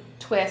interesting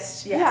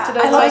twist. Yeah. To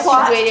those lives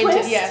you waited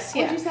twist. To. Yes,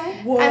 What'd you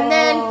say? Whoa. And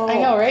then,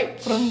 I know, right?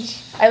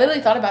 I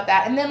literally thought about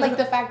that. And then, like,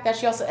 the fact that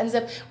she also ends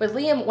up with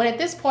Liam, when at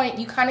this point,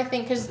 you kind of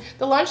think, because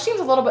the lunch seems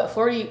a little bit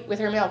flirty with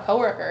her male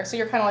coworker, so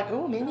you're kind of like,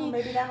 oh,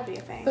 maybe that'll be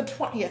a thing. The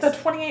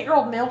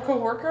 28-year-old male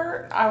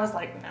coworker, I was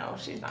like, no,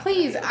 she's not.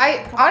 Please,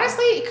 I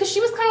honestly, because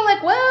she was kind of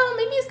like, well,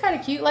 maybe it's kind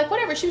of cute, like,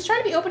 whatever. She was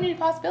trying to be open to new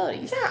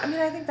possibilities. Yeah, I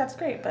mean, I think that's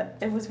great, but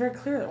it was very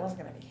clear that it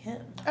wasn't going to be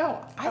him.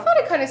 Oh, I thought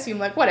it kind of seemed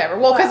like whatever.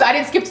 Well, because I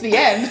didn't skip to the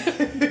end.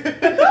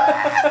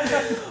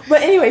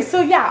 But anyway,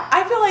 so yeah,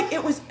 I feel like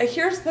it was,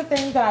 here's the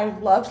thing that I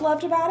loved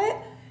about it,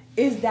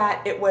 is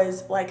that it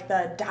was like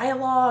the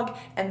dialogue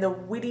and the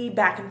witty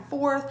back and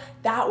forth,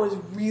 that was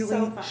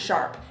really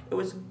sharp. It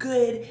was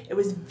good. It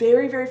was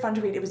very, very fun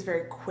to read. It was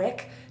very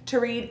quick to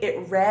read.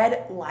 It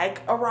read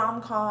like a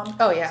rom-com.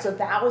 Oh, yeah. So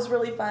that was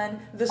really fun.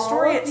 The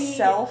story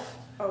itself...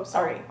 Oh,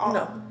 sorry.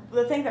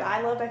 The thing that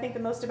I loved, I think, the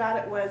most about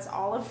it was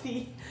all of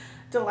the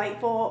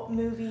delightful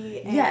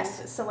movie and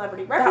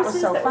celebrity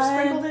references that were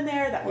sprinkled in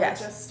there that were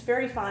just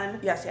very fun.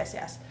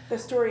 Yes. The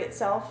story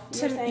itself,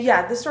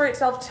 the story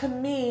itself to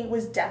me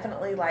was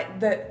definitely like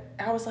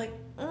I was like,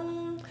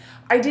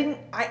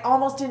 I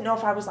almost didn't know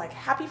if I was like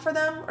happy for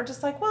them or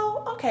just like,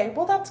 well, okay,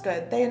 well that's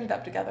good. They ended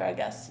up together, I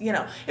guess. You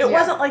know, it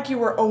wasn't like you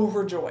were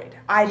overjoyed.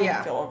 I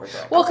didn't feel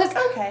overjoyed. Well, because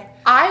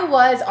I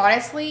was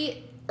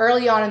honestly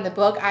early on in the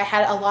book, I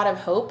had a lot of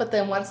hope, but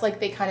then once like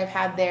they kind of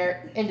had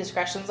their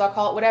indiscretions, I'll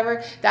call it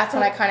whatever, that's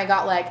when I kind of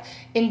got like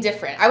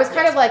indifferent. I was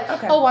kind of like,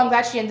 oh, well, I'm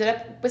glad she ended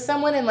up with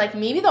someone, and like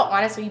maybe they'll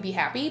honestly be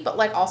happy, but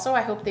like also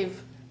I hope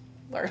they've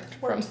learned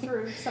from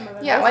through some of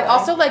it. Yeah, like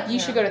also like you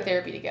should go to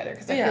therapy together,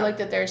 because I feel like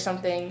that there's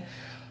something.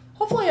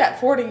 Hopefully at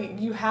 40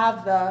 you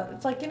have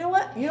it's like, you know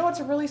what's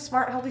a really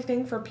smart, healthy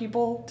thing for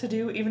people to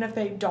do, even if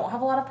they don't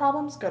have a lot of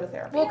problems? Go to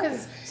therapy. Well,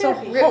 because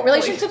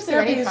relationships of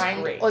any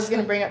kind is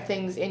going to bring up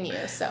things in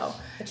you. So,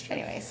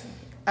 anyways,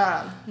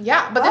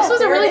 but this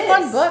was a really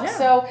fun book. Yeah.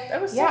 So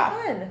it was so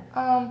fun.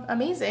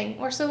 Amazing.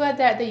 We're so glad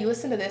that you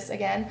listened to this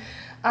again.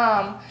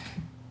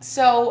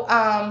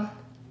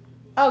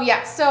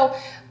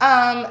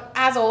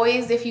 As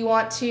always, if you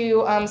want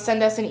to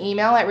send us an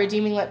email at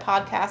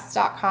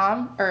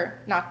redeeminglitpodcast.com,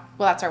 or not,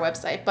 well, that's our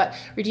website, but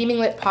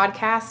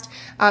redeeminglitpodcast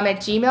at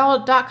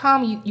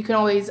gmail.com. You can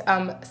always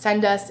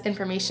send us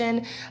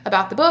information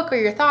about the book or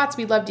your thoughts.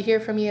 We'd love to hear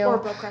from you. Or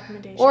book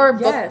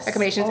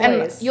recommendations.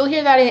 And you'll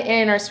hear that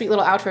in our sweet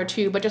little outro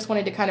too, but just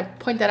wanted to kind of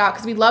point that out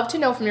because we'd love to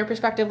know from your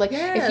perspective, like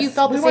if you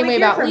felt the same way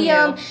about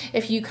Liam,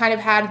 if you kind of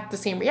had the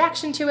same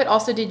reaction to it.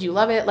 Also, did you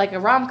love it like a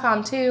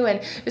rom-com too?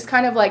 And just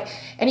kind of like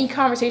any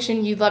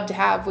conversation you'd love to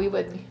have, we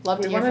would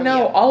love to hear from you. We want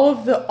to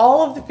know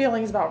all of the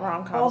feelings about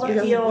rom-coms,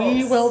 because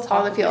we will talk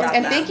all the feels.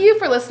 And thank you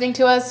for listening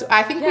to us.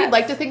 I think we'd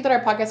like to think that our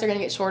podcasts are going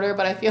to get shorter,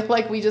 but I feel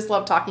like we just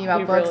love talking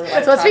about books.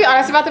 Really so let's be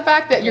honest about the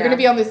fact that you're going to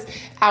be on this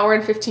hour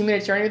and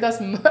 15-minute journey with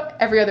us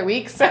every other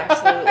week. So.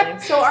 Absolutely.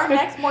 So our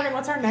next, Morgan,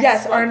 what's our next book?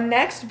 Yes, our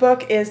next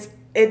book is...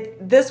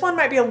 This one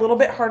might be a little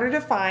bit harder to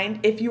find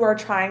if you are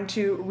trying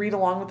to read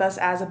along with us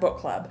as a book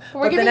club.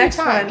 But the next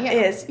one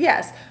is,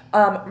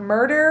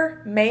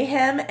 Murder,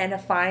 Mayhem, and a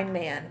Fine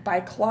Man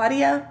by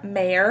Claudia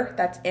Mayer,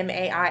 that's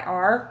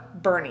M-A-I-R,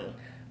 Burney.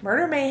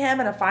 Murder,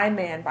 Mayhem, and a Fine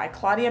Man by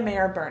Claudia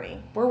Mayer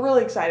Burney. We're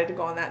really excited to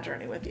go on that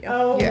journey with you.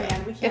 Oh,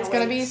 man, we can't It's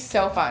going to be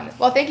so fun.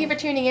 Well, thank you for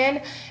tuning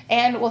in,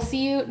 and we'll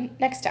see you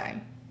next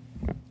time.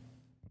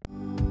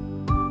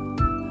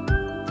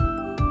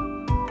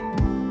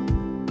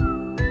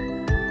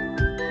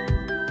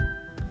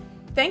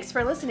 Thanks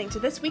for listening to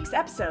this week's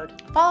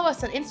episode. Follow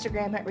us on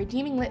Instagram at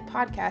Redeeming Lit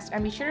Podcast,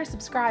 and be sure to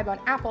subscribe on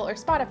Apple or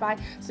Spotify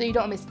so you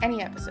don't miss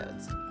any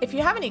episodes. If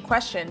you have any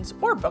questions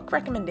or book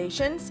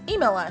recommendations,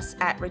 email us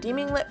at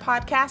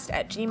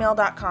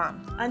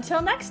redeeminglitpodcast@gmail.com.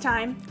 Until next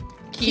time,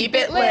 keep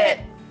it lit!